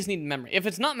all of these need memory. If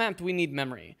it's not mapped, we need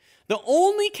memory. The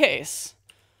only case,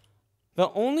 so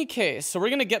we're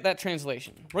going to get that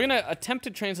translation. We're going to attempt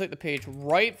to translate the page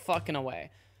right fucking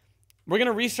away. We're going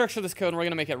to restructure this code and we're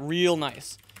going to make it real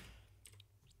nice.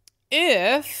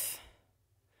 If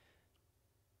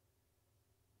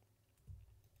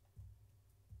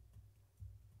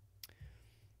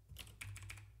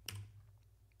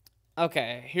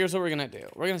okay, here's what we're going to do.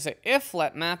 We're going to say if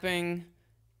let mapping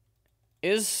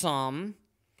is some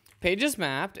page is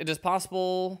mapped, it is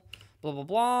possible, blah, blah,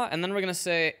 blah. And then we're going to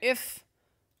say if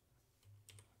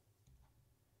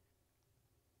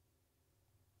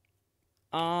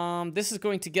this is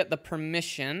going to get the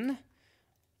permission.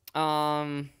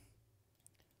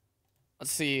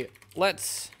 Let's see.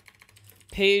 Let's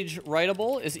page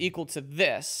writable is equal to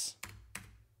this.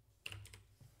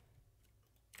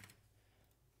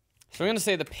 So we're going to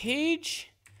say the page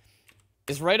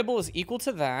is writable is equal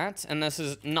to that, and this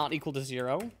is not equal to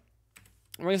 0.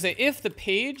 We're going to say if the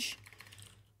page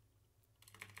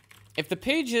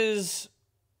is,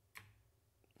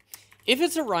 if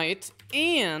it's a write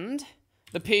and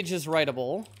the page is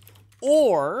writable,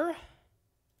 or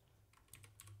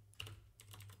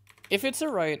if it's a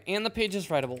write and the page is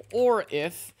writable, or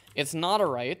if it's not a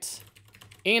write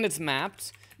and it's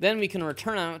mapped, then we can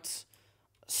return out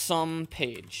some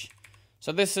page.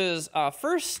 So this is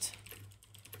first,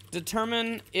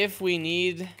 determine if we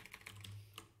need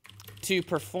to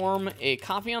perform a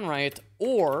copy on write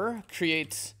or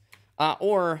create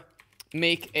or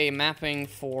make a mapping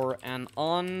for an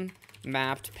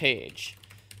unmapped page.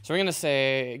 So we're going to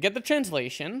say get the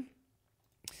translation.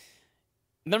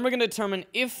 Then we're going to determine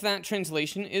if that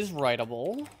translation is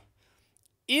writable.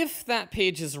 If that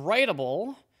page is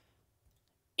writable,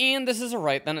 and this is a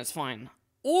write, then it's fine.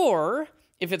 Or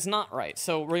if it's not right.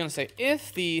 So we're going to say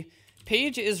if the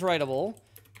page is writable,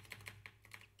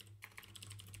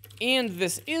 and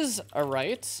this is a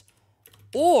write,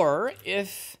 or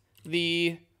if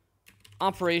the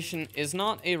operation is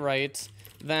not a write,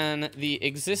 then the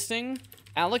existing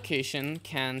allocation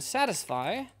can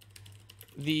satisfy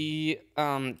the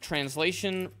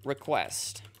translation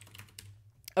request.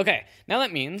 Okay, now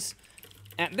that means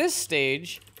at this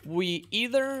stage, we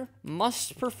either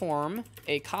must perform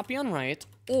a copy on write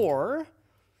or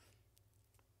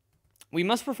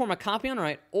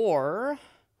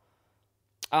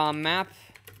map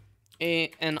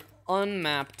an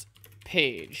unmapped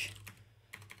page.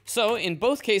 So in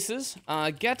both cases,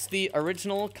 get the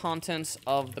original contents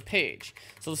of the page.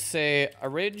 So let's say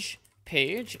orig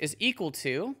page is equal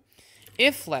to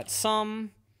if let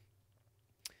sum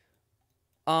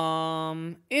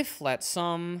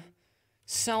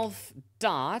self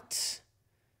dot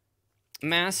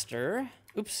master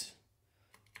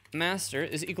master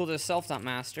is equal to self dot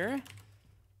master.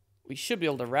 We should be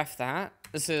able to ref that.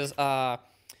 This is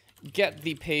get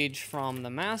the page from the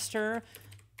master.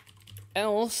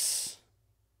 Else,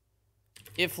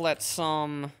 if let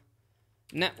some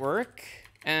network,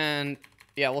 and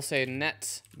yeah, we'll say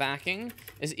net backing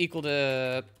is equal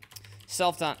to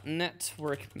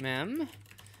self.networkmem.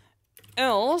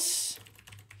 Else,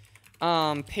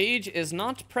 page is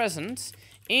not present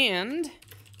and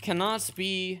cannot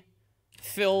be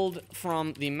filled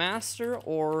from the master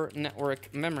or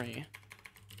network memory.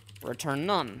 Return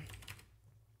none.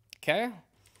 Okay,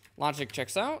 logic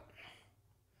checks out.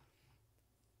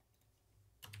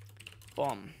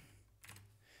 Boom.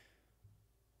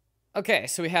 Okay,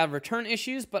 so we have return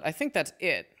issues, but I think that's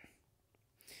it.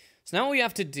 So now what we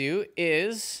have to do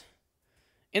is,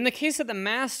 in the case of the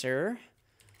master,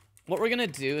 what we're going to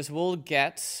do is we'll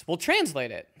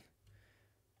translate it.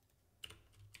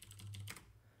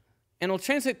 And we'll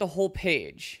translate the whole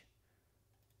page.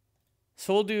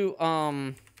 So we'll do,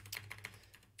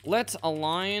 let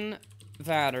align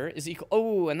vatter is equal,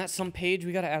 oh, and that's some page,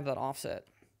 we gotta add that offset.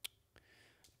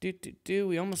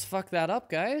 We almost fucked that up,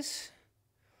 guys.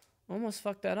 Almost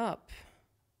fucked that up.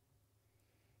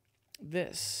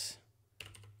 This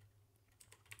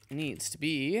needs to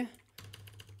be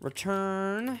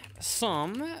return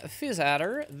some fizz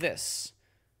adder this.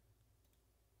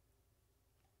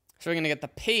 So we're gonna get the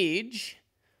page,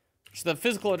 so the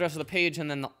physical address of the page, and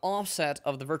then the offset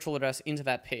of the virtual address into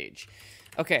that page.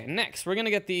 Okay, next we're gonna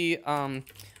get the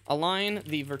align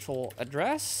the virtual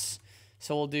address.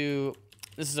 So we'll do,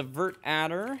 this is a vert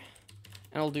adder,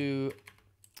 and we'll do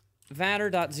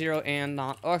vatter.0 and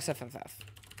not oxfff.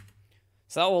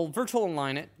 So that will virtual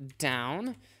align it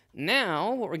down.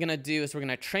 Now what we're gonna do is we're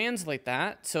gonna translate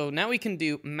that. So now we can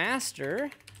do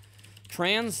master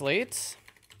translate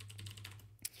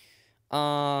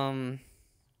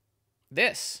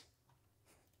this.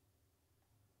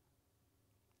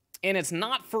 And it's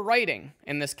not for writing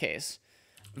in this case.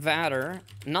 Vatter,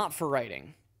 not for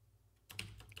writing.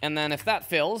 And then if that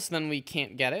fails, then we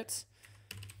can't get it.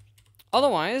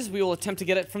 Otherwise, we will attempt to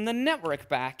get it from the network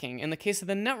backing. In the case of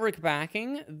the network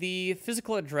backing, the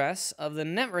physical address of the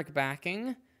network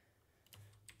backing,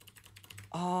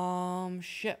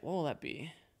 shit, what will that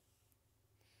be?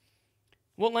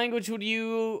 What language would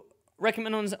you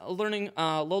recommend on learning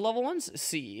low-level ones?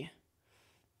 C.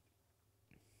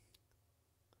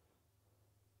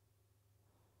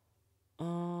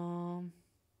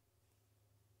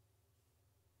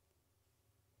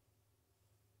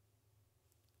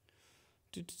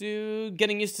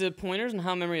 Getting used to pointers and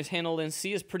how memory is handled in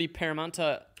C is pretty paramount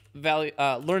to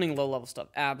learning low-level stuff.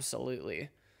 Absolutely.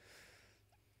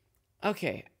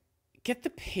 Okay, get the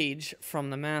page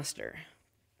from the master.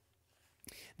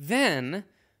 Then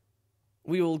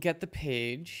we will get the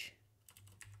page.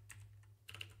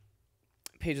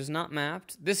 Page is not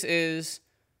mapped. This is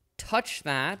touch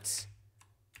that.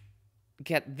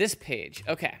 Get this page.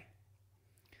 Okay.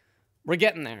 We're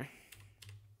getting there.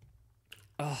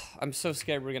 Oh, I'm so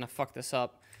scared we're going to fuck this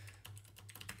up.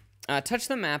 Touch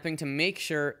the mapping to make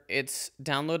sure it's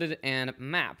downloaded and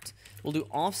mapped. We'll do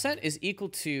offset is equal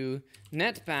to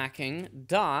net backing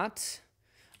dot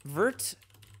vert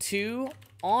to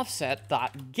offset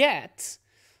dot get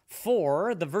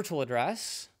for the virtual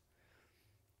address,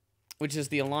 which is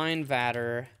the align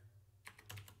vatter.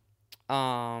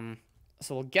 So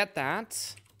we'll get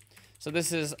that. So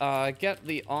this is get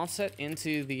the offset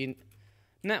into the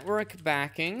network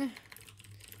backing,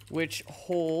 which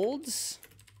holds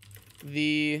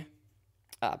the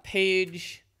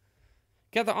page.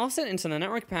 Get the offset into the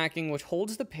network backing, which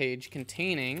holds the page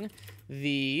containing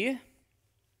the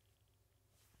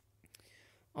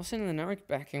offset in the network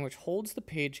backing, which holds the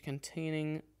page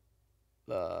containing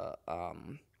the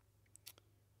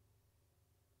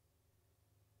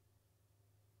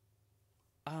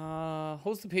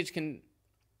holds the page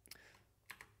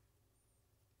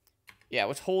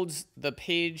which holds the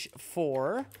page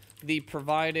for the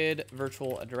provided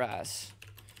virtual address.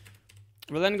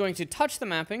 We're then going to touch the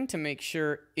mapping to make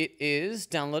sure it is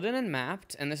downloaded and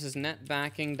mapped, and this is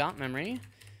netbacking.memory.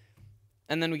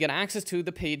 And then we get access to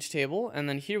the page table, and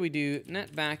then here we do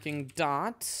netbacking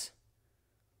dot.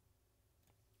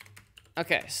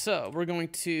 Okay, so we're going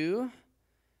to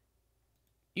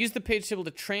use the page table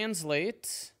to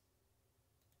translate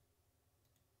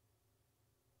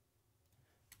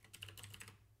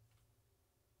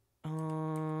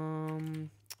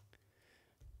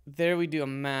there we do a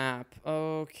map.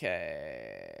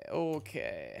 Okay.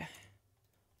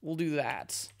 We'll do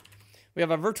that. We have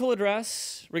a virtual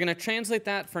address. We're going to translate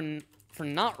that for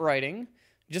not writing,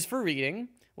 just for reading.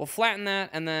 We'll flatten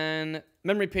that, and then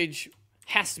memory page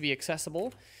has to be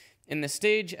accessible in this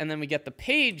stage, and then we get the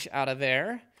page out of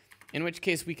there, in which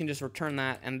case we can just return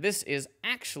that, and this is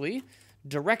actually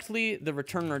directly the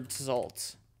return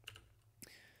result.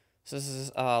 So this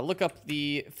is look up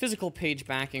the physical page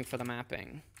backing for the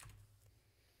mapping.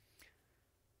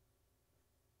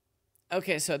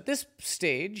 Okay, so at this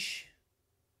stage,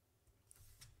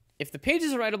 if the page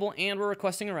is writable and we're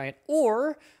requesting a write,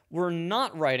 or we're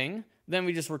not writing, then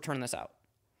we just return this out.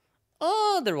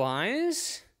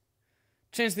 Otherwise,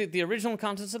 translate the original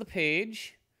contents of the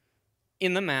page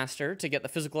in the master to get the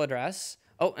physical address.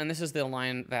 Oh, and this is the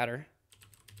align vatter.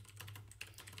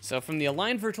 So from the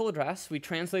aligned virtual address, we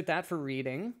translate that for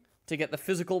reading to get the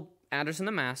physical address in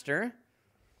the master.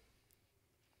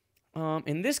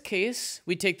 In this case,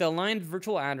 we take the aligned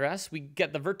virtual address, we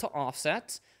get the vert to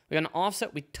offset. We got an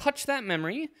offset, we touch that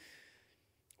memory.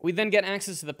 We then get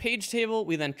access to the page table.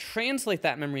 We then translate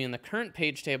that memory in the current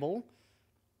page table.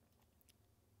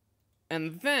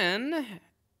 And then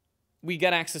we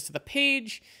get access to the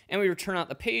page, and we return out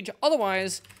the page.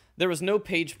 Otherwise, there was no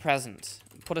page present.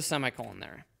 Put a semicolon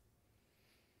there.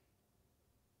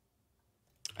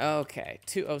 Okay,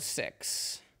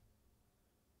 206.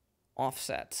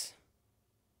 Offset.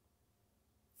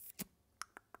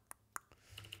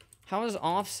 How is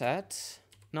offset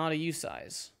not a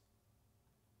usize?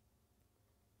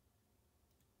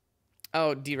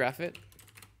 Oh, deref it.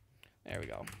 There we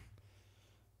go.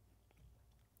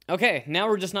 Okay, now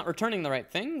we're just not returning the right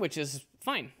thing, which is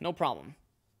fine, no problem.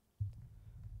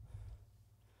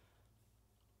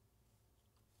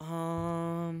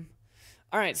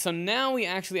 All right, so now we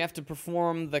actually have to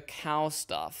perform the cow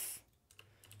stuff.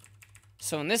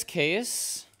 So in this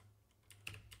case,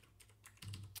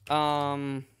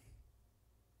 I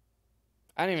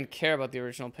don't even care about the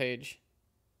original page.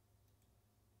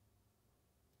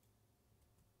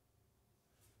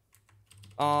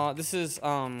 This is,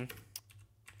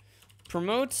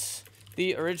 promotes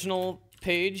the original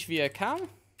page via cow.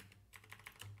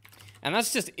 And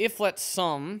that's just if let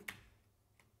sum.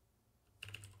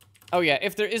 Oh yeah,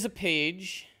 if there is a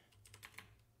page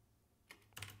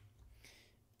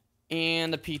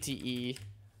and a PTE.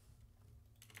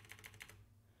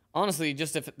 Honestly,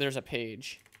 just if there's a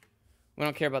page. We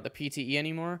don't care about the PTE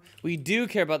anymore. We do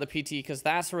care about the PTE because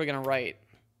that's where we're going to write.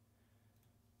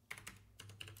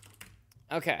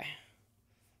 Okay.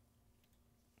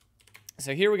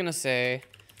 So here we're going to say,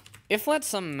 if let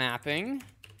sum mapping,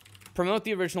 promote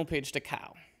the original page to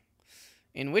cow.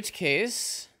 In which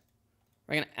case,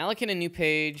 we're going to allocate a new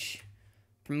page,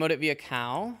 promote it via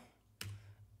cow,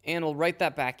 and we'll write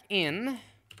that back in.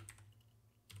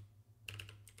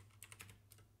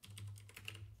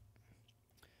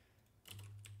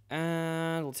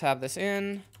 And we'll tab this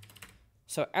in.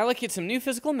 So allocate some new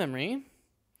physical memory.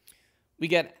 We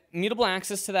get mutable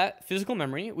access to that physical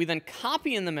memory. We then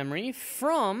copy in the memory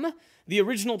from the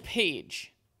original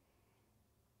page.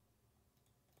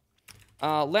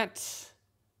 Let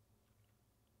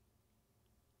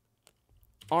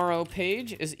RO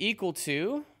page is equal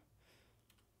to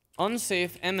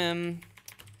unsafe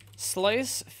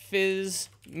slice fizz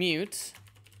mute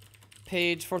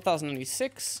page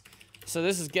 4096. So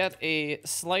this is get a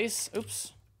slice,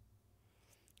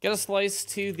 get a slice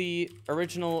to the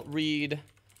original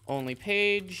read-only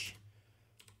page.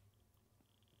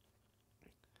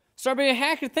 Strawberry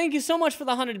Hacker, thank you so much for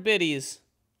the 100 biddies.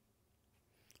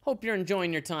 Hope you're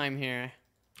enjoying your time here.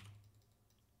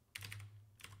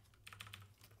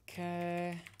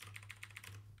 Okay.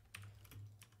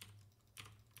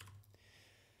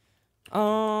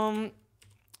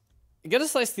 Get a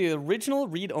slice to the original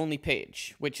read-only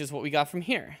page, which is what we got from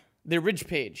here. The orig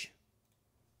page.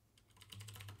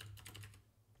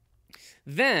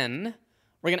 Then,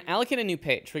 we're going to allocate a new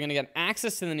page. We're going to get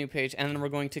access to the new page, and then we're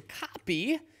going to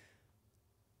copy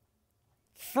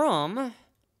from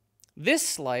this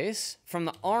slice from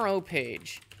the RO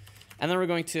page. And then we're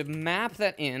going to map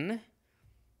that in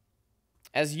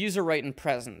as user write and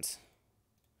present,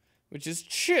 which is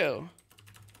true.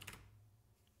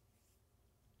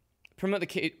 Promote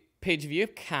the page view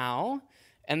cow,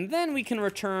 and then we can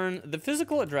return the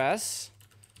physical address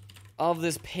of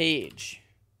this page.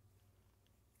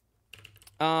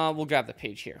 We'll grab the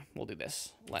page here. We'll do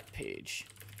this. Let page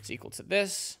is equal to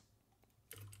this.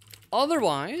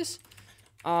 Otherwise,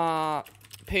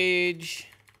 page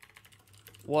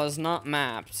was not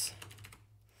mapped.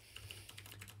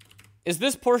 Is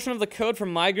this portion of the code for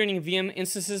migrating VM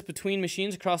instances between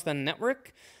machines across the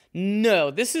network?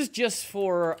 No, this is just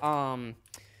for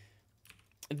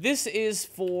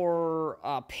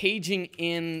paging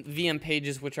in VM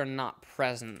pages which are not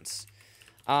present.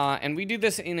 And we do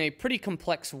this in a pretty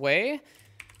complex way.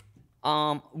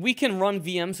 We can run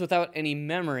VMs without any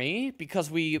memory because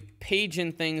we page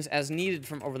in things as needed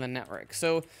from over the network.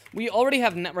 So we already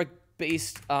have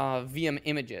network-based VM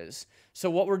images. So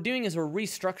what we're doing is we're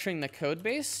restructuring the code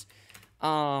base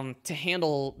to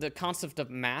handle the concept of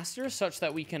master such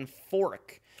that we can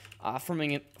fork from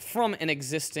an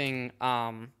existing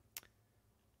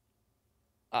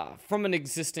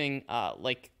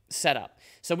like setup.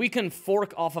 So we can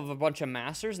fork off of a bunch of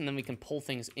masters and then we can pull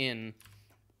things in.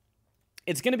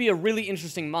 It's going to be a really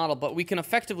interesting model, but we can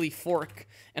effectively fork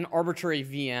an arbitrary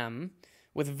VM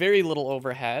with very little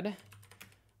overhead.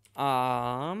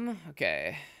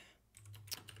 Okay.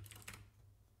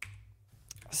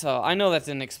 So I know that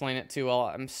didn't explain it too well.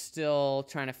 I'm still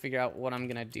trying to figure out what I'm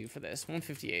going to do for this.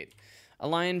 158.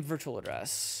 Align virtual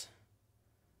address.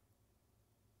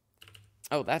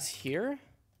 Oh, that's here?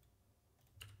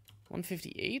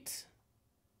 158?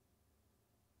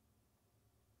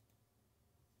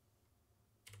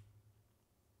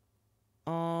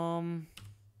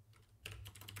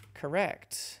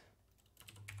 correct.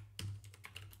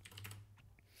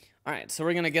 All right, so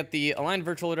we're going to get the aligned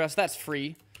virtual address. That's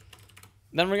free.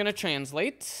 Then we're going to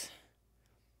translate.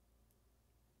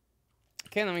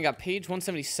 Okay, and then we got page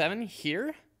 177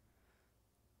 here.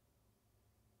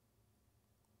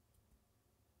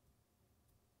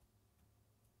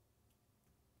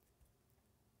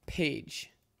 Page.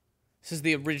 This is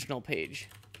the original page.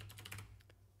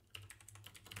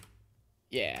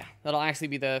 Yeah, that'll actually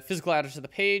be the physical address of the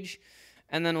page.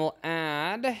 And then we'll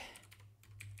add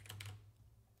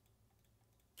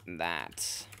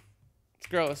that. It's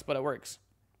gross, but it works.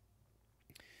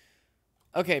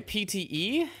 Okay,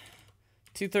 PTE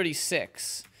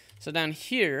 236. So down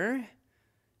here,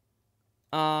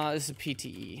 this is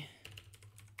PTE.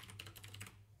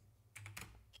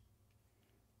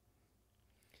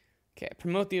 Okay,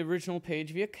 promote the original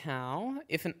page via cow.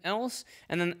 If an else,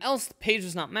 and then else the page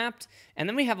is not mapped. And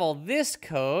then we have all this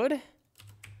code.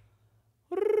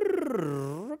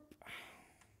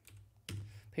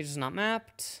 Page is not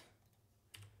mapped.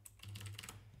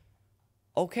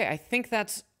 Okay, I think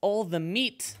that's all the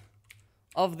meat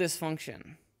of this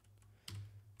function.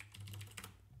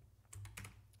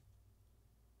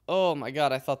 Oh my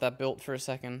god, I thought that built for a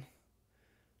second.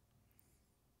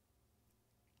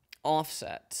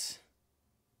 Offset.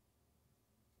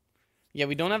 Yeah,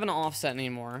 we don't have an offset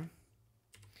anymore.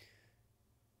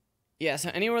 Yeah, so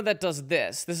anywhere that does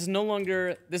this is no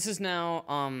longer, this is now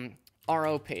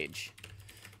RO page.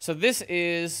 So this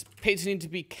is page need to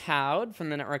be cowed from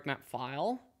the network map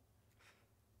file.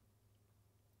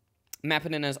 Map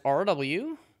it in as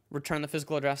RW. Return the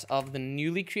physical address of the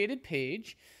newly created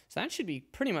page. So that should be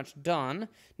pretty much done.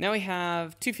 Now we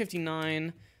have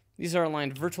 259. These are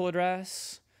aligned virtual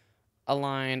address.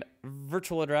 Aligned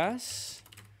virtual address.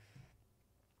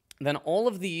 Then all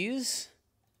of these,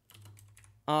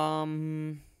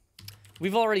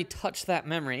 we've already touched that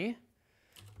memory.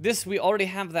 This, we already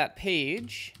have that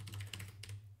page.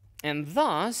 And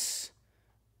thus,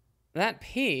 that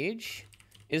page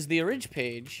is the orig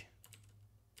page.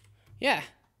 Yeah.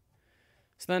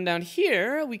 So then down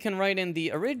here, we can write in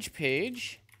the orig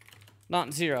page,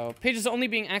 not 0. Page is only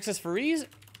being accessed for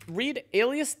read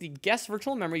alias the guest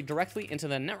virtual memory directly into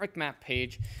the network map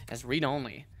page as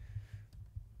read-only.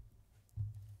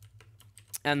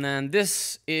 And then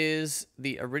this is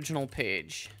the original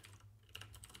page.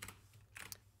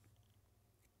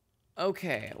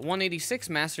 Okay, 186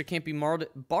 master can't be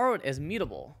borrowed as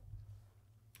mutable.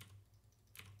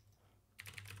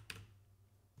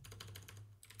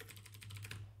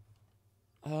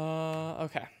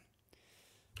 Okay.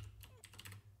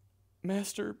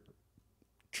 Master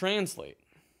translate.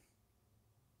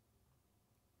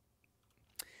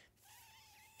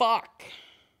 Fuck.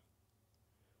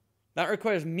 That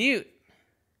requires mute.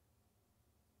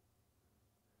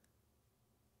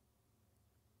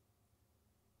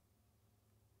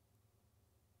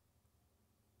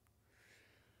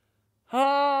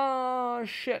 Oh,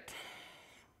 shit.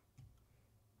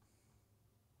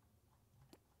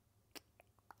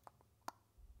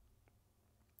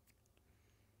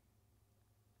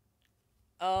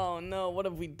 Oh, no, what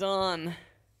have we done?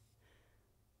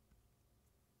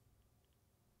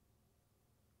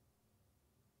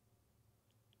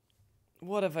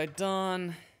 What have I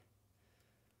done?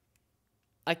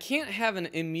 I can't have an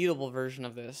immutable version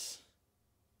of this.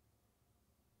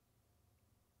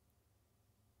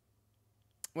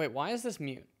 Wait, why is this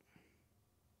mute?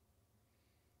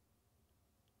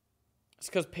 It's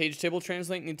because page table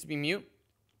translate needs to be mute.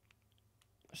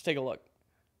 Let's take a look.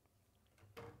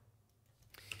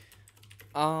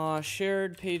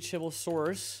 Shared page table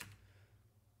source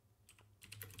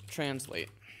translate.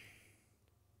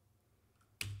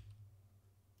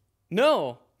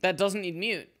 No, that doesn't need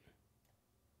mute.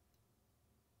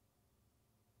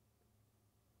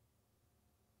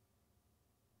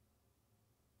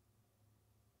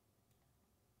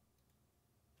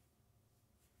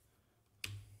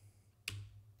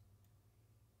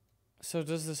 So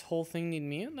does this whole thing need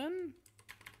mute then?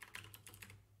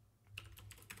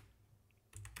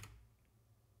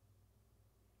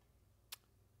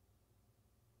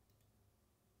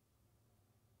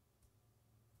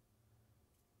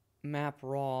 Map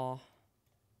raw.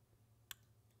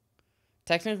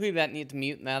 Technically that needs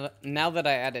mute now that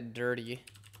I added dirty.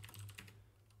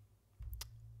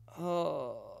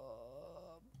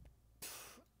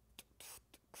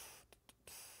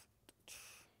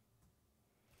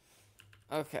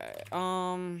 Okay,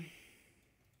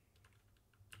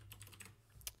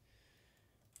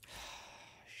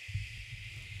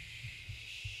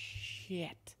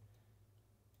 shit.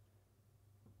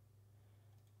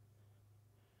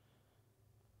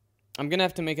 I'm gonna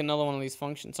have to make another one of these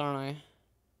functions, aren't I?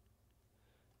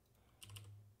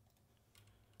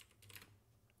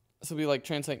 This will be like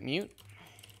translate mute.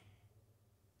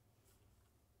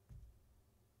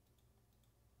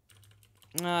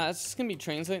 It's just gonna be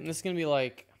translate, and this is gonna be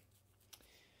like.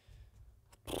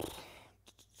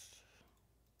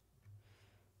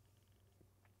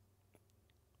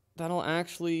 That'll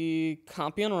actually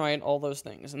copy and write all those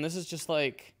things, and this is just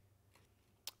like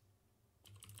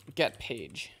get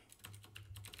page.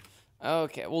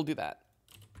 Okay, we'll do that.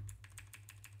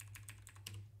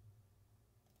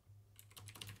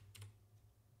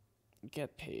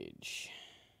 Get page.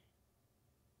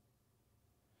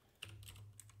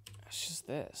 It's just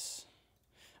this.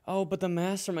 Oh, but the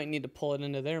master might need to pull it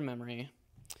into their memory.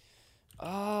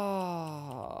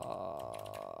 Oh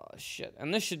shit.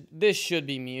 And this should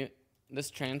be mute.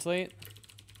 This translate.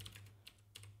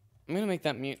 I'm gonna make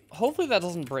that mute. Hopefully that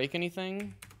doesn't break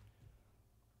anything.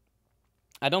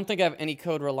 I don't think I have any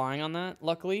code relying on that,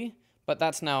 luckily, but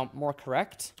that's now more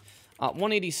correct.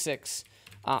 186.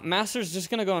 Master's just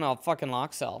gonna go in a fucking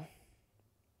lock cell.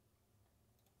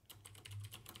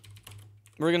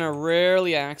 We're gonna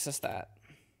rarely access that.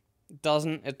 It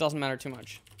doesn't matter too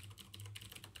much.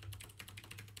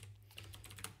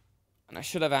 And I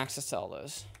should have access to all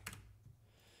those.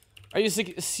 Are you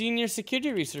a senior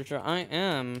security researcher? I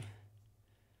am.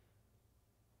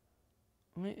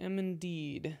 I am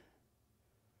indeed.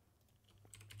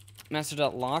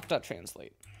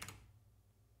 Master.lock.translate.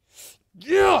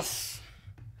 Yes!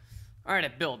 Alright,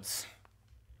 it builds.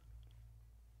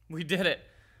 We did it.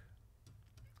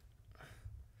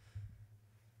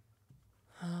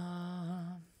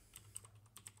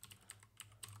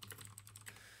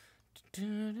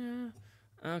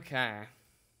 Okay.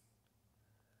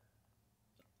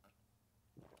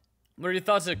 What are your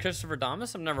thoughts of Christopher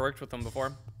Damas? I've never worked with him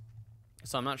before,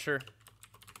 so I'm not sure.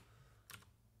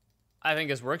 I think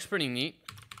his work's pretty neat,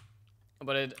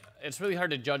 but it's really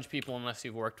hard to judge people unless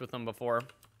you've worked with them before.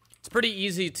 It's pretty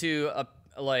easy to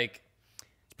it's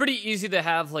pretty easy to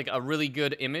have like a really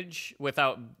good image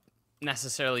without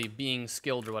necessarily being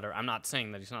skilled or whatever. I'm not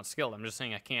saying that he's not skilled. I'm just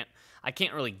saying I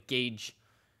can't really gauge.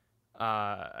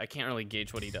 I can't really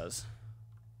gauge what he does.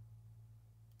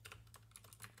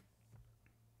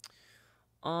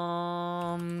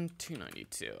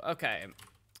 292. Okay.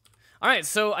 All right,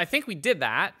 so I think we did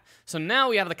that. So now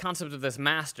we have the concept of this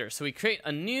master. So we create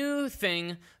a new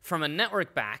thing from a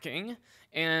network backing,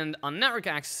 and on network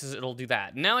accesses, it'll do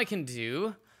that. Now I can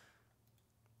do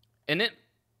init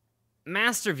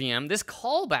master VM. This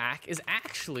callback is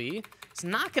actually, it's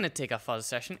not going to take a fuzz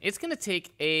session. It's going to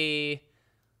take a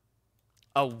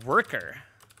worker.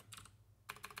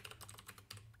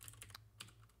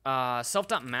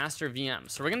 Self.master VM.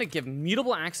 So we're going to give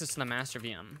mutable access to the master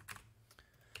VM.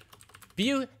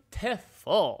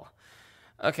 Beautiful.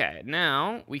 Okay,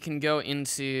 now we can go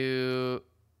into...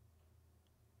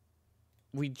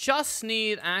 We just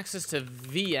need access to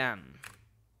VM.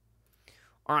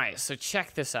 All right, so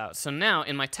check this out. So now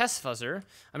in my test fuzzer,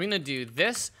 I'm going to do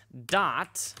this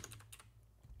dot.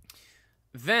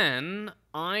 Then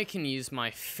I can use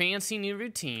my fancy new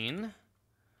routine.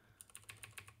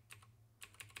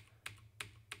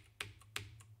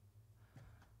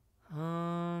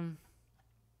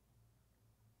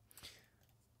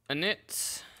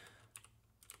 Init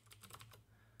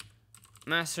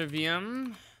master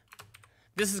VM.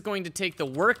 This is going to take the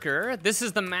worker. This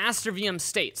is the master VM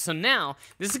state. So now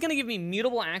this is going to give me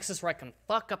mutable access where I can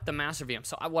fuck up the master VM.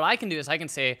 So what I can do is I can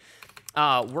say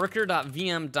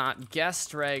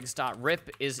worker.vm.guestregs.rip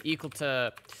is equal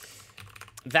to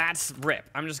that's rip.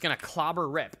 I'm just going to clobber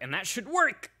rip, and that should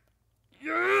work.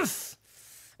 Yes!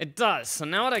 It does. So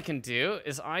now what I can do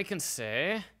is I can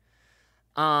say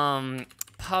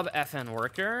pub fn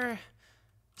worker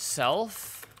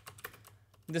self.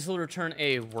 This will return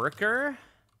a worker.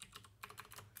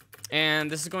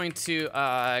 And this is going to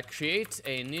create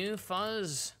a new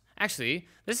fuzz. Actually,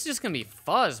 this is just going to be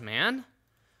fuzz, man.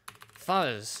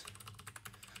 Fuzz.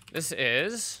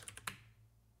 This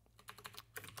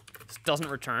doesn't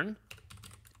return.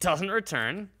 Doesn't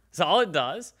return. That's all it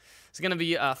does. It's going to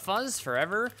be fuzz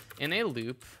forever in a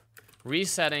loop,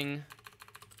 resetting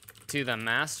to the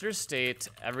master state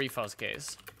every fuzz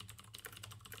case.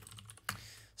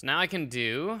 So now I can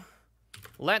do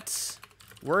let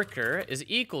worker is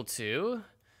equal to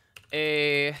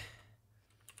a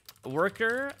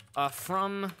worker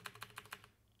from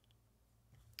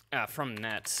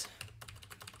net,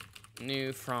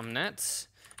 new from net,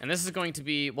 and this is going to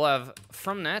be, we'll have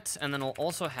from net, and then we'll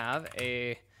also have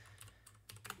a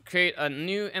create a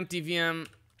new empty VM,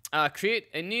 create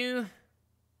a new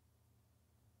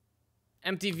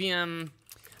empty VM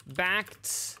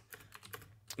backed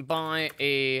by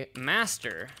a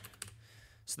master.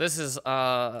 So this is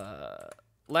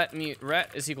let mute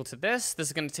ret is equal to this. This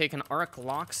is going to take an arc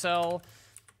lock cell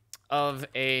of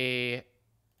a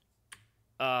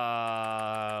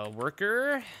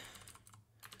worker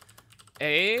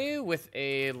A with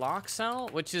a lock cell,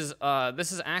 which is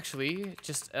this is actually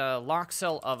just a lock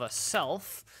cell of a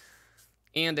self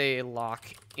and a lock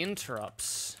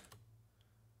interrupts.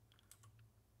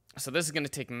 So this is going to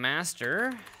take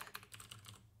master,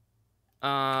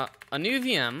 a new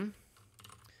VM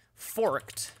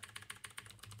forked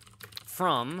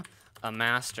from a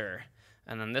master,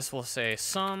 and then this will say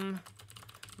some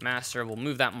master. We'll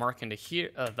move that mark into here.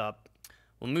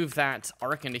 We'll move that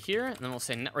arc into here, and then we'll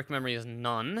say network memory is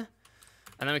none,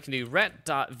 and then we can do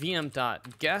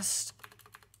ret.vm.guest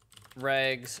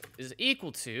regs is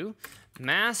equal to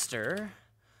master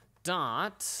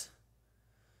dot.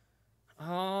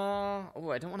 Oh,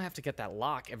 I don't want to have to get that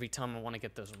lock every time I want to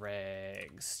get those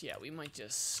regs. Yeah, we might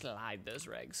just slide those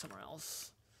regs somewhere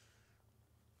else.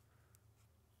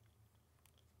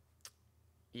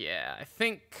 Yeah, I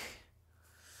think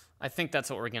that's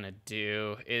what we're gonna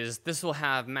do. Is this will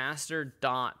have master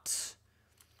dot.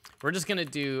 We're just gonna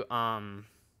do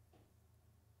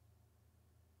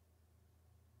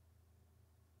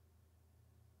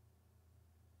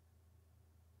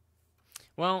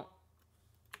well,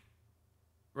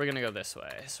 we're gonna go this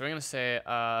way. So we're gonna say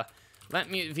let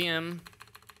mute VM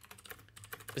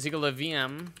is equal to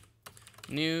VM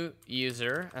new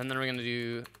user, and then we're gonna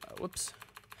do whoops.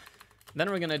 Then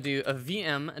we're gonna do a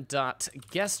VM dot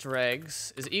guest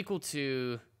regs is equal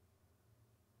to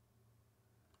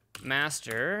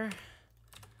master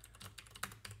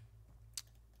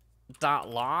dot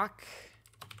lock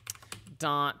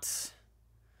dot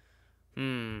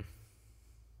Can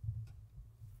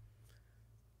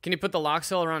you put the lock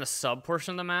cell around a sub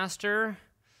portion of the master?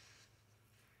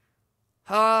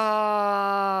 Not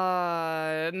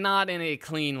in a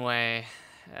clean way.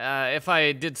 If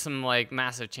I did some like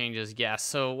massive changes, yes.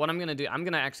 So what I'm gonna do, I'm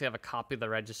gonna actually have a copy of the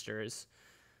registers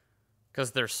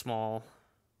because they're small.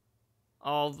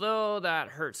 Although that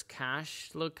hurts cache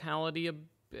locality a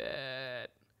bit.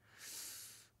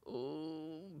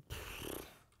 Ooh.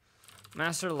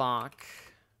 Master lock.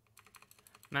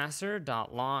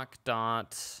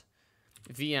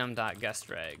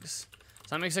 Master.lock.vm.guestregs. So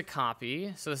that makes a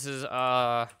copy. So this is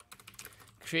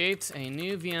create a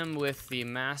new VM with the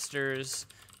master's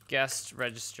guest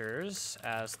registers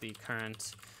as the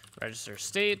current register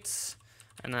states,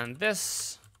 and then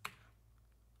this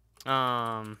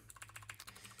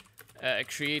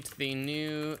create the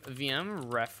new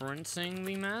VM referencing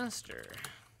the master.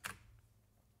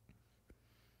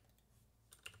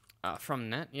 From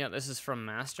net, yeah, this is from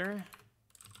master.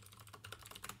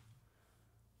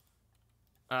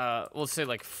 We'll say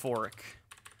like fork,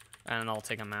 and I'll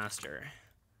take a master.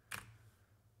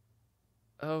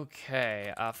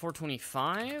 Okay,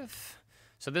 425.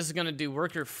 So this is gonna do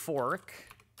worker fork.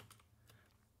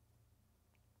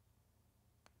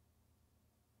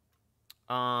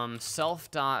 Self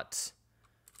dot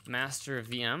master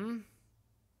VM.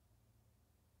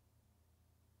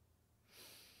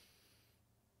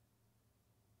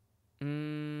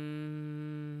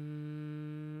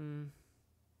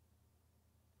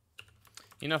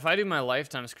 You know, if I do my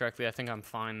lifetimes correctly, I think I'm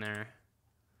fine there.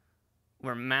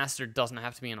 Where master doesn't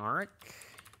have to be an arc.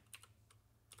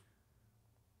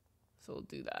 So we'll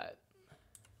do that.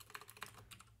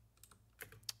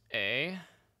 A.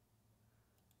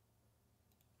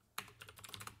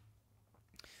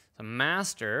 So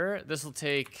master, this will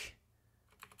take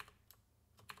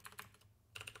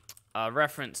a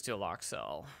reference to a lock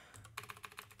cell.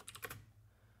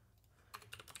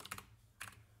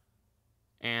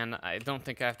 And I don't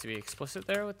think I have to be explicit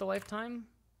there with the lifetime.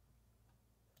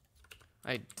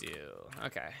 I do.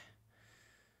 Okay.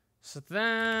 So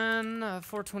then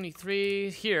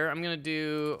 423 here, I'm going to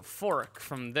do fork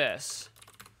from this.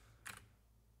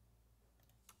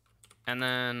 And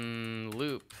then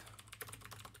loop.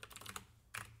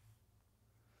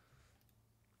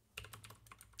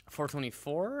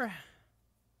 $424.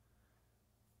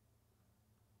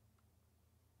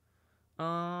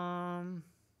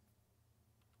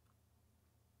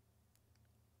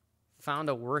 Found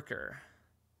a worker.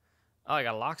 Oh, I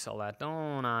gotta lock cell that,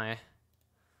 don't I?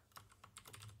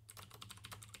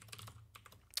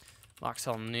 Lock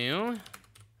cell new.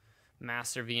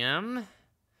 Master VM.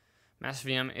 Master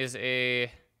VM is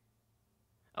a...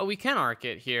 Oh, we can arc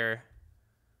it here.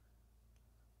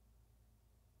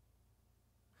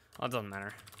 Oh, it doesn't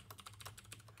matter.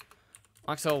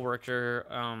 Lock cell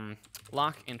worker,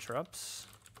 lock interrupts.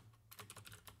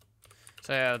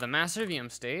 So I have the master VM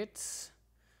state,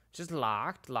 just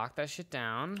locked. Lock that shit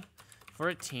down.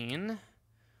 14.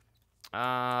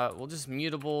 We'll just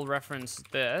mutable reference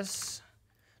this.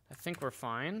 I think we're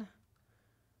fine.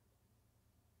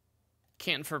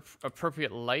 Can't for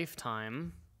appropriate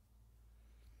lifetime.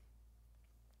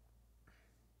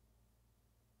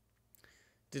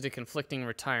 Due to conflicting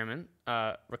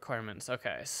requirements.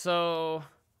 Okay, so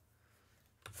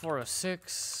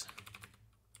 406.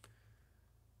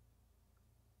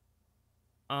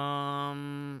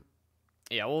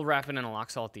 Yeah, we'll wrap it in a lock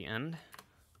cell at the end.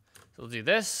 So we'll do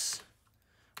this.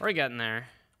 We're getting there.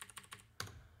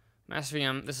 Master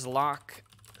VM, this is lock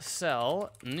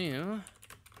cell, new,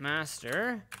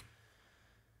 master.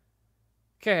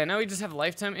 Okay, now we just have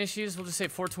lifetime issues. We'll just say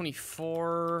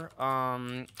 424,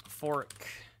 fork.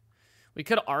 We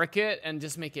could arc it and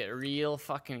just make it real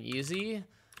fucking easy.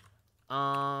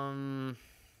 I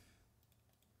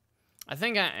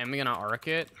think I am gonna arc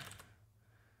it.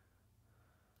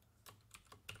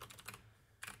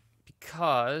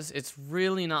 Because it's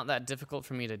really not that difficult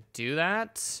for me to do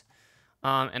that.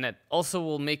 And it also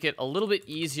will make it a little bit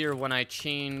easier when I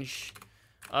change.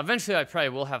 Eventually, I probably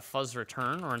will have fuzz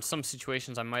return, or in some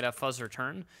situations, I might have fuzz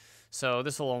return. So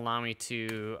this will allow me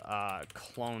to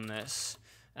clone this,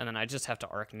 and then I just have to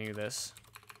arc new this.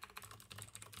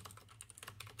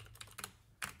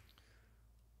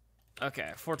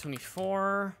 Okay,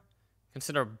 424.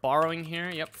 Consider borrowing here.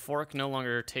 Yep, fork no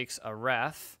longer takes a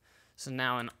ref. So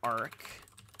now an arc,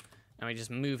 and we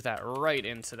just move that right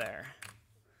into there.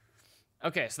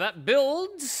 Okay, so that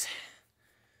builds.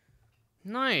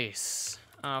 Nice.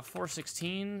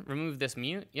 416, remove this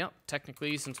mute. Yep,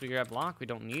 technically, since we grabbed lock, we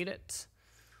don't need it.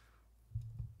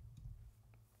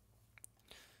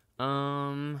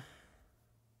 Fuzz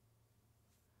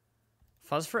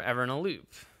forever in a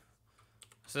loop.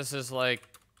 So this is like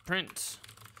print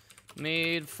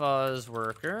made fuzz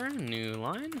worker, new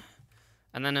line.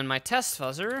 And then in my test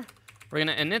fuzzer, we're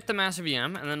gonna init the master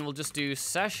VM, and then we'll just do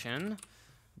session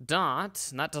dot,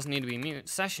 and that doesn't need to be mute,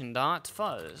 session dot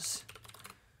fuzz.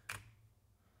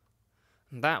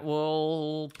 That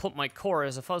will put my core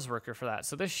as a fuzz worker for that.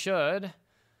 So this should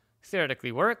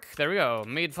theoretically work. There we go,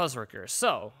 made fuzz worker.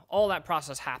 So all that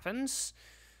process happens.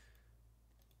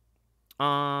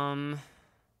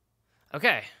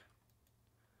 Okay.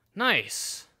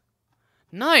 Nice.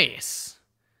 Nice.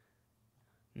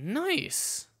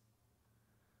 Nice.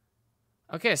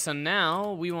 Okay, so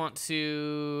now we want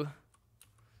to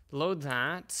load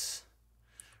that,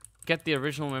 get the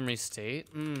original memory state.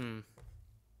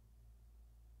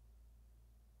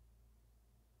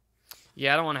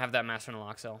 Yeah, I don't want to have that master in a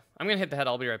lock cell. I'm going to hit the head.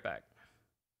 I'll be right back.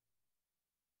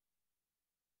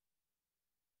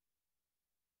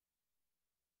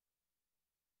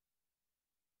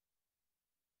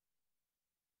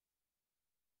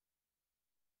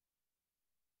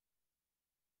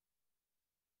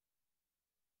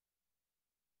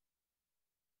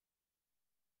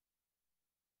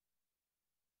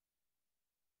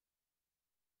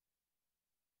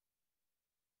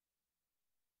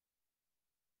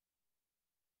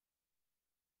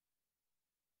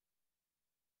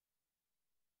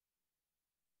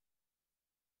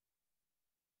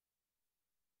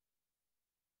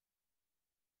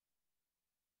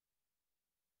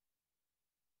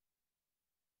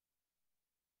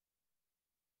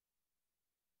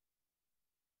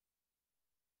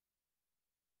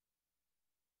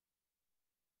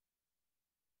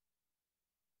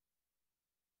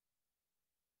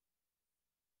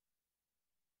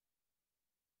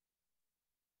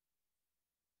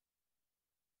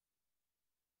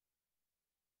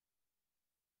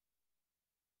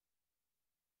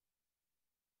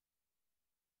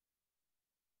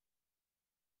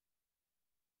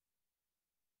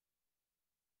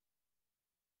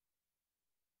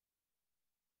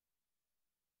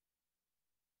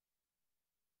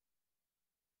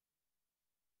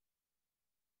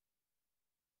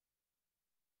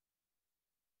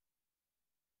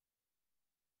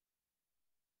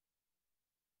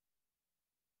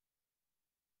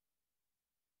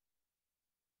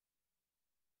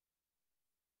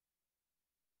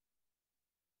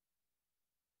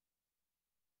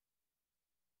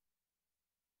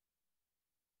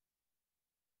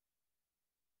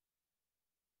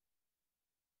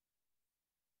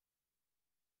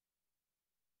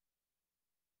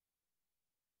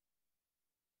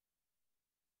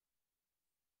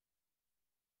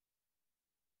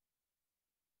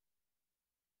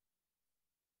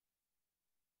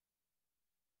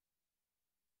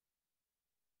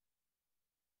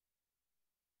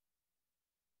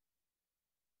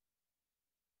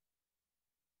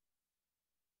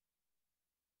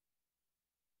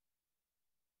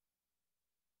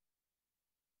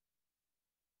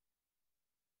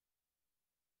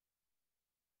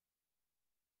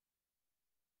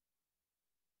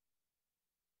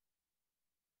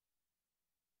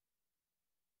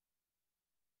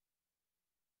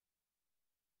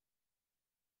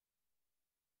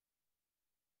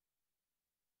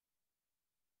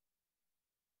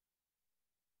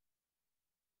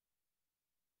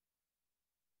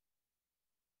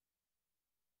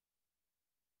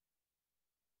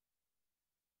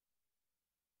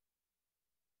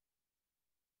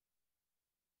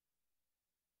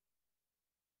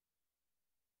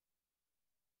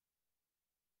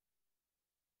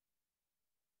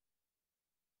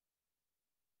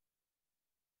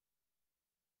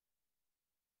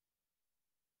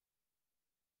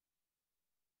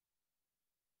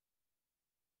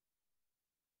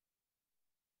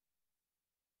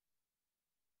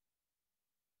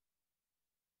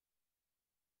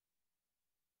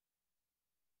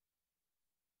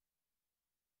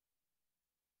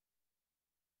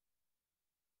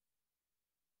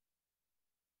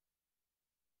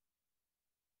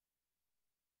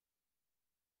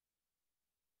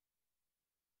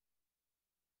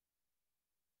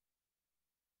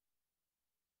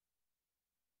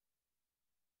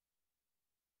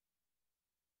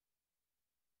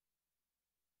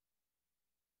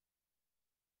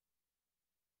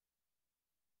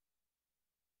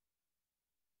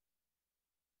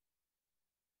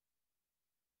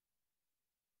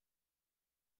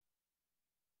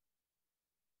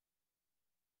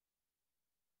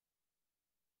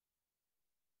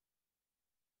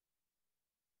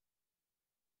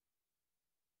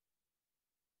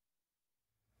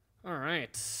 All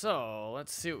right, so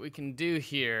let's see what we can do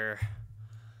here.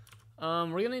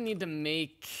 We're gonna need to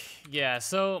make, yeah,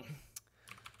 so,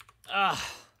 I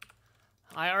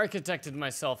architected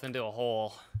myself into a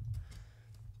hole.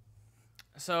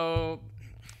 So,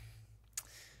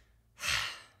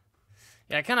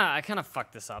 yeah, I kind of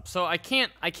fucked this up. So I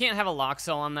can't have a lock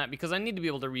cell on that because I need to be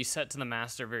able to reset to the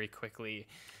master very quickly.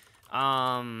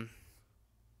 I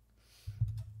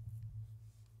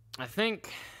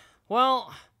think,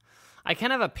 well, I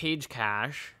can have a page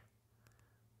cache.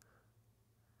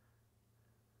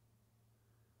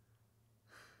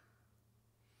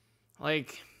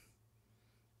 Like,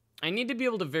 I need to be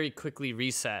able to very quickly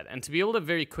reset. And to be able to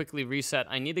very quickly reset,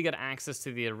 I need to get access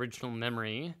to the original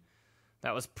memory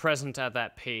that was present at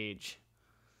that page.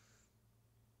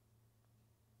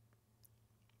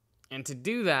 And to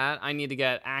do that, I need to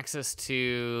get access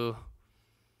to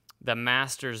the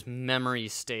master's memory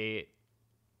state.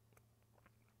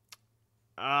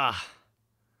 I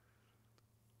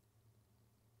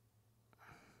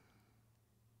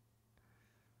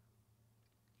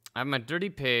have my dirty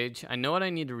page. I know what I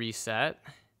need to reset.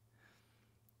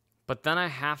 But then I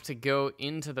have to go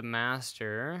into the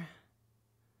master.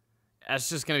 That's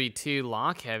just going to be too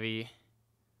lock heavy.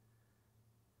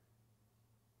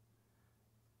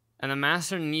 And the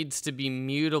master needs to be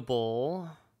mutable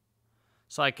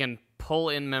so I can pull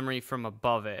in memory from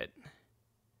above it.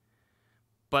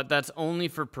 But that's only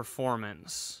for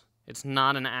performance. It's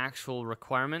not an actual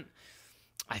requirement.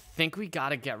 I think we got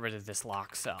to get rid of this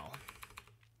lock cell.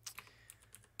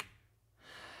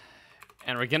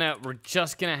 And we're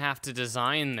just gonna have to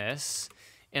design this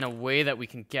in a way that we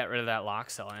can get rid of that lock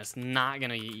cell, and it's not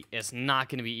gonna be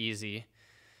easy.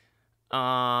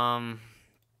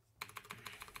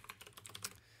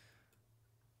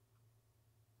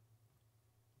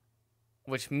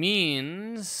 Which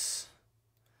means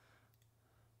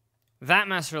that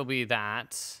master will be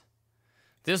that.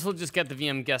 This will just get the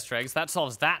VM guest regs. That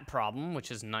solves that problem,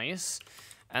 which is nice.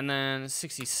 And then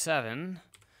 67.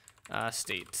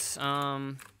 States.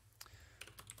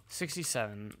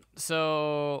 67.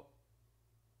 So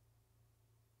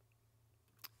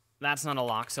that's not a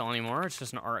lock cell anymore. It's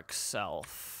just an arc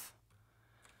self.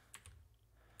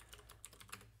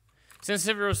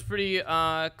 Sensitivity was pretty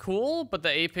cool, but the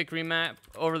APIC remap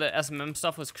over the SMM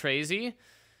stuff was crazy.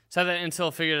 So that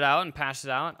Intel figured it out and patched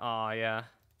it out. Oh yeah.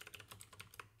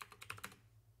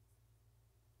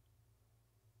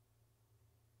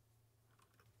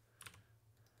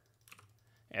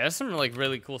 Yeah, there's some like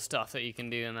really cool stuff that you can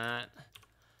do in that.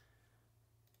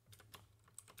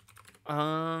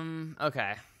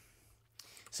 Okay.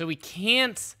 So we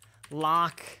can't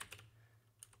lock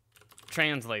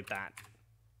translate that.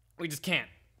 We just can't.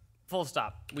 Full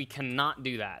stop. We cannot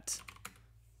do that.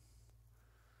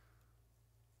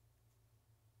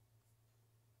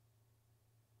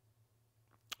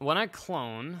 When I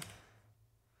clone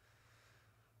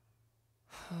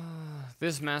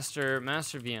this master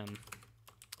VM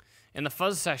in the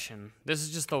fuzz session, this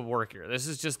is just the worker. This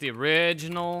is just the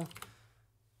original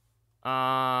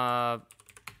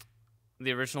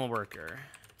worker.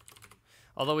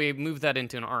 Although we moved that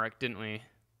into an arc, didn't we?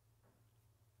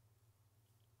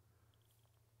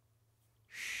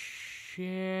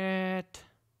 Shit.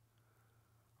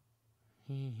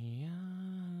 Yeah.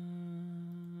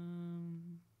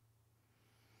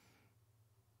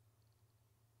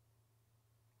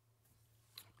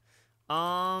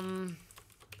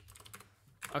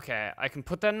 Okay, I can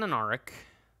put that in an arc.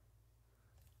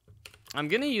 I'm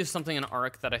gonna use something in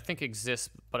arc that I think exists,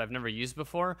 but I've never used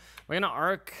before. We're gonna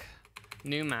arc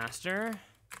new master.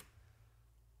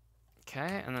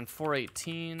 Okay, and then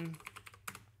 418.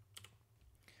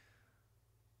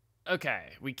 Okay,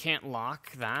 we can't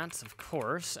lock that, of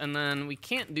course, and then we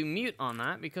can't do mute on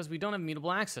that because we don't have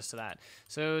mutable access to that.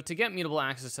 So to get mutable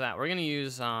access to that, we're gonna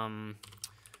use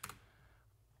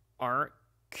arc,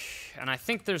 and I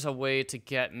think there's a way to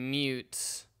get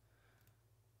mute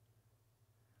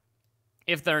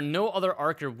if there are no other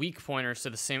arc or weak pointers to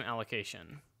the same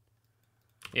allocation.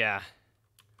 Yeah,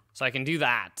 so I can do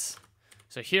that.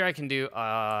 So here I can do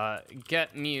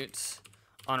get mute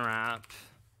unwrap,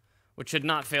 which should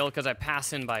not fail because I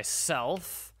pass in by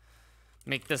self.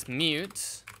 Make this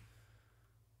mute.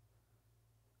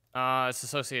 It's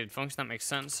associated function, that makes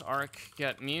sense. Arc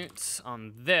get mute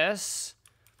on this.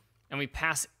 And we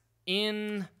pass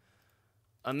in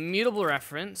a mutable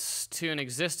reference to an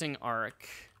existing arc.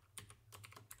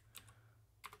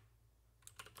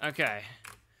 Okay.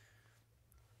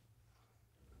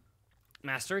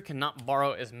 Master cannot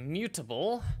borrow is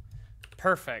mutable.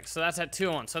 Perfect. So that's at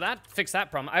 201. So that fixed that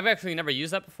problem. I've actually never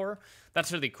used that before.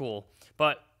 That's really cool.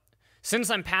 But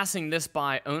Since I'm passing this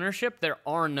by ownership, there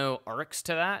are no arcs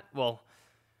to that. Well,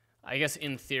 I guess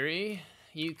in theory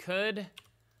you could,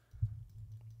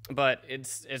 but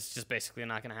it's just basically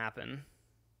not going to happen.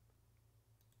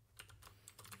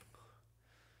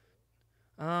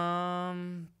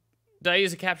 Do I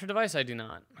use a capture device? I do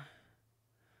not.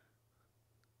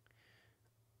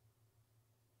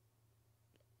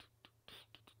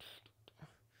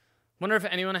 Wonder if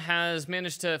anyone has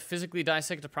managed to physically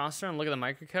dissect a processor and look at the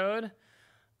microcode.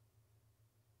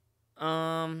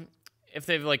 If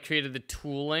they've like created the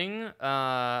tooling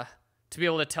to be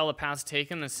able to tell the paths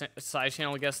taken, the side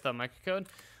channel guess the microcode.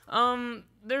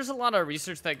 There's a lot of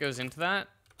research that goes into that.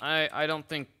 I don't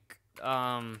think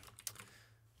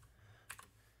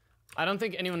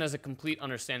anyone has a complete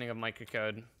understanding of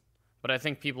microcode, but I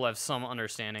think people have some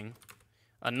understanding,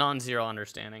 a non-zero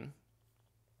understanding.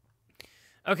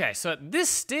 Okay, so at this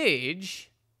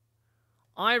stage,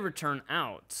 I return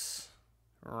out,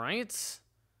 right?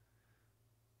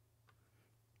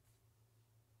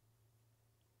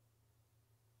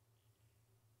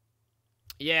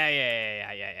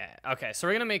 Yeah. Okay, so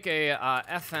we're gonna make a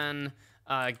fn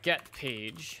get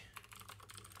page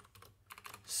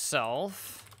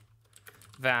self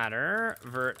vatter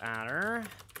vert adder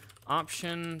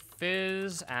option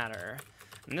fizz adder,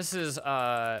 and this is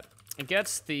it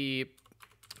gets the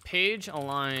page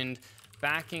aligned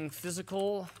backing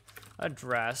physical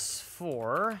address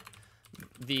for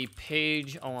the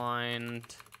page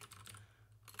aligned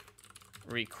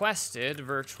requested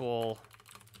virtual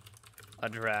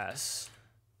address.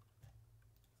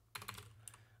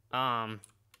 And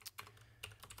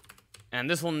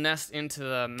this will nest into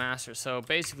the master. So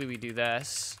basically we do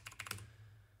this.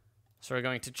 So we're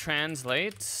going to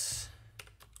translate.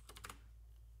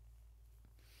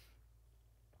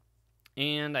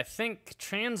 And I think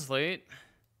translate,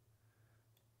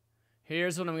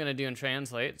 here's what I'm going to do in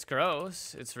translate. It's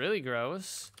gross. It's really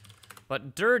gross.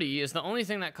 But dirty is the only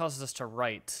thing that causes us to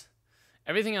write.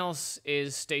 Everything else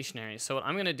is stationary. So what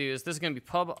I'm going to do is this is going to be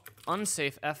pub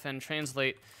unsafe fn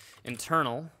translate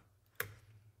internal.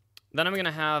 Then I'm going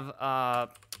to have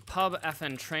pub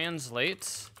fn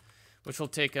translate, which will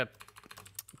take a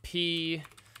p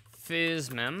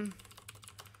physmem,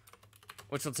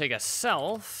 which will take a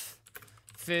self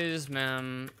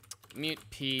physmem mute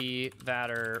p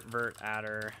vatter vert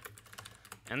adder,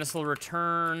 and this will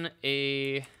return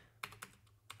a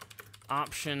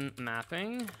option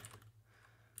mapping,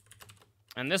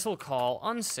 and this will call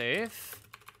unsafe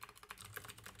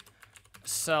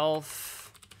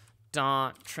self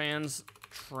dot translate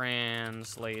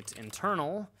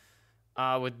internal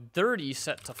with dirty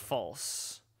set to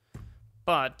false,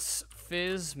 but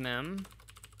physmem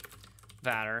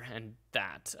vatter and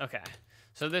that. Okay.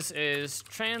 So this is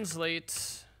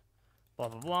translate, blah,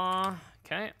 blah, blah,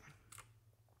 okay.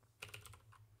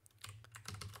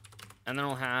 And then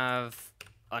we'll have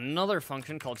another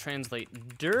function called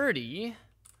translate dirty.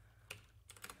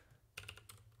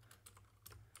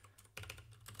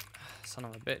 Son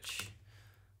of a bitch.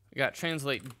 We got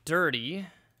translate dirty.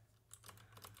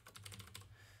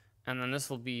 And then this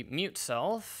will be mute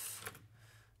self.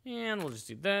 And we'll just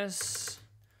do this.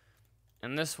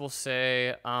 And this will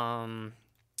say,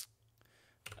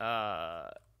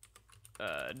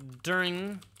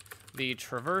 during the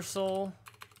traversal,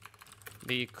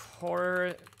 the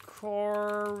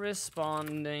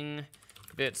corresponding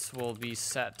bits will be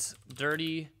set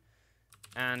dirty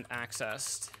and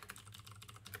accessed.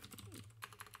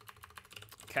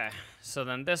 Okay, so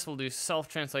then this will do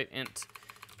self-translate int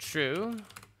true.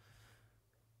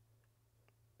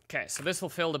 Okay, so this will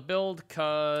fail to build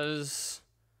because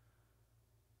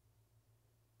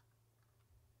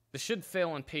this should fail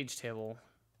on page table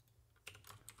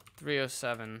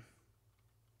 307.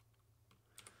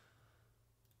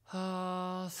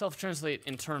 Self-translate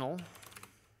internal.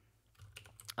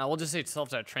 We'll just say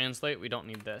self.translate. We don't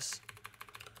need this.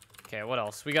 Okay, what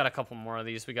else? We got a couple more of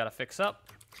these we got to fix up.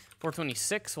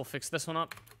 426, we'll fix this one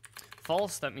up.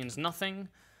 False, that means nothing.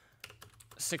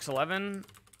 611,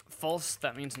 false,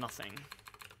 that means nothing.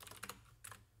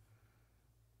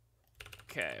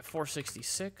 Okay,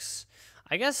 466.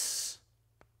 I guess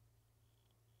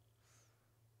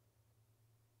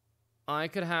I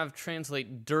could have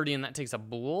translate dirty and that takes a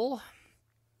bool.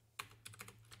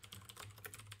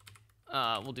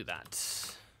 We'll do that.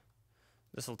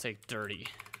 This will take dirty.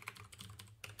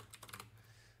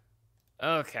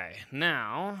 Okay,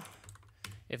 now,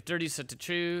 if dirty is set to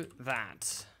true, that.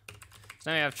 So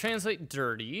now we have translate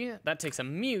dirty. That takes a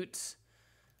mute.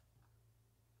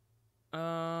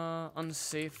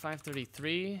 Unsafe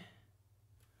 533.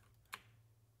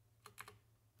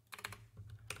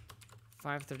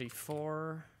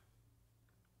 534.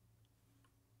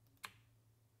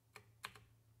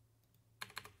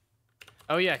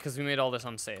 Oh yeah, because we made all this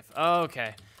unsafe. Oh,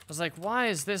 okay. I was like, why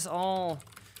is this all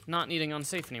not needing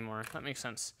unsafe anymore? That makes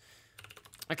sense.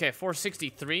 Okay,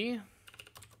 463.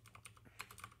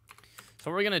 So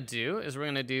what we're gonna do is we're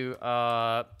gonna do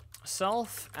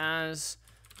self as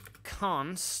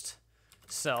const,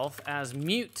 self as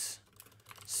mute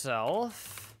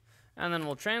self, and then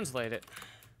we'll translate it.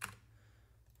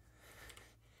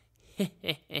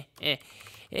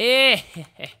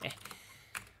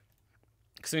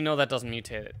 Because we know that doesn't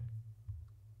mutate it.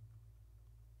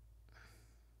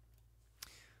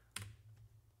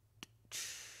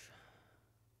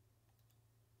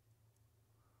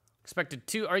 Expected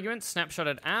 2 arguments,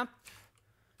 snapshotted app,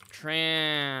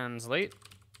 translate.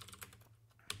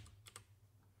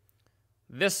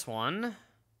 This one,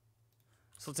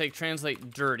 so we'll take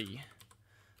translate dirty.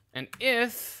 And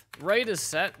if right is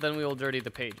set, then we will dirty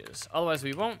the pages. Otherwise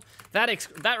we won't. That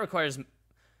requires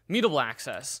mutable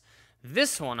access.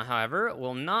 This one, however,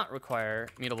 will not require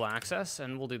mutable access,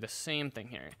 and we'll do the same thing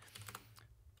here.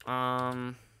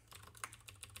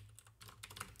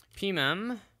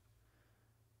 pmem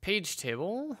page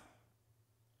table.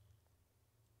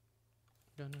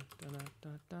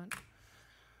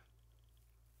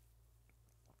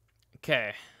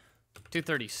 Okay,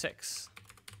 236.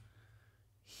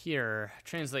 Here,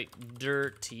 translate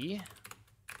dirty.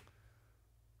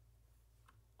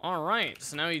 All right,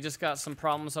 so now you just got some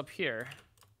problems up here.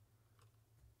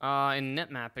 In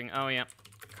net mapping, oh yeah,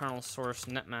 kernel source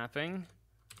net mapping.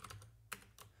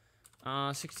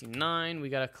 69, we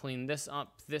gotta clean this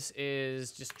up. This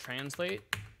is just translate.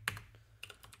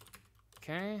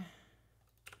 Okay.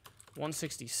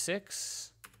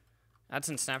 166. That's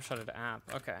in snapshotted app,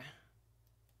 okay. I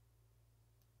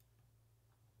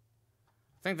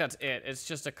think that's it. It's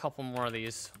just a couple more of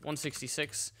these.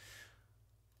 166.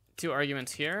 2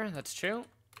 arguments here, that's true.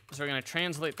 So we're gonna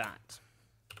translate that.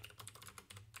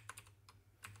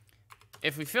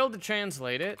 If we failed to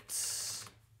translate it,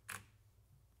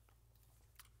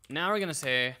 now we're gonna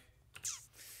say,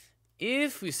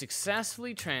 if we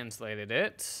successfully translated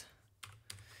it,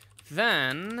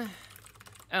 then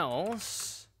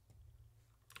else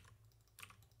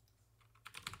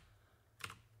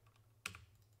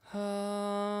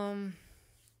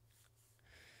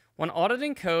when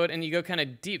auditing code and you go kind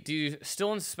of deep, do you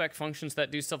still inspect functions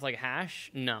that do stuff like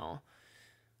hash? No.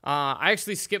 I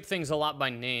actually skip things a lot by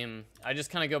name. I just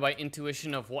kind of go by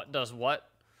intuition of what does what.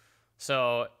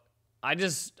 So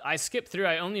I skip through.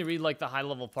 I only read like the high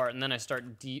level part, and then I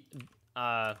start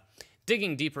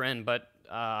digging deeper in. But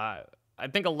I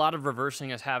think a lot of reversing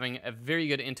is having a very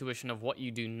good intuition of what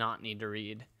you do not need to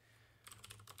read.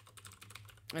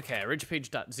 Okay,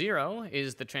 origpage.0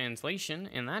 is the translation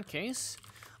in that case.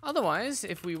 Otherwise,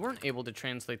 if we weren't able to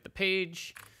translate the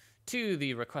page to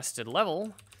the requested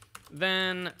level,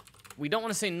 then we don't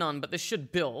want to say none, but this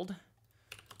should build.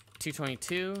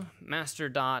 222 master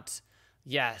dot,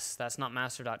 yes, that's not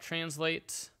master dot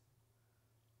translate.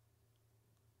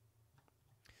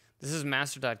 This is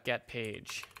master dot get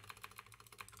page.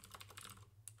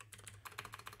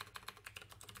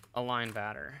 Align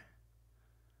vatter.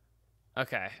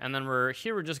 Okay, and then we're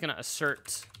just gonna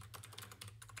assert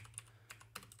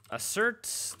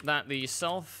that the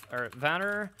self or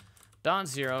vatter dot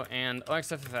 0 and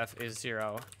oxfff is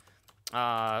 0.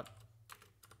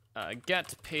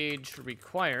 Get page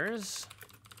requires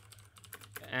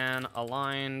an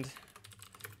aligned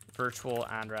virtual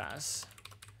address.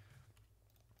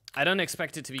 I don't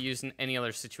expect it to be used in any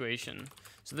other situation.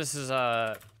 So this is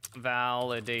a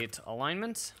validate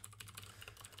alignment.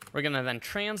 We're gonna then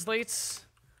translate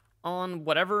on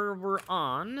whatever we're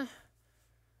on.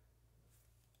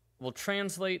 We'll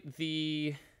translate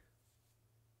the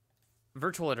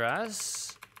virtual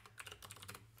address.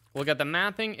 We'll get the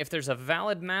mapping. If there's a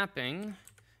valid mapping,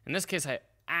 in this case, I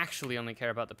actually only care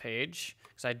about the page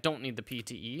because I don't need the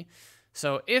PTE.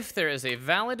 So if there is a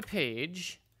valid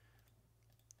page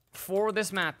for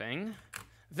this mapping,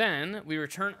 then we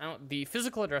return out the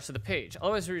physical address of the page.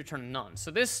 Otherwise, we return none.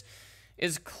 So this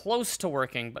is close to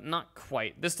working, but not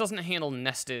quite. This doesn't handle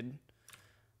nested,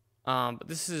 but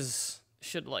this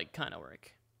should like kind of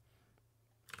work.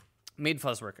 Made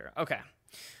fuzz worker. Okay.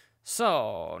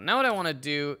 So now what I want to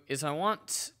do is I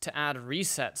want to add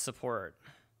reset support.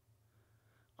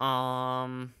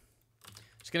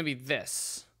 It's gonna be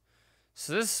this.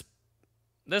 So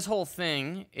this whole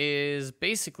thing is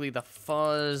basically the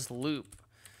fuzz loop.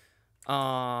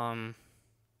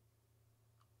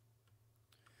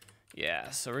 Yeah,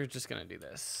 so we're just gonna do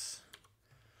this.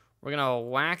 We're gonna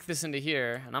whack this into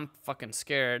here, and I'm fucking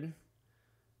scared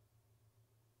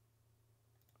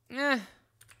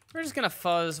we're just gonna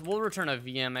fuzz. We'll return a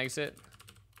VM exit.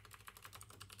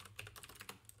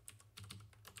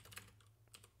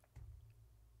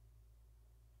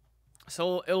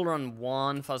 So it'll run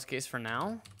one fuzz case for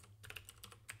now.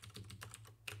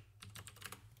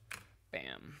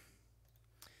 Bam.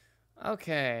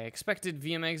 Okay, expected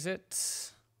VM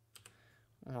exit.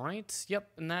 Right, yep,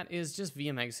 and that is just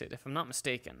VM exit, if I'm not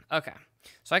mistaken. Okay,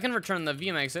 so I can return the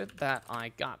VM exit that I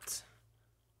got.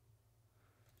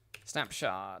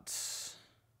 Snapshot.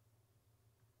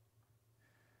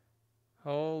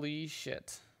 Holy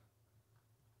shit.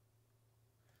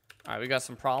 All right, we got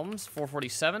some problems.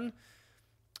 447.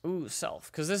 Ooh,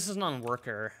 self, because this is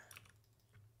non-worker.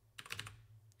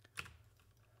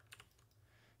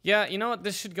 Yeah, you know what?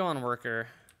 This should go on worker.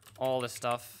 All this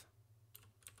stuff.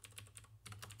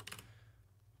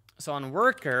 So on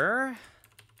worker,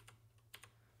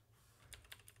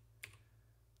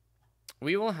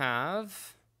 we will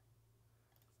have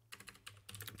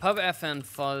pub fn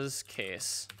fuzz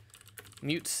case.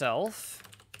 Mute self.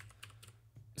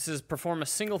 This is perform a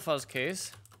single fuzz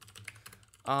case.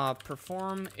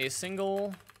 Perform a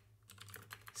single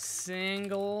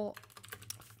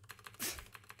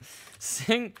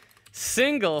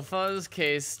fuzz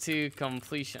case to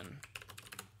completion.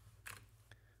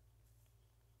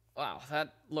 Wow,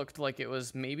 that looked like it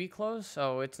was maybe close.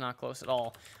 Oh, it's not close at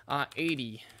all.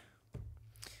 80.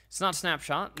 It's not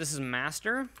snapshot. This is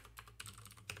master.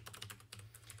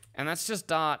 And that's just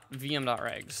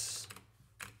 .vm.regs.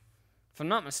 If I'm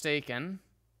not mistaken.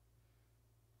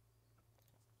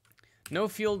 No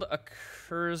field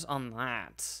occurs on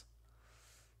that.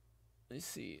 Let's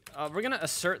see. We're going to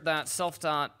assert that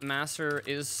self.master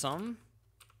is sum.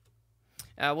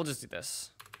 We'll just do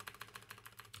this.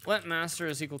 Let master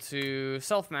is equal to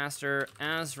self-master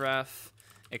as ref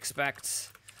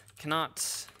expect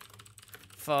cannot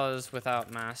fuzz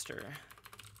without master.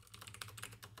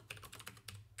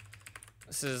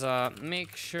 This is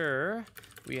make sure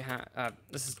we have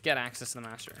this is get access to the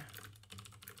master.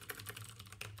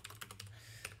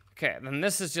 Okay, then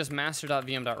this is just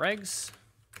master.vm.regs.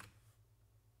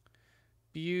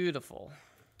 Beautiful.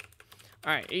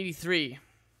 All right, 83.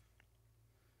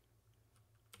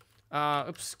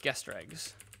 Oops, guest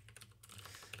regs.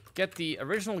 Get the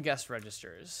original guest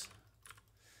registers.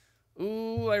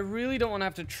 Ooh, I really don't want to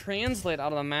have to translate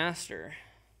out of the master.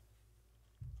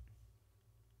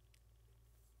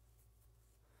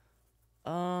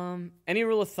 Any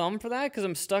rule of thumb for that? Because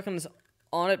I'm stuck in this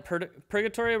audit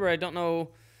purgatory where I don't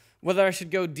know whether I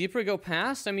should go deeper or go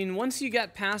past. I mean, once you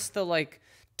get past the like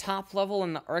top level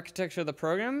in the architecture of the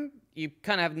program, you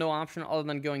kind of have no option other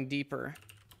than going deeper.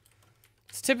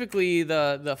 It's typically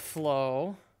the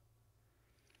flow.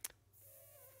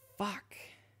 Fuck,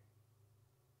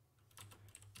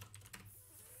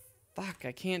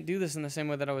 I can't do this in the same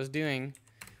way that I was doing.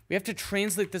 We have to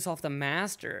translate this off the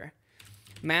master.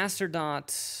 Master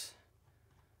dot...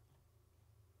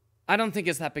 I don't think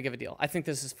it's that big of a deal. I think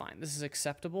this is fine. This is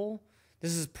acceptable.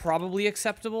 This is probably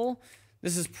acceptable.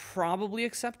 This is probably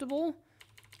acceptable.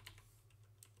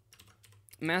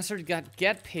 Master got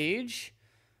get page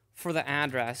for the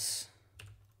address.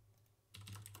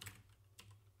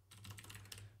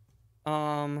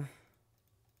 Let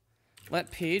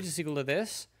page is equal to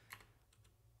this.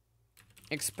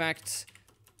 Expect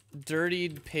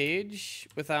dirtied page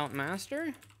without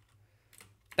master.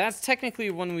 That's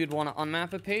technically when we'd want to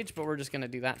unmap a page, but we're just going to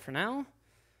do that for now.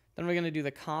 Then we're going to do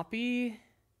the copy.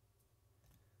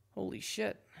 Holy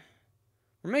shit.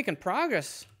 We're making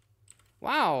progress.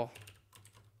 Wow.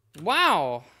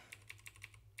 Wow.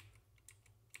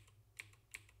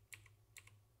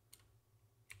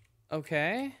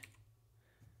 Okay.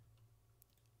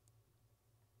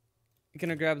 I'm going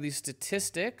to grab these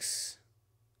statistics.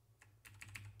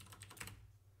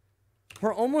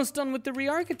 We're almost done with the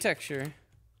re-architecture.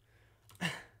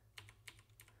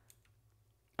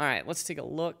 All right, let's take a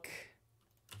look.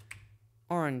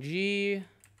 RNG.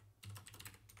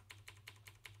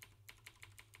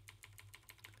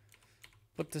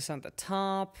 Put this at the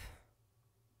top.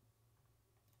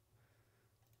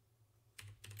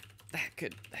 That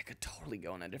could totally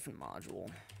go in a different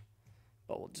module.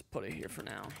 But we'll just put it here for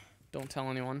now. Don't tell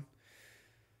anyone.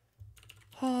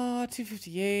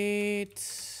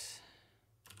 258.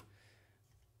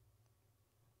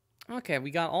 Okay, we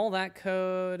got all that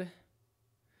code.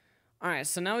 All right,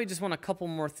 so now we just want a couple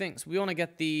more things. We want to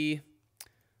get the...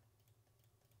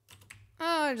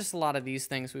 just a lot of these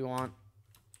things we want.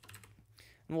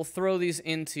 And we'll throw these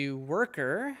into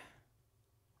worker.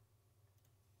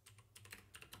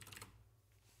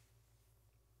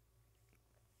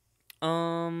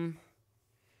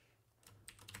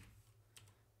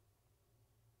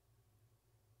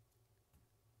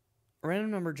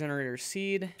 Random number generator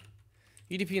seed,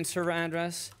 UDP and server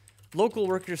address, local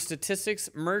worker statistics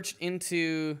merged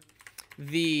into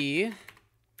the,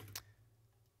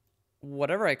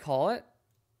 whatever I call it,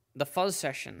 the fuzz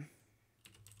session.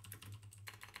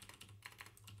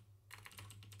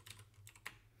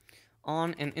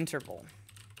 On an interval.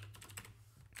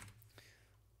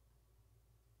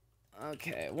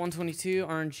 Okay, 122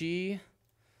 RNG.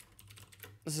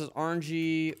 This is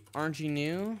RNG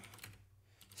new.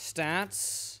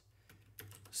 Stats,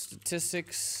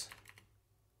 statistics,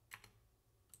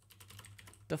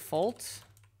 default,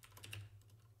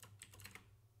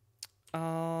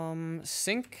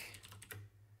 sync,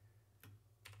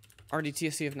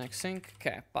 RDTSC of next sync.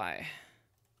 Okay, bye.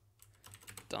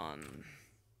 Done.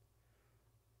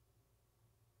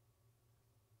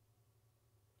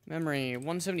 Memory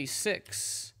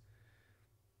 176.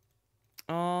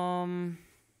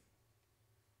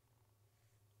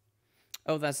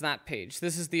 Oh, that's that page.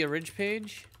 This is the orig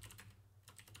page.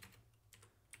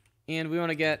 And we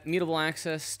want to get mutable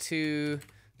access to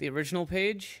the original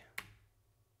page.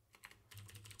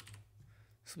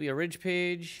 This will be orig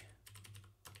page.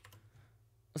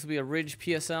 This will be orig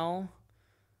PSL.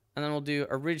 And then we'll do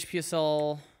orig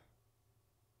PSL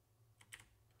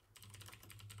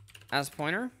as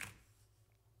pointer.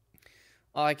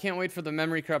 I can't wait for the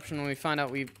memory corruption when we find out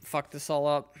we fucked this all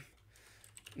up.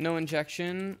 No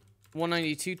injection.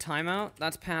 192 timeout.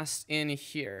 That's passed in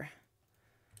here.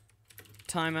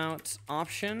 Timeout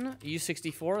option.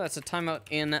 U64. That's a timeout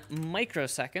in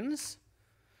microseconds.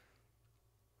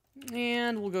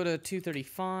 And we'll go to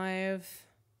 235.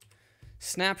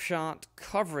 Snapshot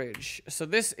coverage. So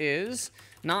this is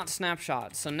not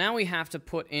snapshot. So now we have to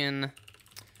put in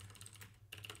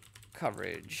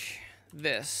coverage.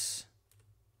 This.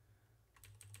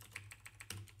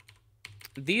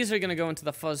 These are going to go into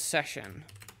the fuzz session.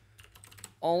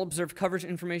 All observed coverage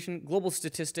information, global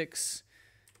statistics,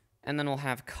 and then we'll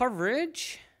have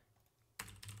coverage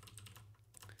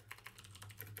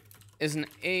is an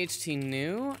AHT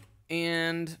new,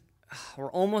 and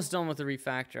we're almost done with the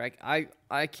refactor.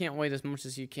 I can't wait as much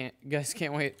as you guys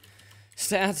can't wait.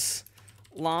 Stats,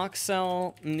 lock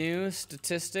cell, new,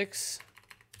 statistics,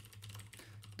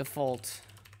 default.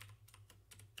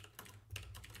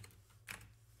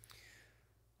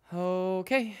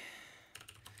 Okay.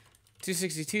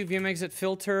 262 VM exit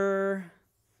filter.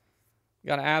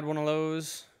 Gotta add one of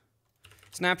those.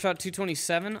 Snapshot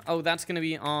 227. Oh, that's gonna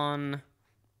be on.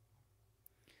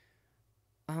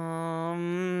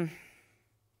 We're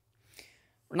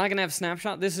not gonna have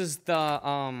snapshot. This is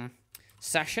the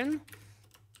session.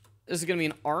 This is gonna be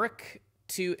an arc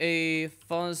to a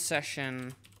fuzz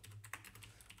session.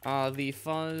 The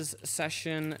fuzz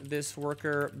session this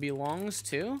worker belongs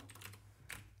to.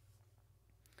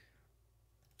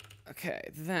 Okay,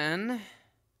 then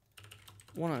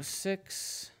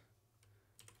 106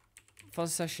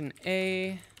 fuzz session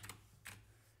A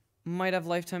might have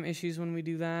lifetime issues when we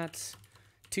do that.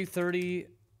 230.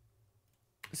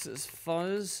 This is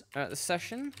fuzz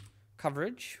session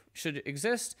coverage should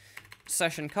exist.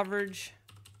 Session coverage.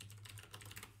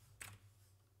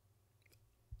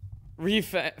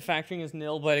 Refactoring is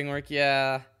nail biting work.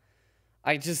 Yeah,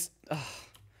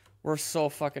 we're so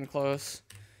fucking close.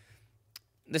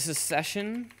 This is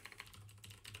session.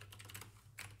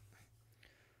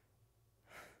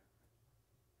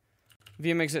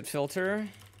 VM exit filter.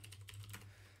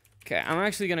 Okay, I'm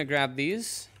actually gonna grab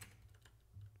these.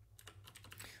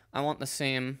 I want the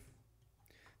same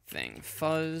thing.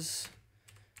 Fuzz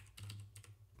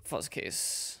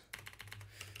case.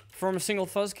 From a single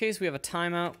fuzz case, we have a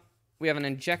timeout. We have an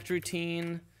inject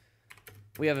routine.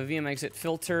 We have a VM exit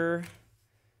filter.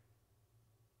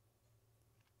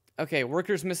 Okay,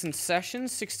 workers missing session,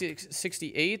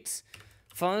 68.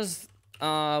 Fuzz, we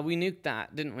nuked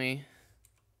that, didn't we?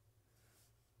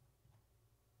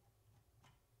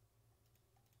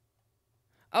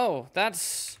 Oh,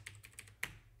 this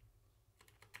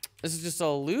is just a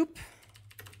loop?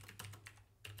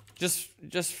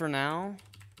 Just for now?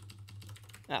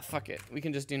 Ah, fuck it. We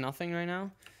can just do nothing right now.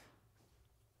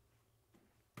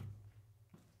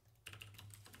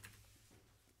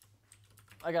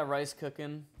 I got rice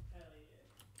cooking.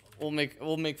 We'll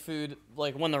make food,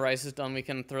 like when the rice is done we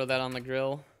can throw that on the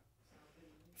grill.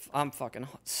 I'm fucking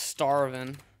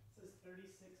starving.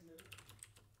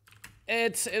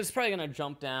 It's probably gonna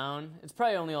jump down. It's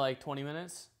probably only like 20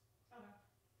 minutes. Okay.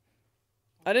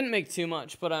 I didn't make too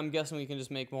much, but I'm guessing we can just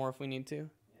make more if we need to. Yeah,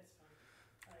 it's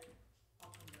fine.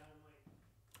 I'll come down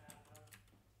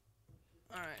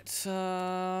like.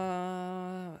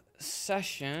 Alright,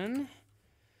 session.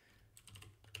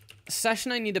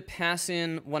 session I need to pass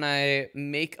in when I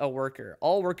make a worker.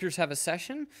 All workers have a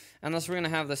session, and thus we're going to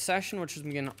have the session, which is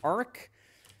going to be an arc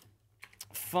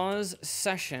fuzz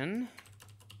session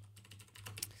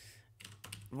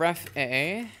ref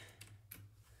a.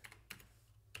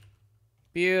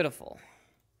 Beautiful.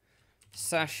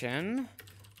 Session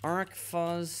arc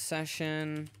fuzz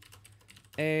session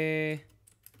a.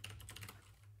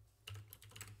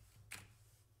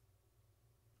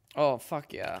 Oh,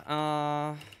 fuck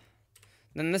yeah.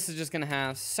 Then this is just gonna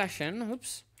have session.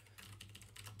 Oops.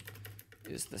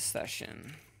 Is the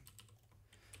session.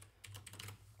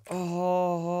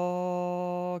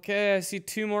 Oh, okay. I see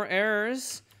 2 more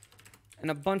errors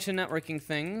and a bunch of networking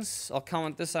things. I'll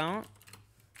comment this out.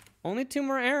 Only 2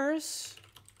 more errors.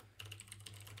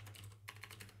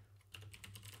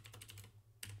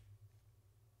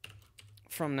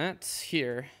 From nets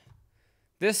here.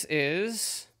 This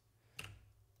is.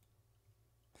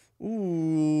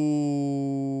 Ooh.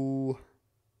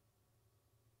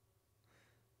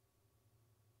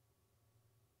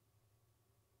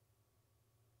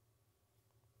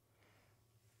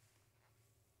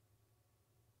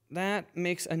 That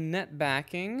makes a net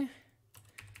backing.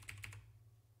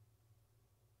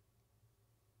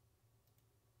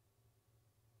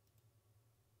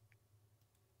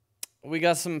 We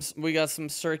got some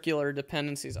circular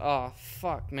dependencies. Oh,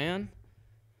 fuck, man.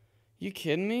 You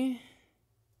kidding me?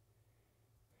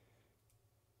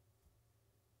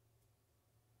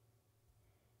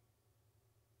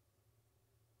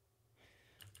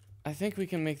 I think we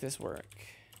can make this work.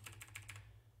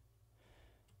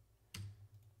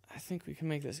 I think we can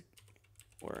make this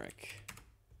work.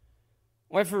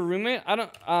 Why, for a roommate? I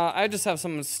don't, I just have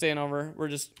someone staying over. We're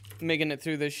just making it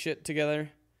through this shit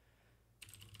together.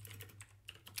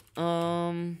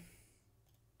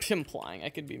 Implying I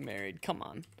could be married. Come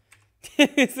on.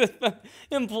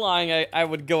 Implying I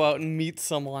would go out and meet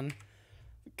someone.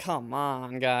 Come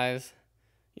on, guys.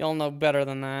 Y'all know better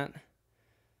than that.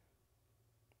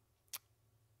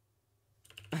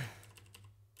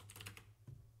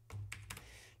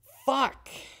 Fuck.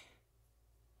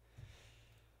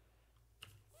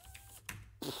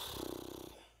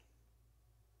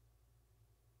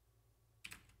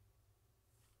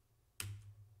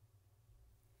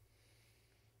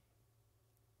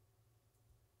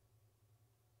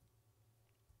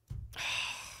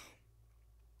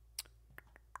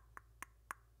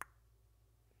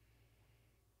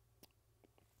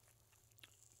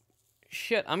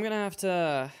 Shit, I'm gonna have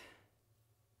to...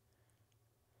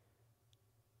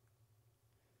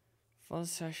 Fuzz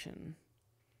session.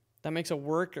 That makes a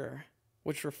worker,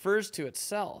 which refers to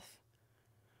itself.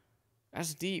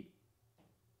 That's deep.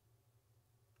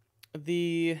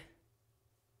 The...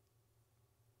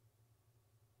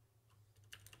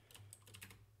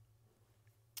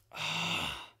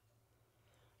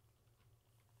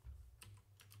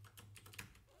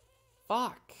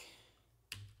 Fuck.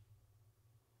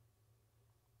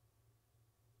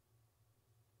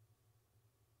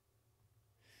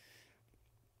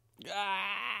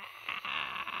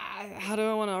 How do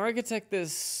I want to architect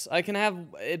this? I can have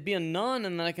it be a none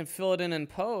and then I can fill it in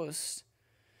post.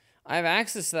 I have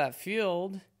access to that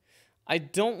field. I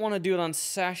don't want to do it on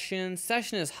session.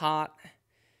 Session is hot.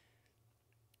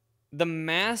 The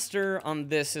master on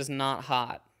this is not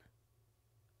hot.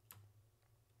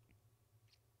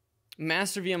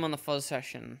 Master VM on the fuzz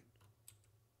session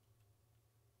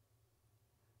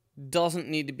doesn't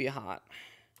need to be hot.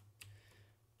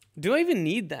 Do I even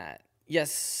need that?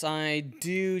 Yes, I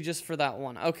do, just for that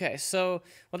one. Okay, so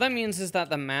what that means is that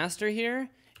the master here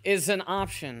is an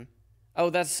option. Oh,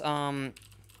 that's,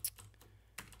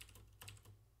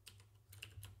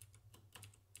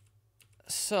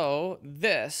 so,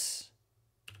 this.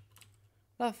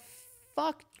 The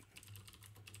fuck?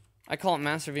 I call it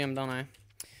master VM, don't I?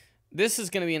 This is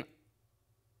gonna be an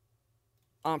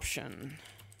option.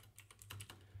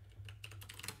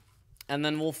 And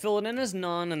then we'll fill it in as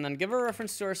none, and then give a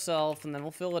reference to ourselves, and then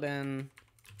we'll fill it in.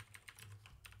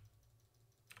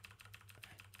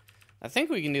 I think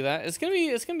we can do that. It's gonna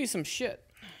be some shit.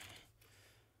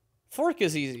 Fork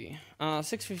is easy.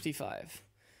 655.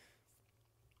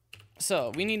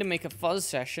 So we need to make a fuzz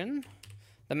session.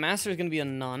 The master is gonna be a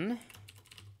none.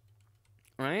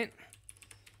 Right?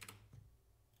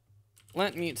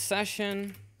 Let mute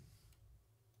session.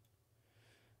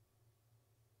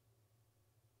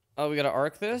 Oh, we gotta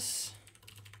arc this.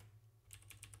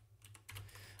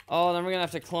 Oh, then we're gonna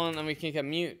have to clone, then we can't get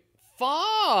mute.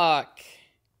 Fuck!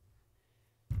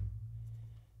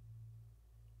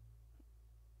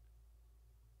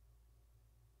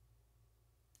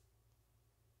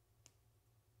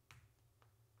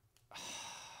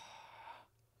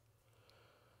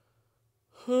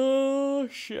 Oh,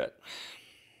 shit.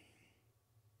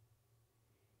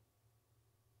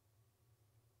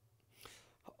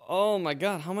 Oh my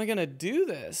god, how am I gonna do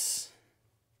this?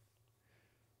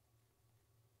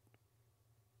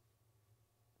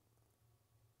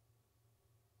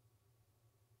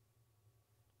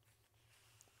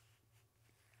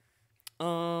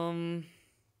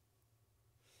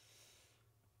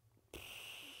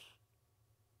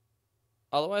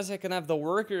 Otherwise I can have the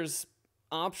workers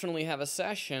optionally have a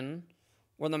session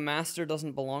where the master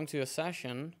doesn't belong to a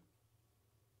session.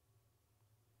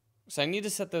 So I need to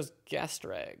set those guest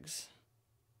regs.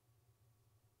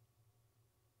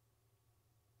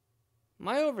 Am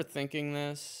I overthinking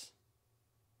this?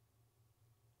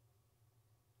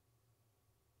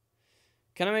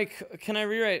 Can I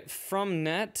rewrite from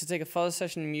net to take a fuzz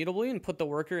session immutably and put the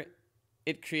worker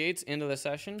it creates into the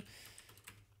session?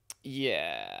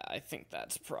 Yeah, I think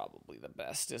that's probably the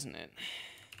best, isn't it?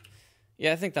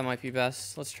 Yeah, I think that might be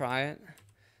best. Let's try it.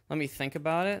 Let me think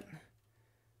about it.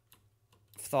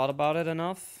 I've thought about it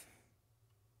enough.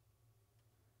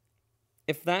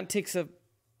 If that takes a...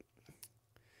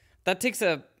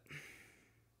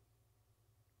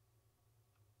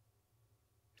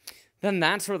 Then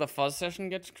that's where the fuzz session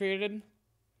gets created.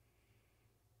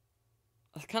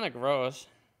 That's kind of gross.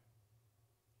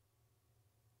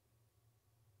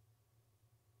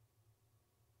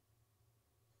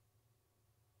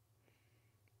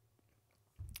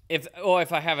 If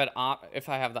I have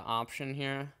the option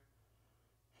here.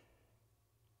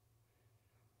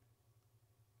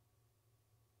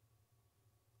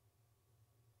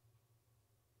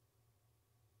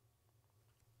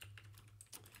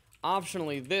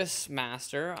 Optionally, this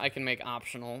master I can make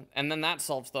optional, and then that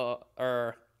solves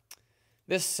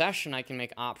this session I can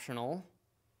make optional.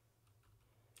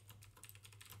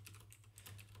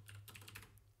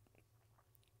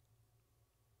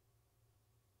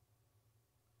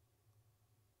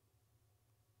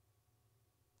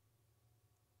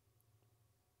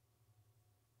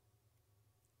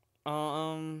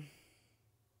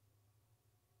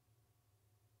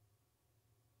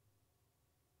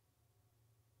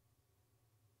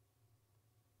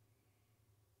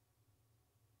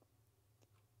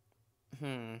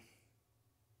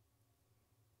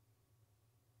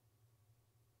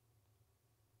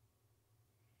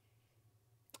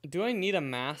 Do I need a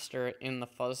master in the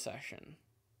fuzz session?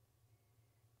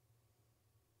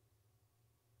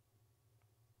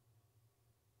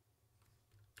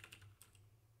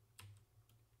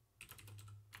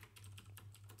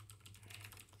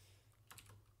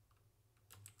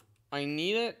 I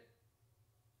need it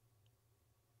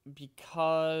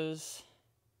because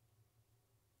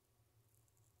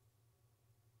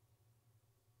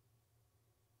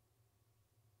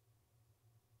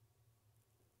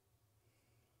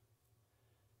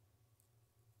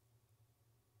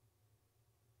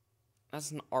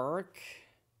that's an arc.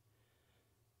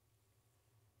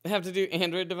 I have to do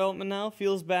Android development now.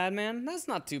 Feels bad, man. That's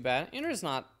not too bad. Android's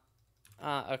not...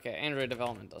 okay, Android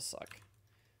development does suck,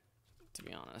 to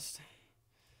be honest.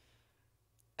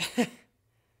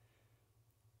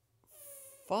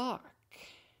 Fuck.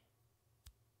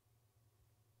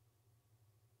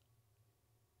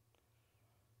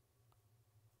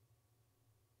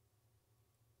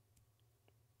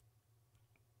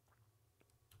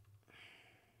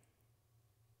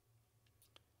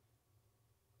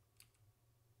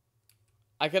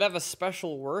 I could have a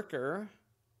special worker.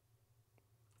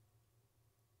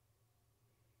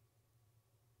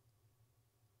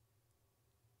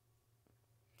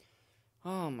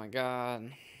 Oh my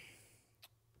god.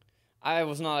 I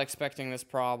was not expecting this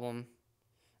problem.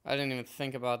 I didn't even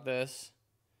think about this.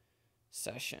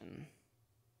 Session.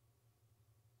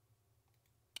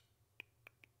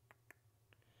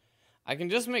 I can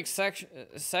just make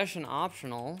session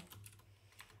optional,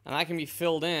 and I can be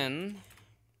filled in.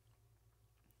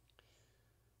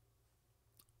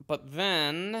 But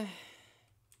then,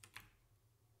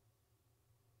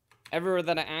 everywhere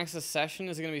that I access session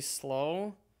is going to be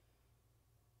slow.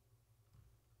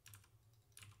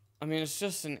 I mean, it's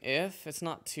just an if. It's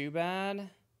not too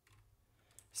bad.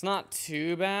 It's not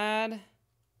too bad.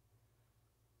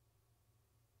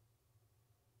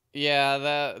 Yeah,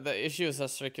 the issue is a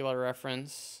circular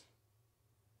reference.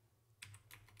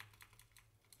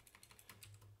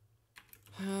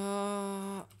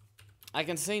 I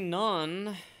can say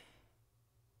none.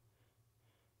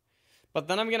 But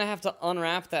then I'm going to have to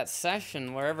unwrap that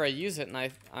session wherever I use it, and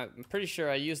I'm pretty sure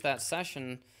I use that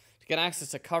session to get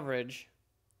access to coverage.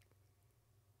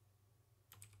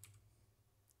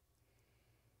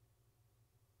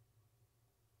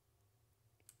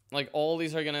 Like, all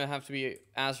these are going to have to be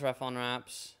asref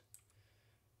unwraps.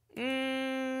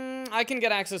 I can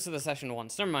get access to the session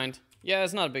once. Never mind. Yeah,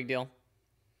 it's not a big deal.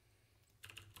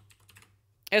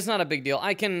 It's not a big deal.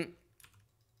 I can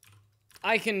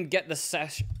get the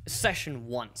session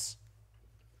once.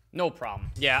 No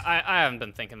problem. Yeah, I haven't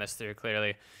been thinking this through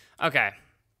clearly. Okay.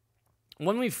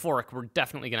 When we fork, we're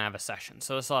definitely going to have a session.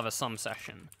 So this will have a sum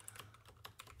session.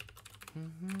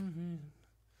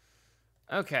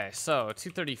 Okay, so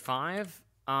 235.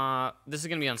 This is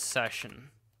going to be on session.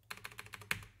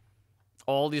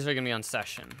 All these are going to be on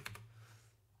session.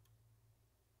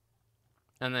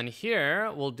 And then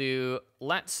here, we'll do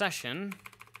let session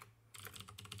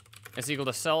is equal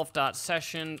to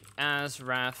self.session as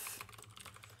ref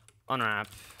unwrap.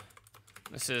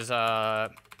 This is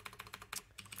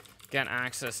get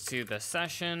access to the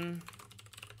session.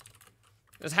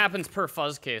 This happens per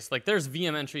fuzz case. Like, there's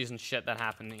VM entries and shit that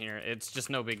happen here. It's just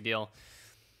no big deal.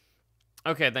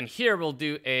 Okay, then here we'll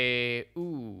do a...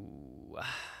 Ooh.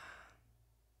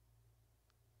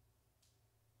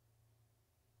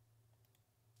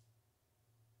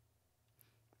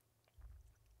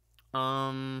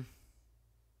 How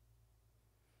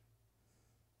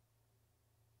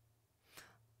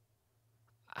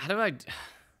do I...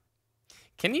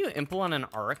 Can you impl on an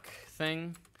arc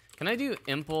thing? Can I do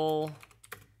impl...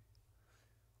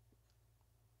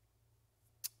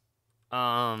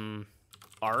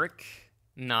 arc?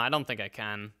 No, I don't think I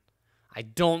can. I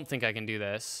don't think I can do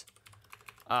this.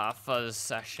 Fuzz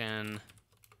session.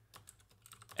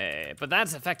 But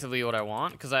that's effectively what I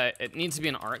want, because it needs to be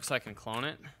an arc so I can clone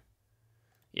it.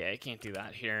 Yeah, I can't do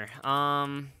that here.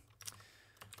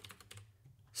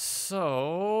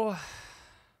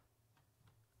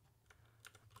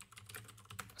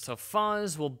 So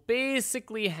fuzz will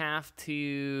basically have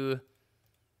to...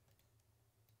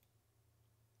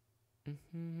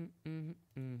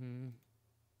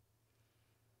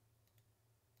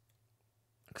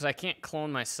 Because I can't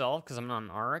clone myself because I'm not an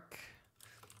arc.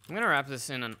 I'm going to wrap this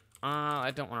in an...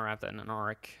 I don't want to wrap that in an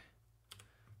arc.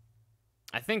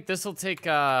 I think this will take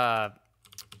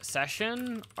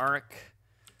session, arc,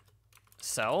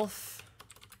 self.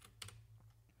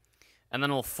 And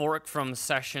then we'll fork from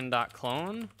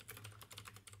session.clone.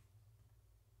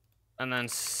 And then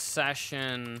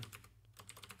session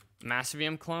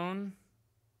massive clone.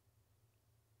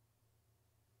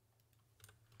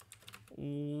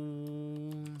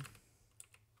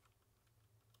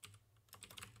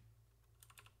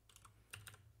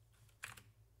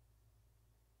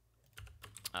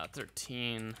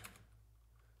 13.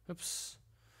 Oops.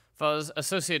 Fuzz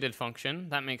associated function.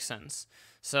 That makes sense.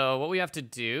 So what we have to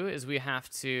do is we have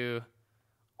to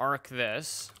arc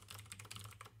this.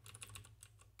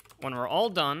 When we're all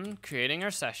done creating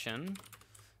our session,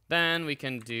 then we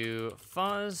can do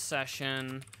fuzz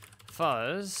session,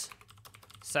 fuzz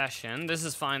session. This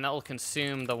is fine. That will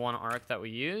consume the one arc that we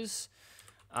use.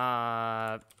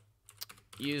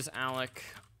 Use alloc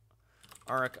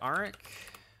arc.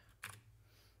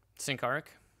 Sync arc.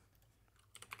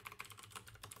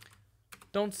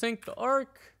 Don't sync the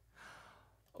arc.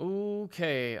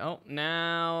 Okay.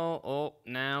 Now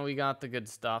we got the good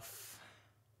stuff.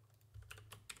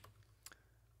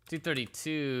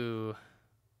 232.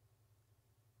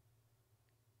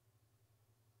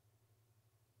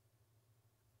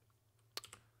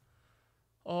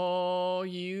 Oh,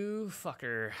 you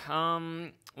fucker.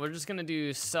 We're just gonna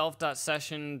do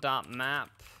self.session.map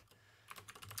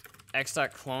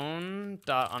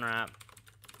x.clone.unwrap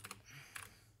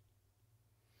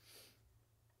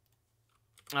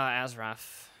as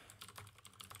ref.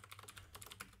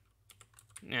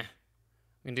 Yeah,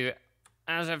 we can do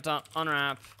as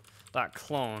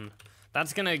ref.unwrap.clone.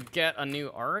 That's gonna get a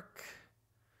new arc,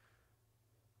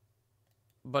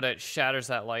 but it shatters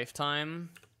that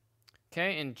lifetime.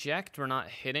 Okay, inject, we're not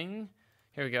hitting.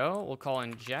 Here we go, we'll call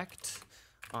inject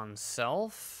on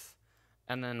self,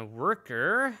 and then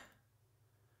worker,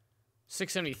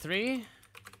 673.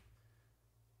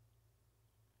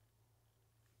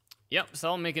 Yep, so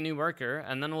I'll make a new worker,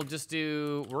 and then we'll just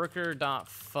do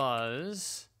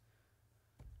worker.fuzz.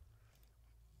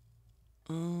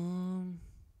 I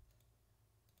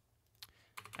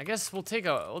guess we'll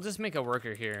just make a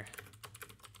worker here.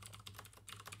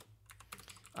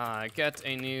 Get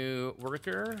a new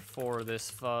worker for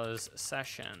this fuzz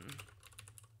session.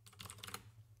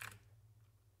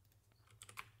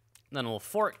 Then we'll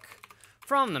fork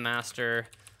from the master,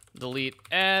 delete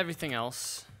everything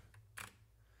else.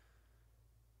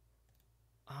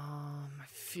 I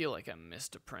feel like I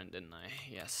missed a print, didn't I?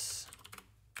 Yes.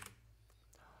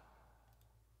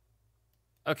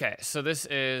 Okay, so this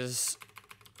is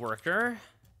worker.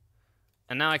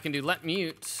 And now I can do let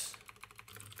mute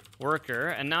worker,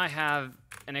 and now I have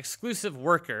an exclusive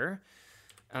worker,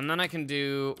 and then I can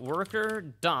do worker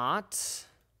dot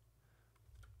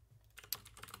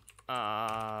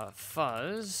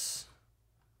fuzz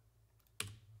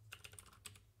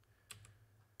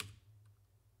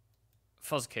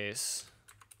case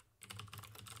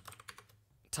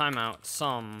timeout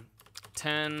sum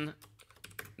 10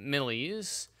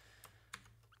 millis,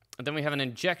 and then we have an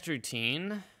inject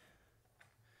routine.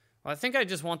 Well, I think I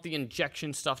just want the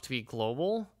injection stuff to be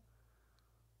global.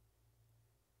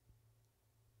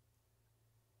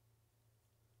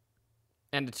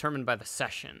 And determined by the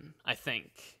session, I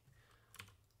think.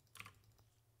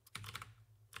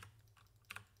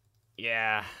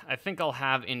 Yeah, I think I'll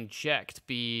have inject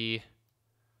be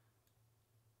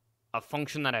a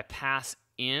function that I pass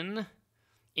in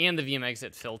and the VM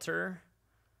exit filter.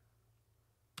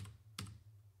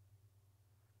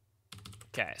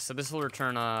 Okay, so this will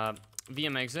return a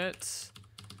VM exit.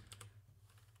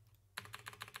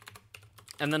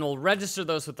 And then we'll register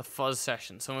those with the fuzz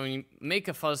session. So when we make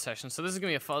a fuzz session, so this is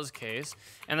gonna be a fuzz case,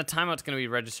 and the timeout's gonna be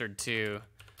registered too.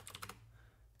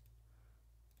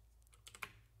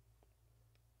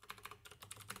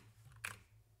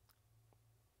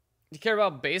 Do you care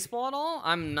about baseball at all?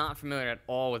 I'm not familiar at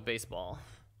all with baseball.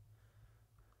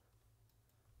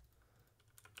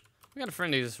 We got a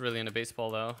friend who's really into baseball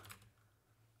though.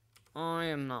 I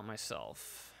am not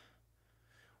myself.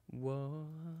 What?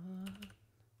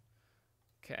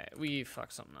 Okay, we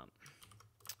fucked something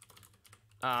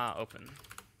up. Open.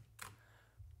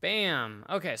 Bam.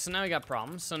 Okay, so now we got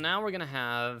problems. So now we're gonna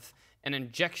have an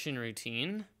injection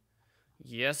routine.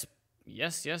 Yes,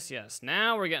 yes, yes, yes.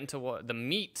 Now we're getting to what the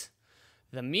meat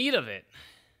of it.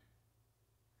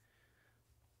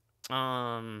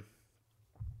 I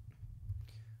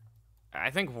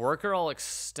think worker I'll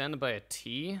extend by a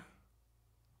T.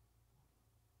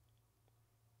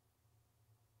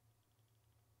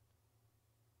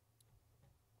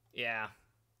 Yeah.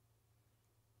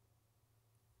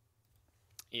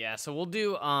 Yeah, so we'll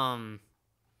do,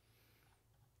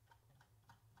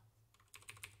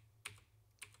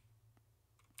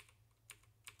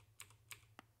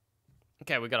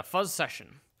 okay, we got a fuzz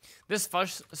session. This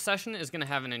fuzz session is gonna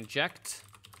have an inject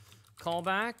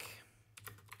callback.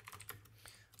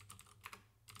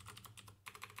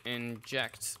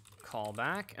 Inject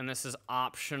callback, and this is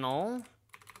optional.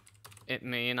 It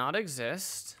may not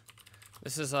exist.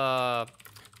 This is a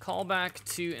callback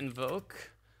to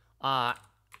invoke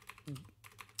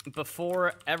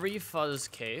before every fuzz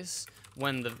case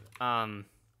when the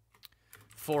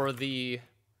for the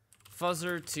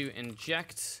fuzzer to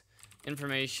inject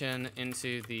information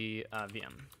into the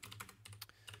VM.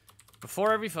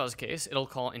 Before every fuzz case, it'll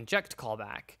call inject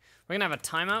callback. We're gonna have a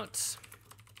timeout.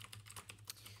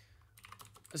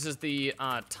 This is the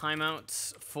timeout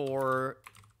for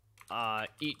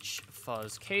each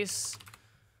fuzz case.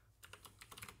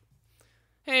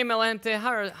 Hey Melente,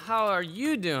 how are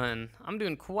you doing? I'm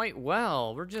doing quite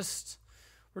well. We're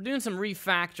doing some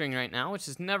refactoring right now, which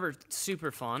is never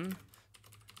super fun.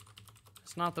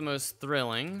 It's not the most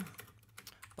thrilling,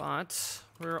 but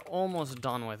we're almost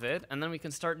done with it, and then we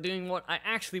can start doing what I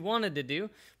actually wanted to do,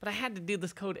 but I had to do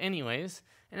this code anyways,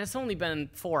 and it's only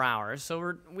been 4 hours, so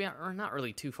we're not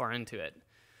really too far into it.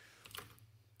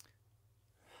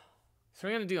 So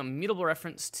we're gonna do a mutable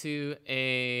reference to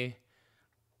a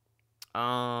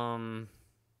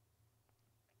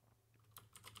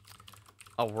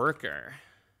worker.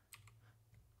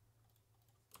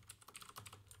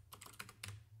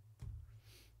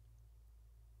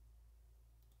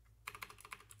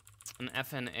 An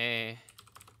FNA.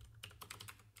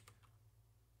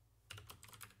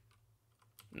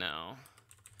 No.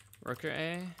 Worker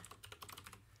A.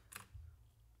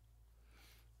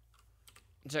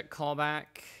 Inject callback.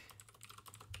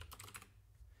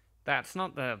 That's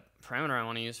not the parameter I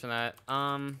want to use for that.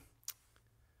 Can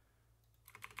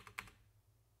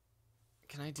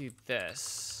I do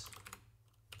this?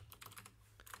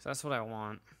 So that's what I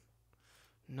want.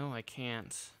 No, I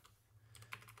can't.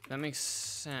 That makes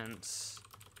sense.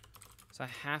 So I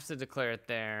have to declare it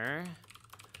there.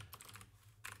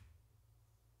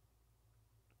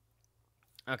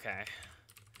 Okay.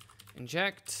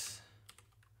 Inject.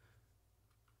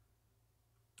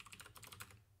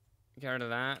 Get rid of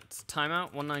that.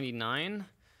 Timeout 199.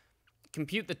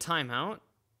 Compute the timeout.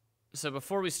 So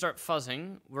before we start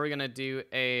fuzzing, we're gonna do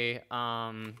a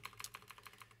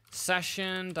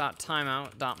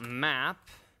session.timeout.map.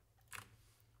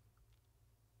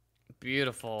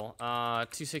 Beautiful.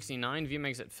 269 VM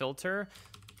exit filter.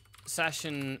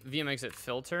 Session VM exit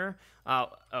filter.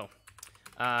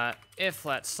 If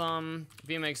let sum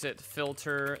VM exit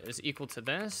filter is equal to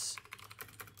this.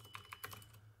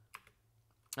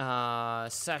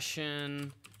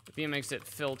 session VM exit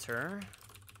filter.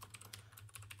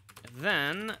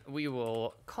 Then we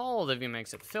will call the VM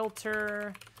exit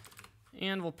filter,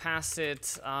 and we'll pass it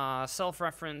self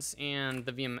reference and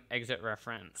the VM exit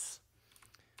reference.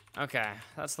 Okay,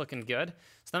 that's looking good.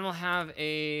 So then we'll have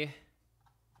a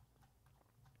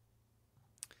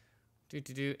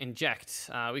inject.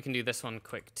 We can do this one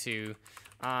quick too.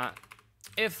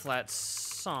 If let's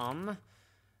sum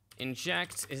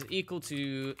inject is equal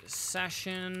to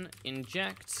session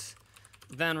inject,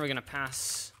 then we're gonna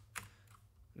pass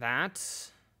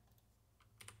that.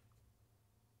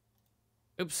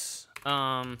 Oops.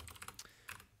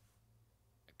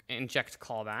 Inject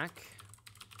callback.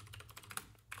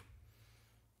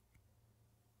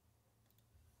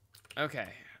 Okay.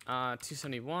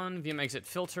 271 VM exit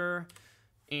filter,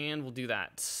 and we'll do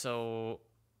that. So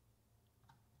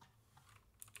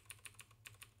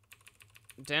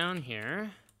down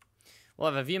here,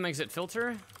 we'll have a VM exit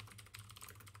filter,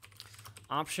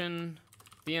 option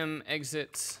VM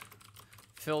exit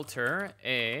filter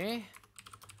a,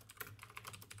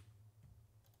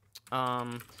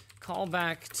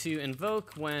 callback to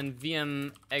invoke when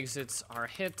VM exits are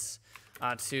hit,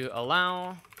 to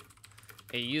allow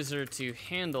a user to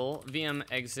handle VM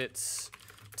exits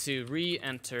to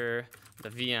re-enter the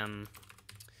VM.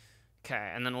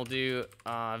 Okay, and then we'll do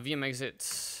VM exit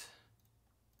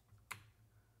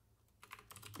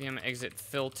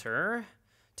filter.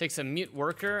 Takes a mute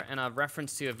worker and a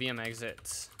reference to a VM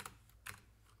exit.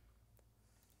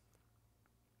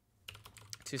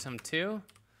 272.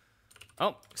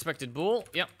 Oh, expected bool.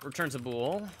 Yep, returns a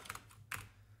bool.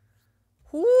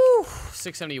 Whoo,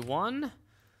 671.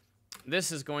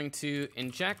 This is going to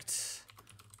inject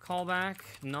callback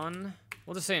none.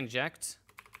 We'll just say inject.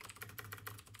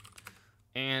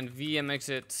 And VM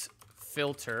exit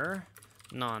filter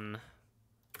none.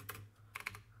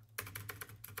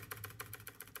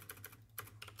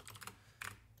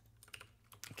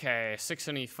 Okay,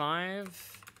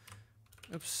 675.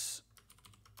 Oops.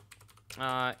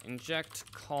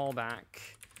 Inject callback.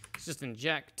 It's just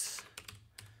inject.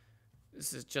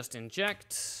 This is just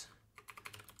inject.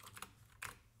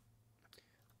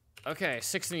 Okay,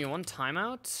 671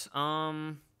 timeout.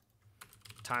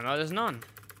 Timeout is none.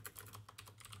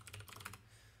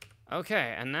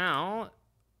 Okay, and now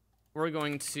we're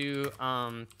going to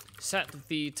set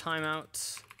the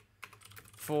timeout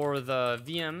for the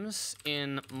VMs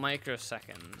in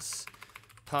microseconds.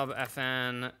 Pub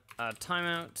fn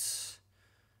timeout,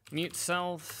 mute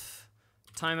self,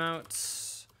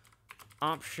 timeout,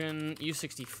 option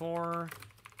U64,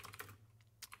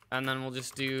 and then we'll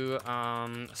just do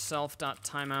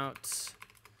self.timeout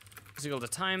is equal to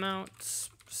timeout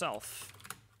self.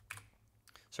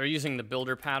 So we're using the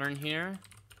builder pattern here.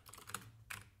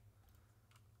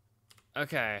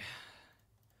 Okay.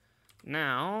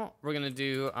 Now we're gonna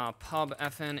do pub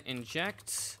fn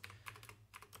inject,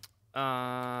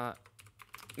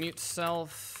 mute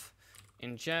self,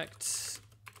 inject,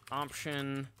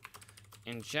 option,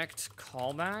 inject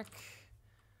callback.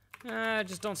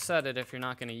 Just don't set it if you're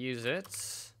not gonna use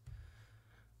it.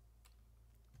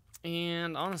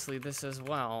 And honestly, this as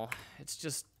well. It's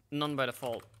just none by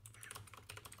default.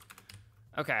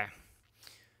 Okay.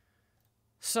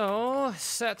 So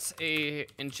set a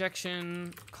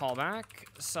injection callback,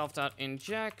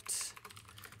 self.inject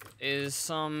is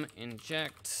some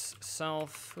inject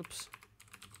self. Oops.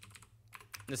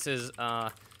 This is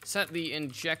set the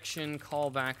injection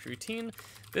callback routine.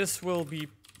 This will be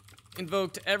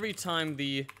invoked every time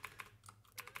the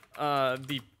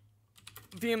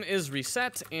VM is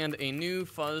reset and a new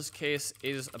fuzz case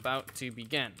is about to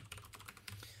begin.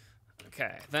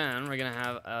 Okay, then we're gonna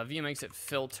have a VM exit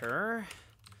filter.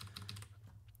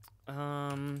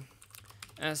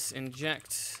 S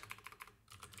inject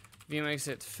VM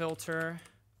exit filter.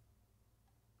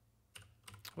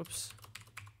 Whoops.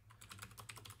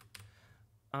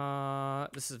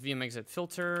 This is VM exit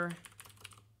filter.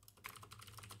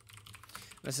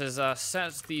 This is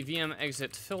set the VM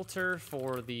exit filter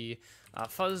for the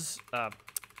fuzz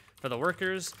for the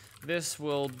workers. This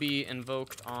will be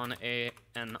invoked on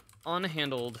an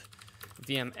unhandled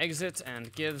VM exit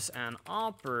and gives an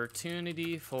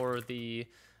opportunity for the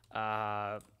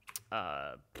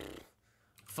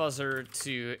fuzzer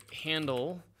to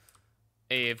handle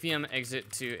a VM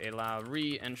exit to allow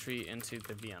re-entry into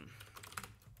the VM.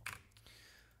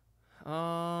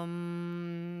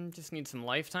 Just need some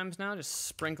lifetimes now. Just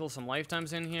sprinkle some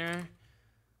lifetimes in here.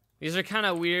 These are kind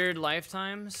of weird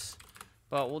lifetimes,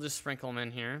 but we'll just sprinkle them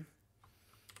in here.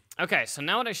 Okay, so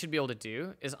now what I should be able to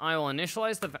do is I will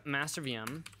initialize the master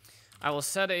VM. I will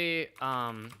set a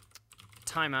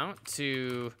timeout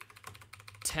to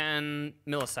 10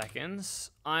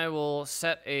 milliseconds. I will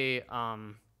set a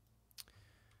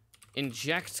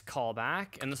inject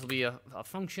callback, and this will be a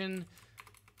function.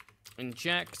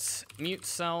 Inject mute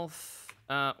self,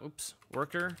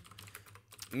 worker,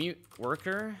 mute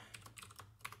worker,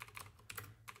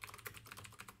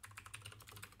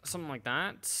 something like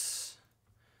that.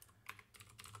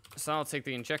 So I'll take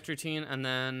the inject routine and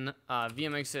then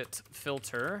VM exit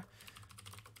filter.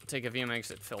 Take a VM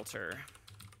exit filter.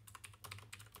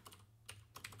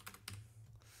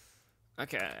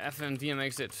 Okay, fn VM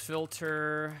exit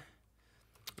filter,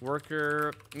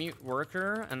 worker, mute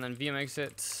worker, and then VM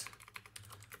exit,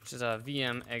 which is a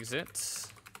VM exit.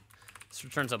 This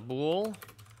returns a bool,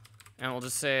 and we'll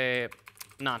just say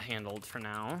not handled for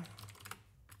now.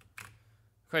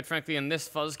 Quite frankly, in this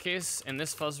fuzz case, in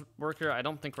this fuzz worker, I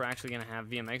don't think we're actually going to have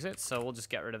VM exits, so we'll just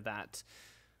get rid of that.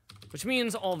 Which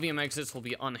means all VM exits will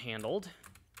be unhandled.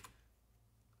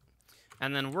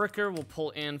 And then worker will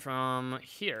pull in from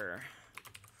here.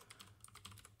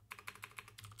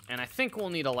 And I think we'll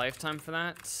need a lifetime for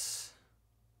that.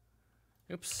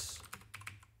 Oops.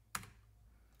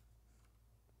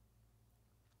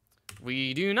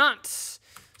 We do not.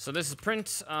 So this is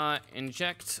print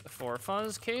inject for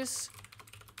fuzz case.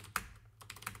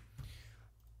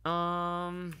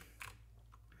 Oh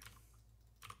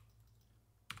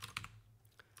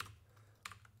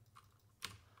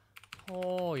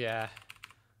yeah.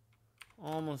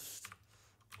 Almost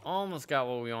got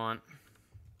what we want.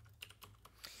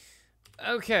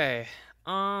 Okay.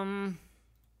 Inject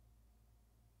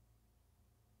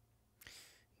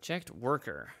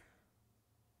worker.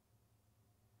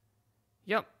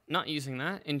 Yep, not using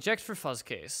that. Inject for fuzz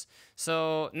case.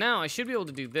 So now I should be able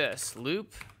to do this.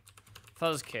 Loop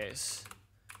fuzz case.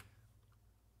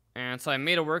 And so I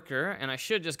made a worker, and I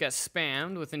should just get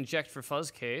spammed with inject for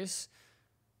fuzz case.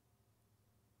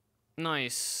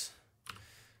 Nice.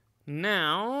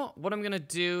 Now, what I'm gonna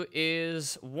do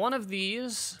is one of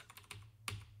these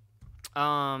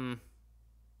on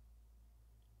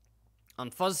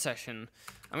fuzz session,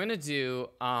 I'm gonna do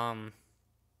I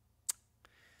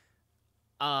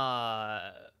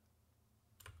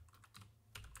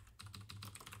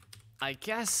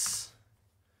guess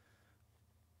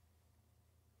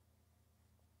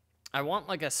I want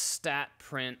like a stat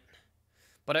print,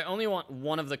 but I only want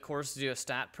one of the cores to do a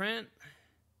stat print.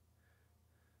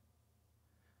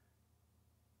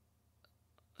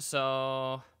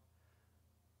 So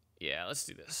yeah, let's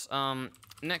do this.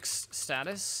 Next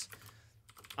status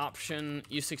option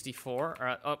U64,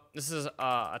 or this is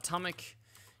atomic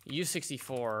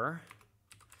U64.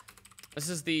 This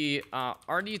is the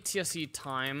RDTSC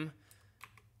time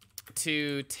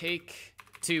to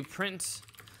print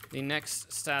the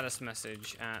next status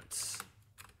message at,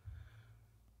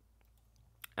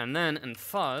 and then in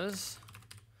fuzz,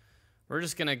 we're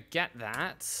just gonna get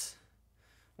that.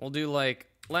 We'll do like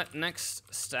let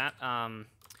next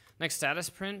status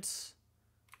print.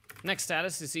 Next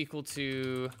status is equal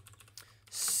to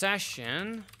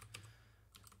session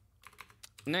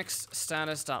next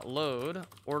status dot load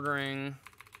ordering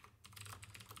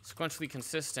sequentially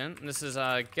consistent. And this is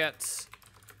get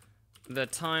the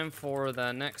time for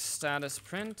the next status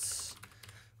print,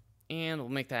 and we'll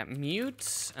make that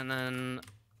mute, and then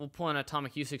we'll pull in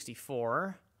atomic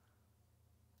U64.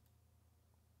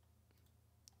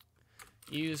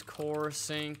 Use core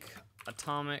sync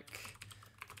atomic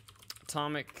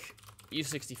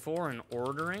U64 and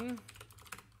ordering.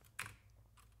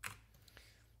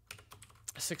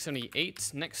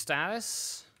 678 next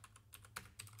status.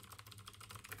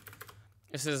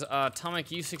 This is atomic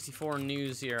U64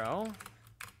 new 0.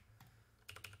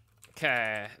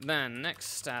 Okay, then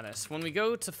next status. When we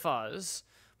go to fuzz,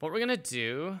 what we're gonna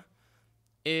do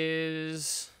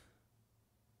is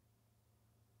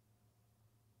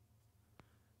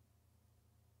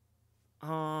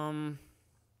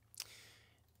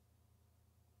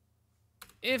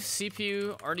if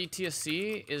CPU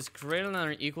RDTSC is greater than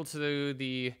or equal to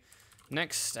the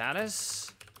next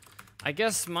status, I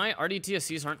guess my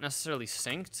RDTSCs aren't necessarily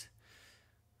synced.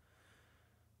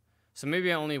 So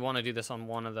maybe I only want to do this on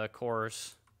one of the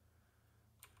cores.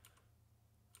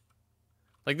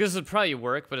 Like this would probably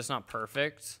work, but it's not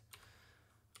perfect.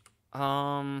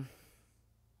 I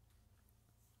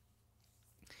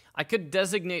could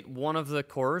designate one of the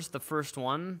cores, the first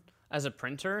one, as a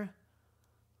printer.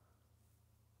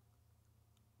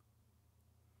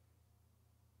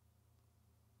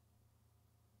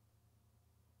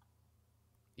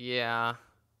 Yeah.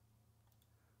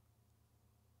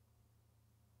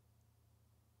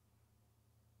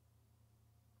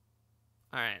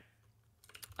 All right.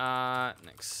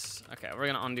 Next. Okay, we're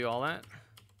gonna undo all that.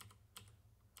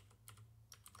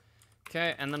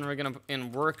 Okay, and then we're gonna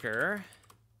in worker.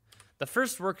 The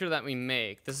first worker that we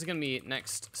make, this is gonna be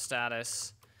next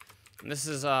status. And this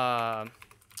is RDTSC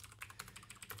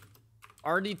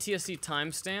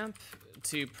timestamp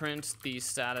to print the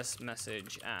status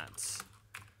message at.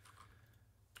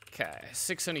 Okay,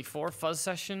 674 fuzz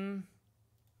session.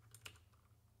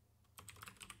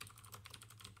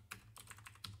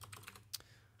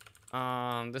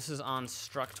 This is on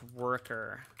struct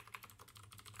worker.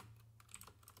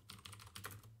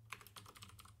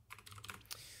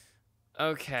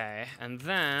 Okay, and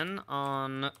then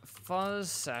on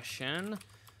fuzz session,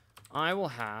 I will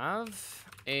have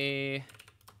a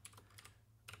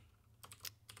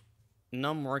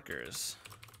num workers.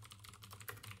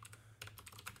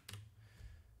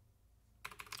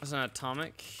 As an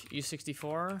atomic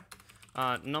U64,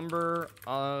 number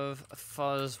of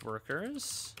fuzz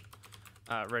workers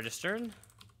registered.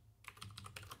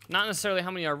 Not necessarily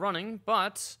how many are running,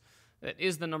 but it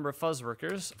is the number of fuzz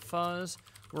workers. Fuzz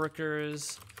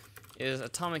workers is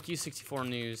atomic U64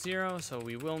 new 0, so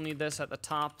we will need this at the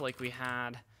top like we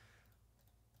had.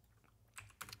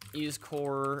 Use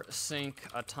core sync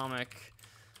atomic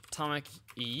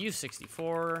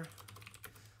U64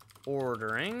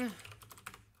 ordering.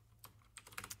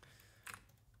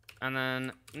 And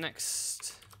then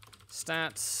next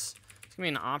stats, it's gonna be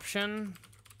an option.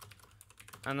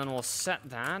 And then we'll set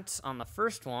that on the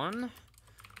first one.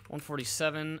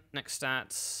 147, next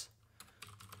stats.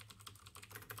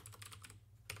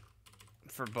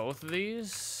 For both of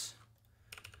these.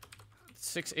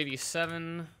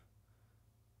 687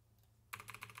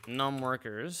 num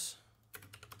workers.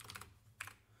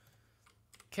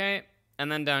 Okay,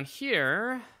 and then down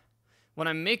here, when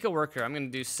I make a worker, I'm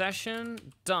going to do session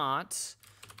dot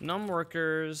num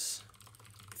workers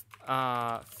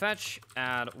fetch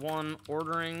add 1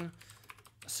 ordering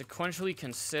sequentially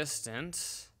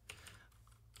consistent.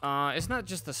 It's not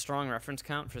just the strong reference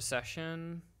count for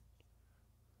session.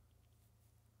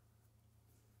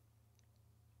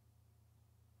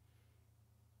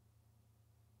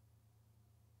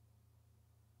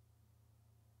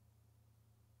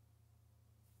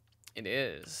 It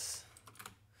is.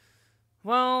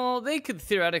 Well, they could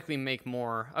theoretically make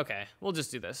more. Okay, we'll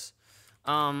just do this.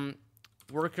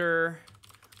 Worker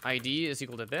ID is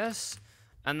equal to this.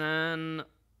 And then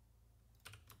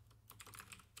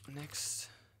next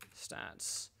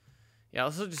stats. Yeah,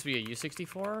 this will just be a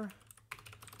U64.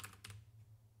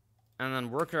 And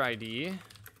then worker ID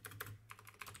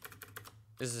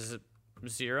is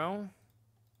 0.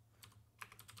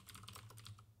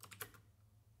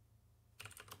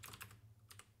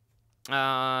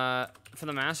 For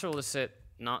the master, we'll just set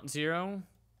not 0.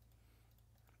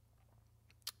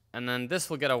 And then this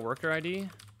will get a worker ID.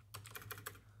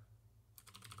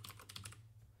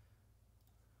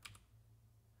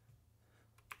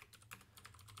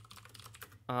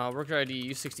 Worker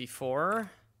ID U64.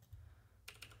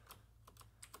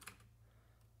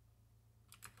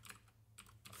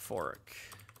 Fork.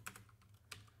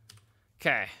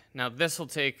 Okay, now this will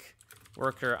take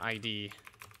worker ID.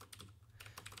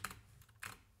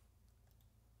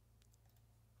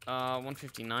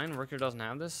 159, worker doesn't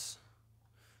have this.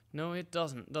 No, it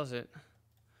doesn't, does it?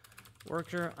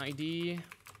 Worker ID.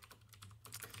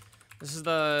 This is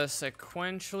the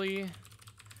sequentially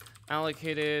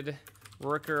allocated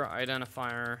worker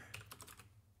identifier.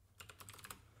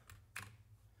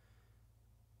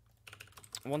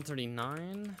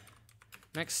 139.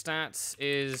 Next stats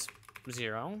is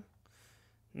 0.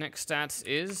 Next stats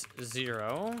is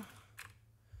 0.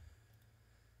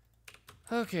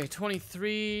 Okay,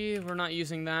 23, we're not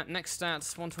using that. Next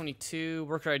stats, 122,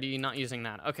 worker ID, not using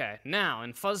that. Okay, now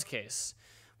in fuzz case,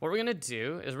 what we're gonna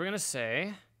do is we're gonna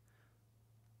say,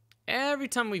 every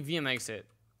time we VM exit,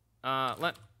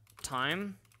 let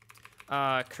time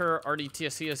cur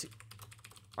RDTSC as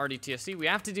RDTSC. We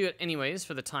have to do it anyways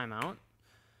for the timeout.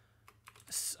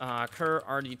 Cur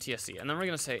RDTSC, and then we're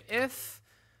gonna say if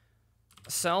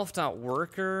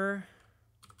self.worker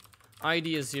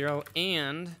ID is 0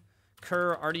 and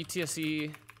cur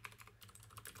RDTSC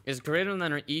is greater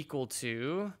than or equal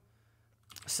to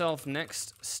self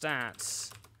next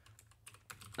stats.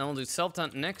 And we'll do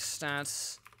self.next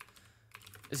stats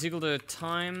is equal to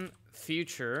time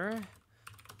future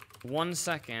 1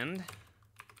 second.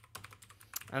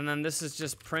 And then this is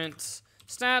just print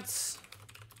stats.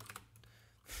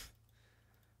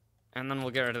 And then we'll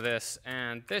get rid of this.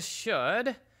 And this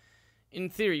should, in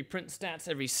theory, print stats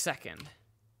every second.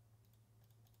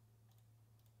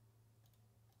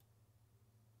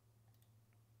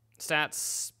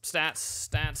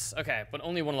 stats. Okay, but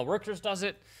only one of the workers does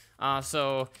it.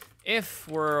 So if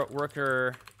we're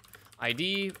worker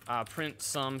ID, print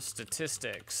some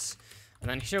statistics. And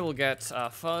then here we'll get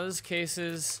fuzz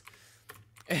cases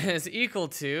is equal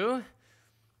to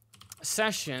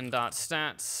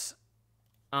session.stats.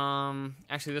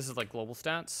 Actually, this is like global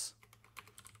stats.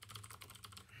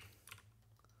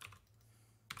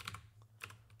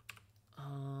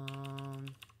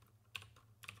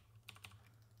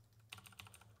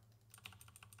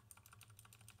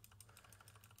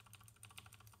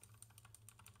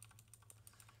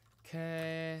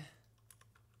 Okay.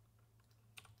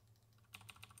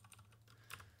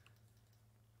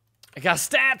 I got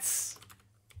stats.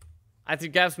 I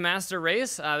think Gap's master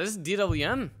race. This is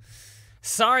DWM.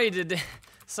 Sorry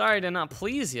to not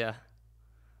please you.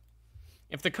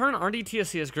 If the current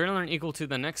RDTSC is greater than or equal to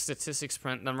the next statistics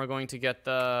print, then we're going to get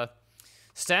the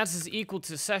stats is equal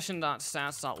to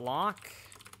session.stats.lock.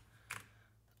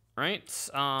 Right?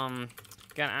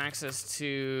 Get access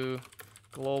to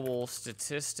global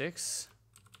statistics.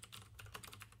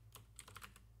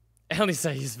 At least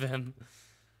I use Vim.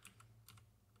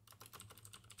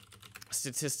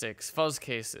 Statistics, fuzz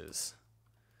cases.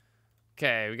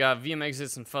 Okay, we got VM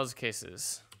exits and fuzz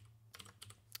cases.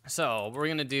 So what we're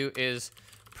gonna do is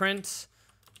print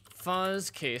fuzz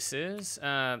cases,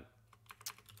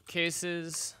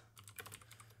 cases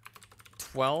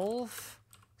 12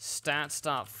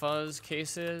 stats.fuzz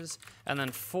cases, and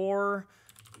then 4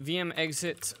 VM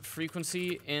exit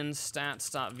frequency in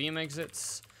stats.VM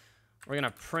exits. We're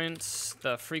gonna print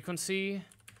the frequency,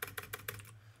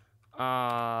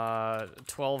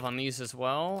 12 on these as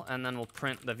well, and then we'll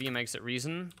print the VM exit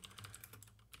reason.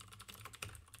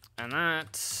 And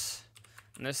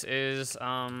this is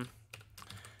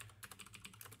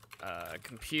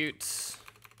compute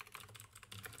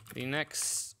the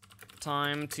next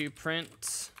time to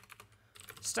print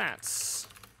stats.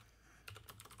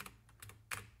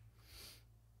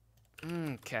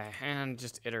 Okay, and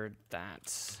just iterate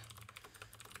that.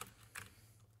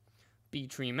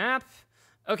 B-tree map.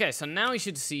 Okay, so now we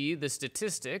should see the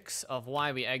statistics of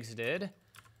why we exited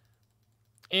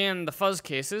and the fuzz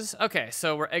cases. Okay,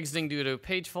 so we're exiting due to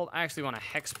page fault. I actually want to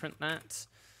hex print that.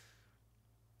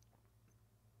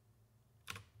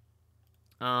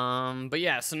 But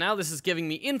yeah, so now this is giving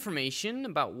me information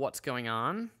about what's going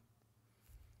on.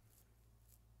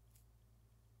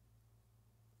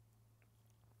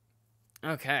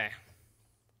 Okay.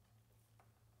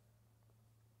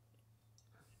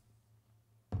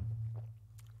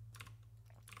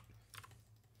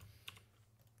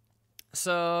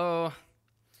 So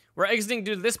we're exiting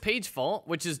due to this page fault,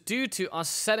 which is due to us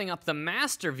setting up the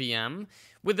master VM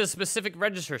with a specific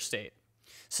register state.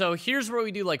 So here's where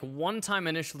we do like one-time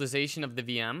initialization of the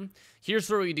VM. Here's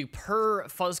where we do per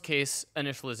fuzz case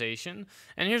initialization.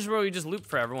 And here's where we just loop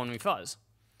forever when we fuzz.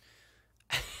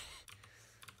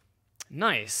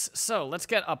 Nice. So let's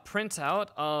get a printout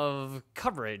of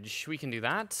coverage. We can do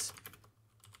that.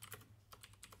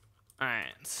 All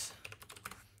right.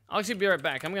 I'll actually be right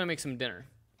back. I'm gonna make some dinner.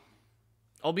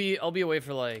 I'll be away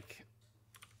for like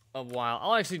a while.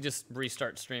 I'll actually just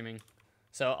restart streaming.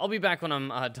 So I'll be back when I'm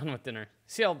done with dinner.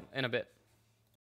 See y'all in a bit.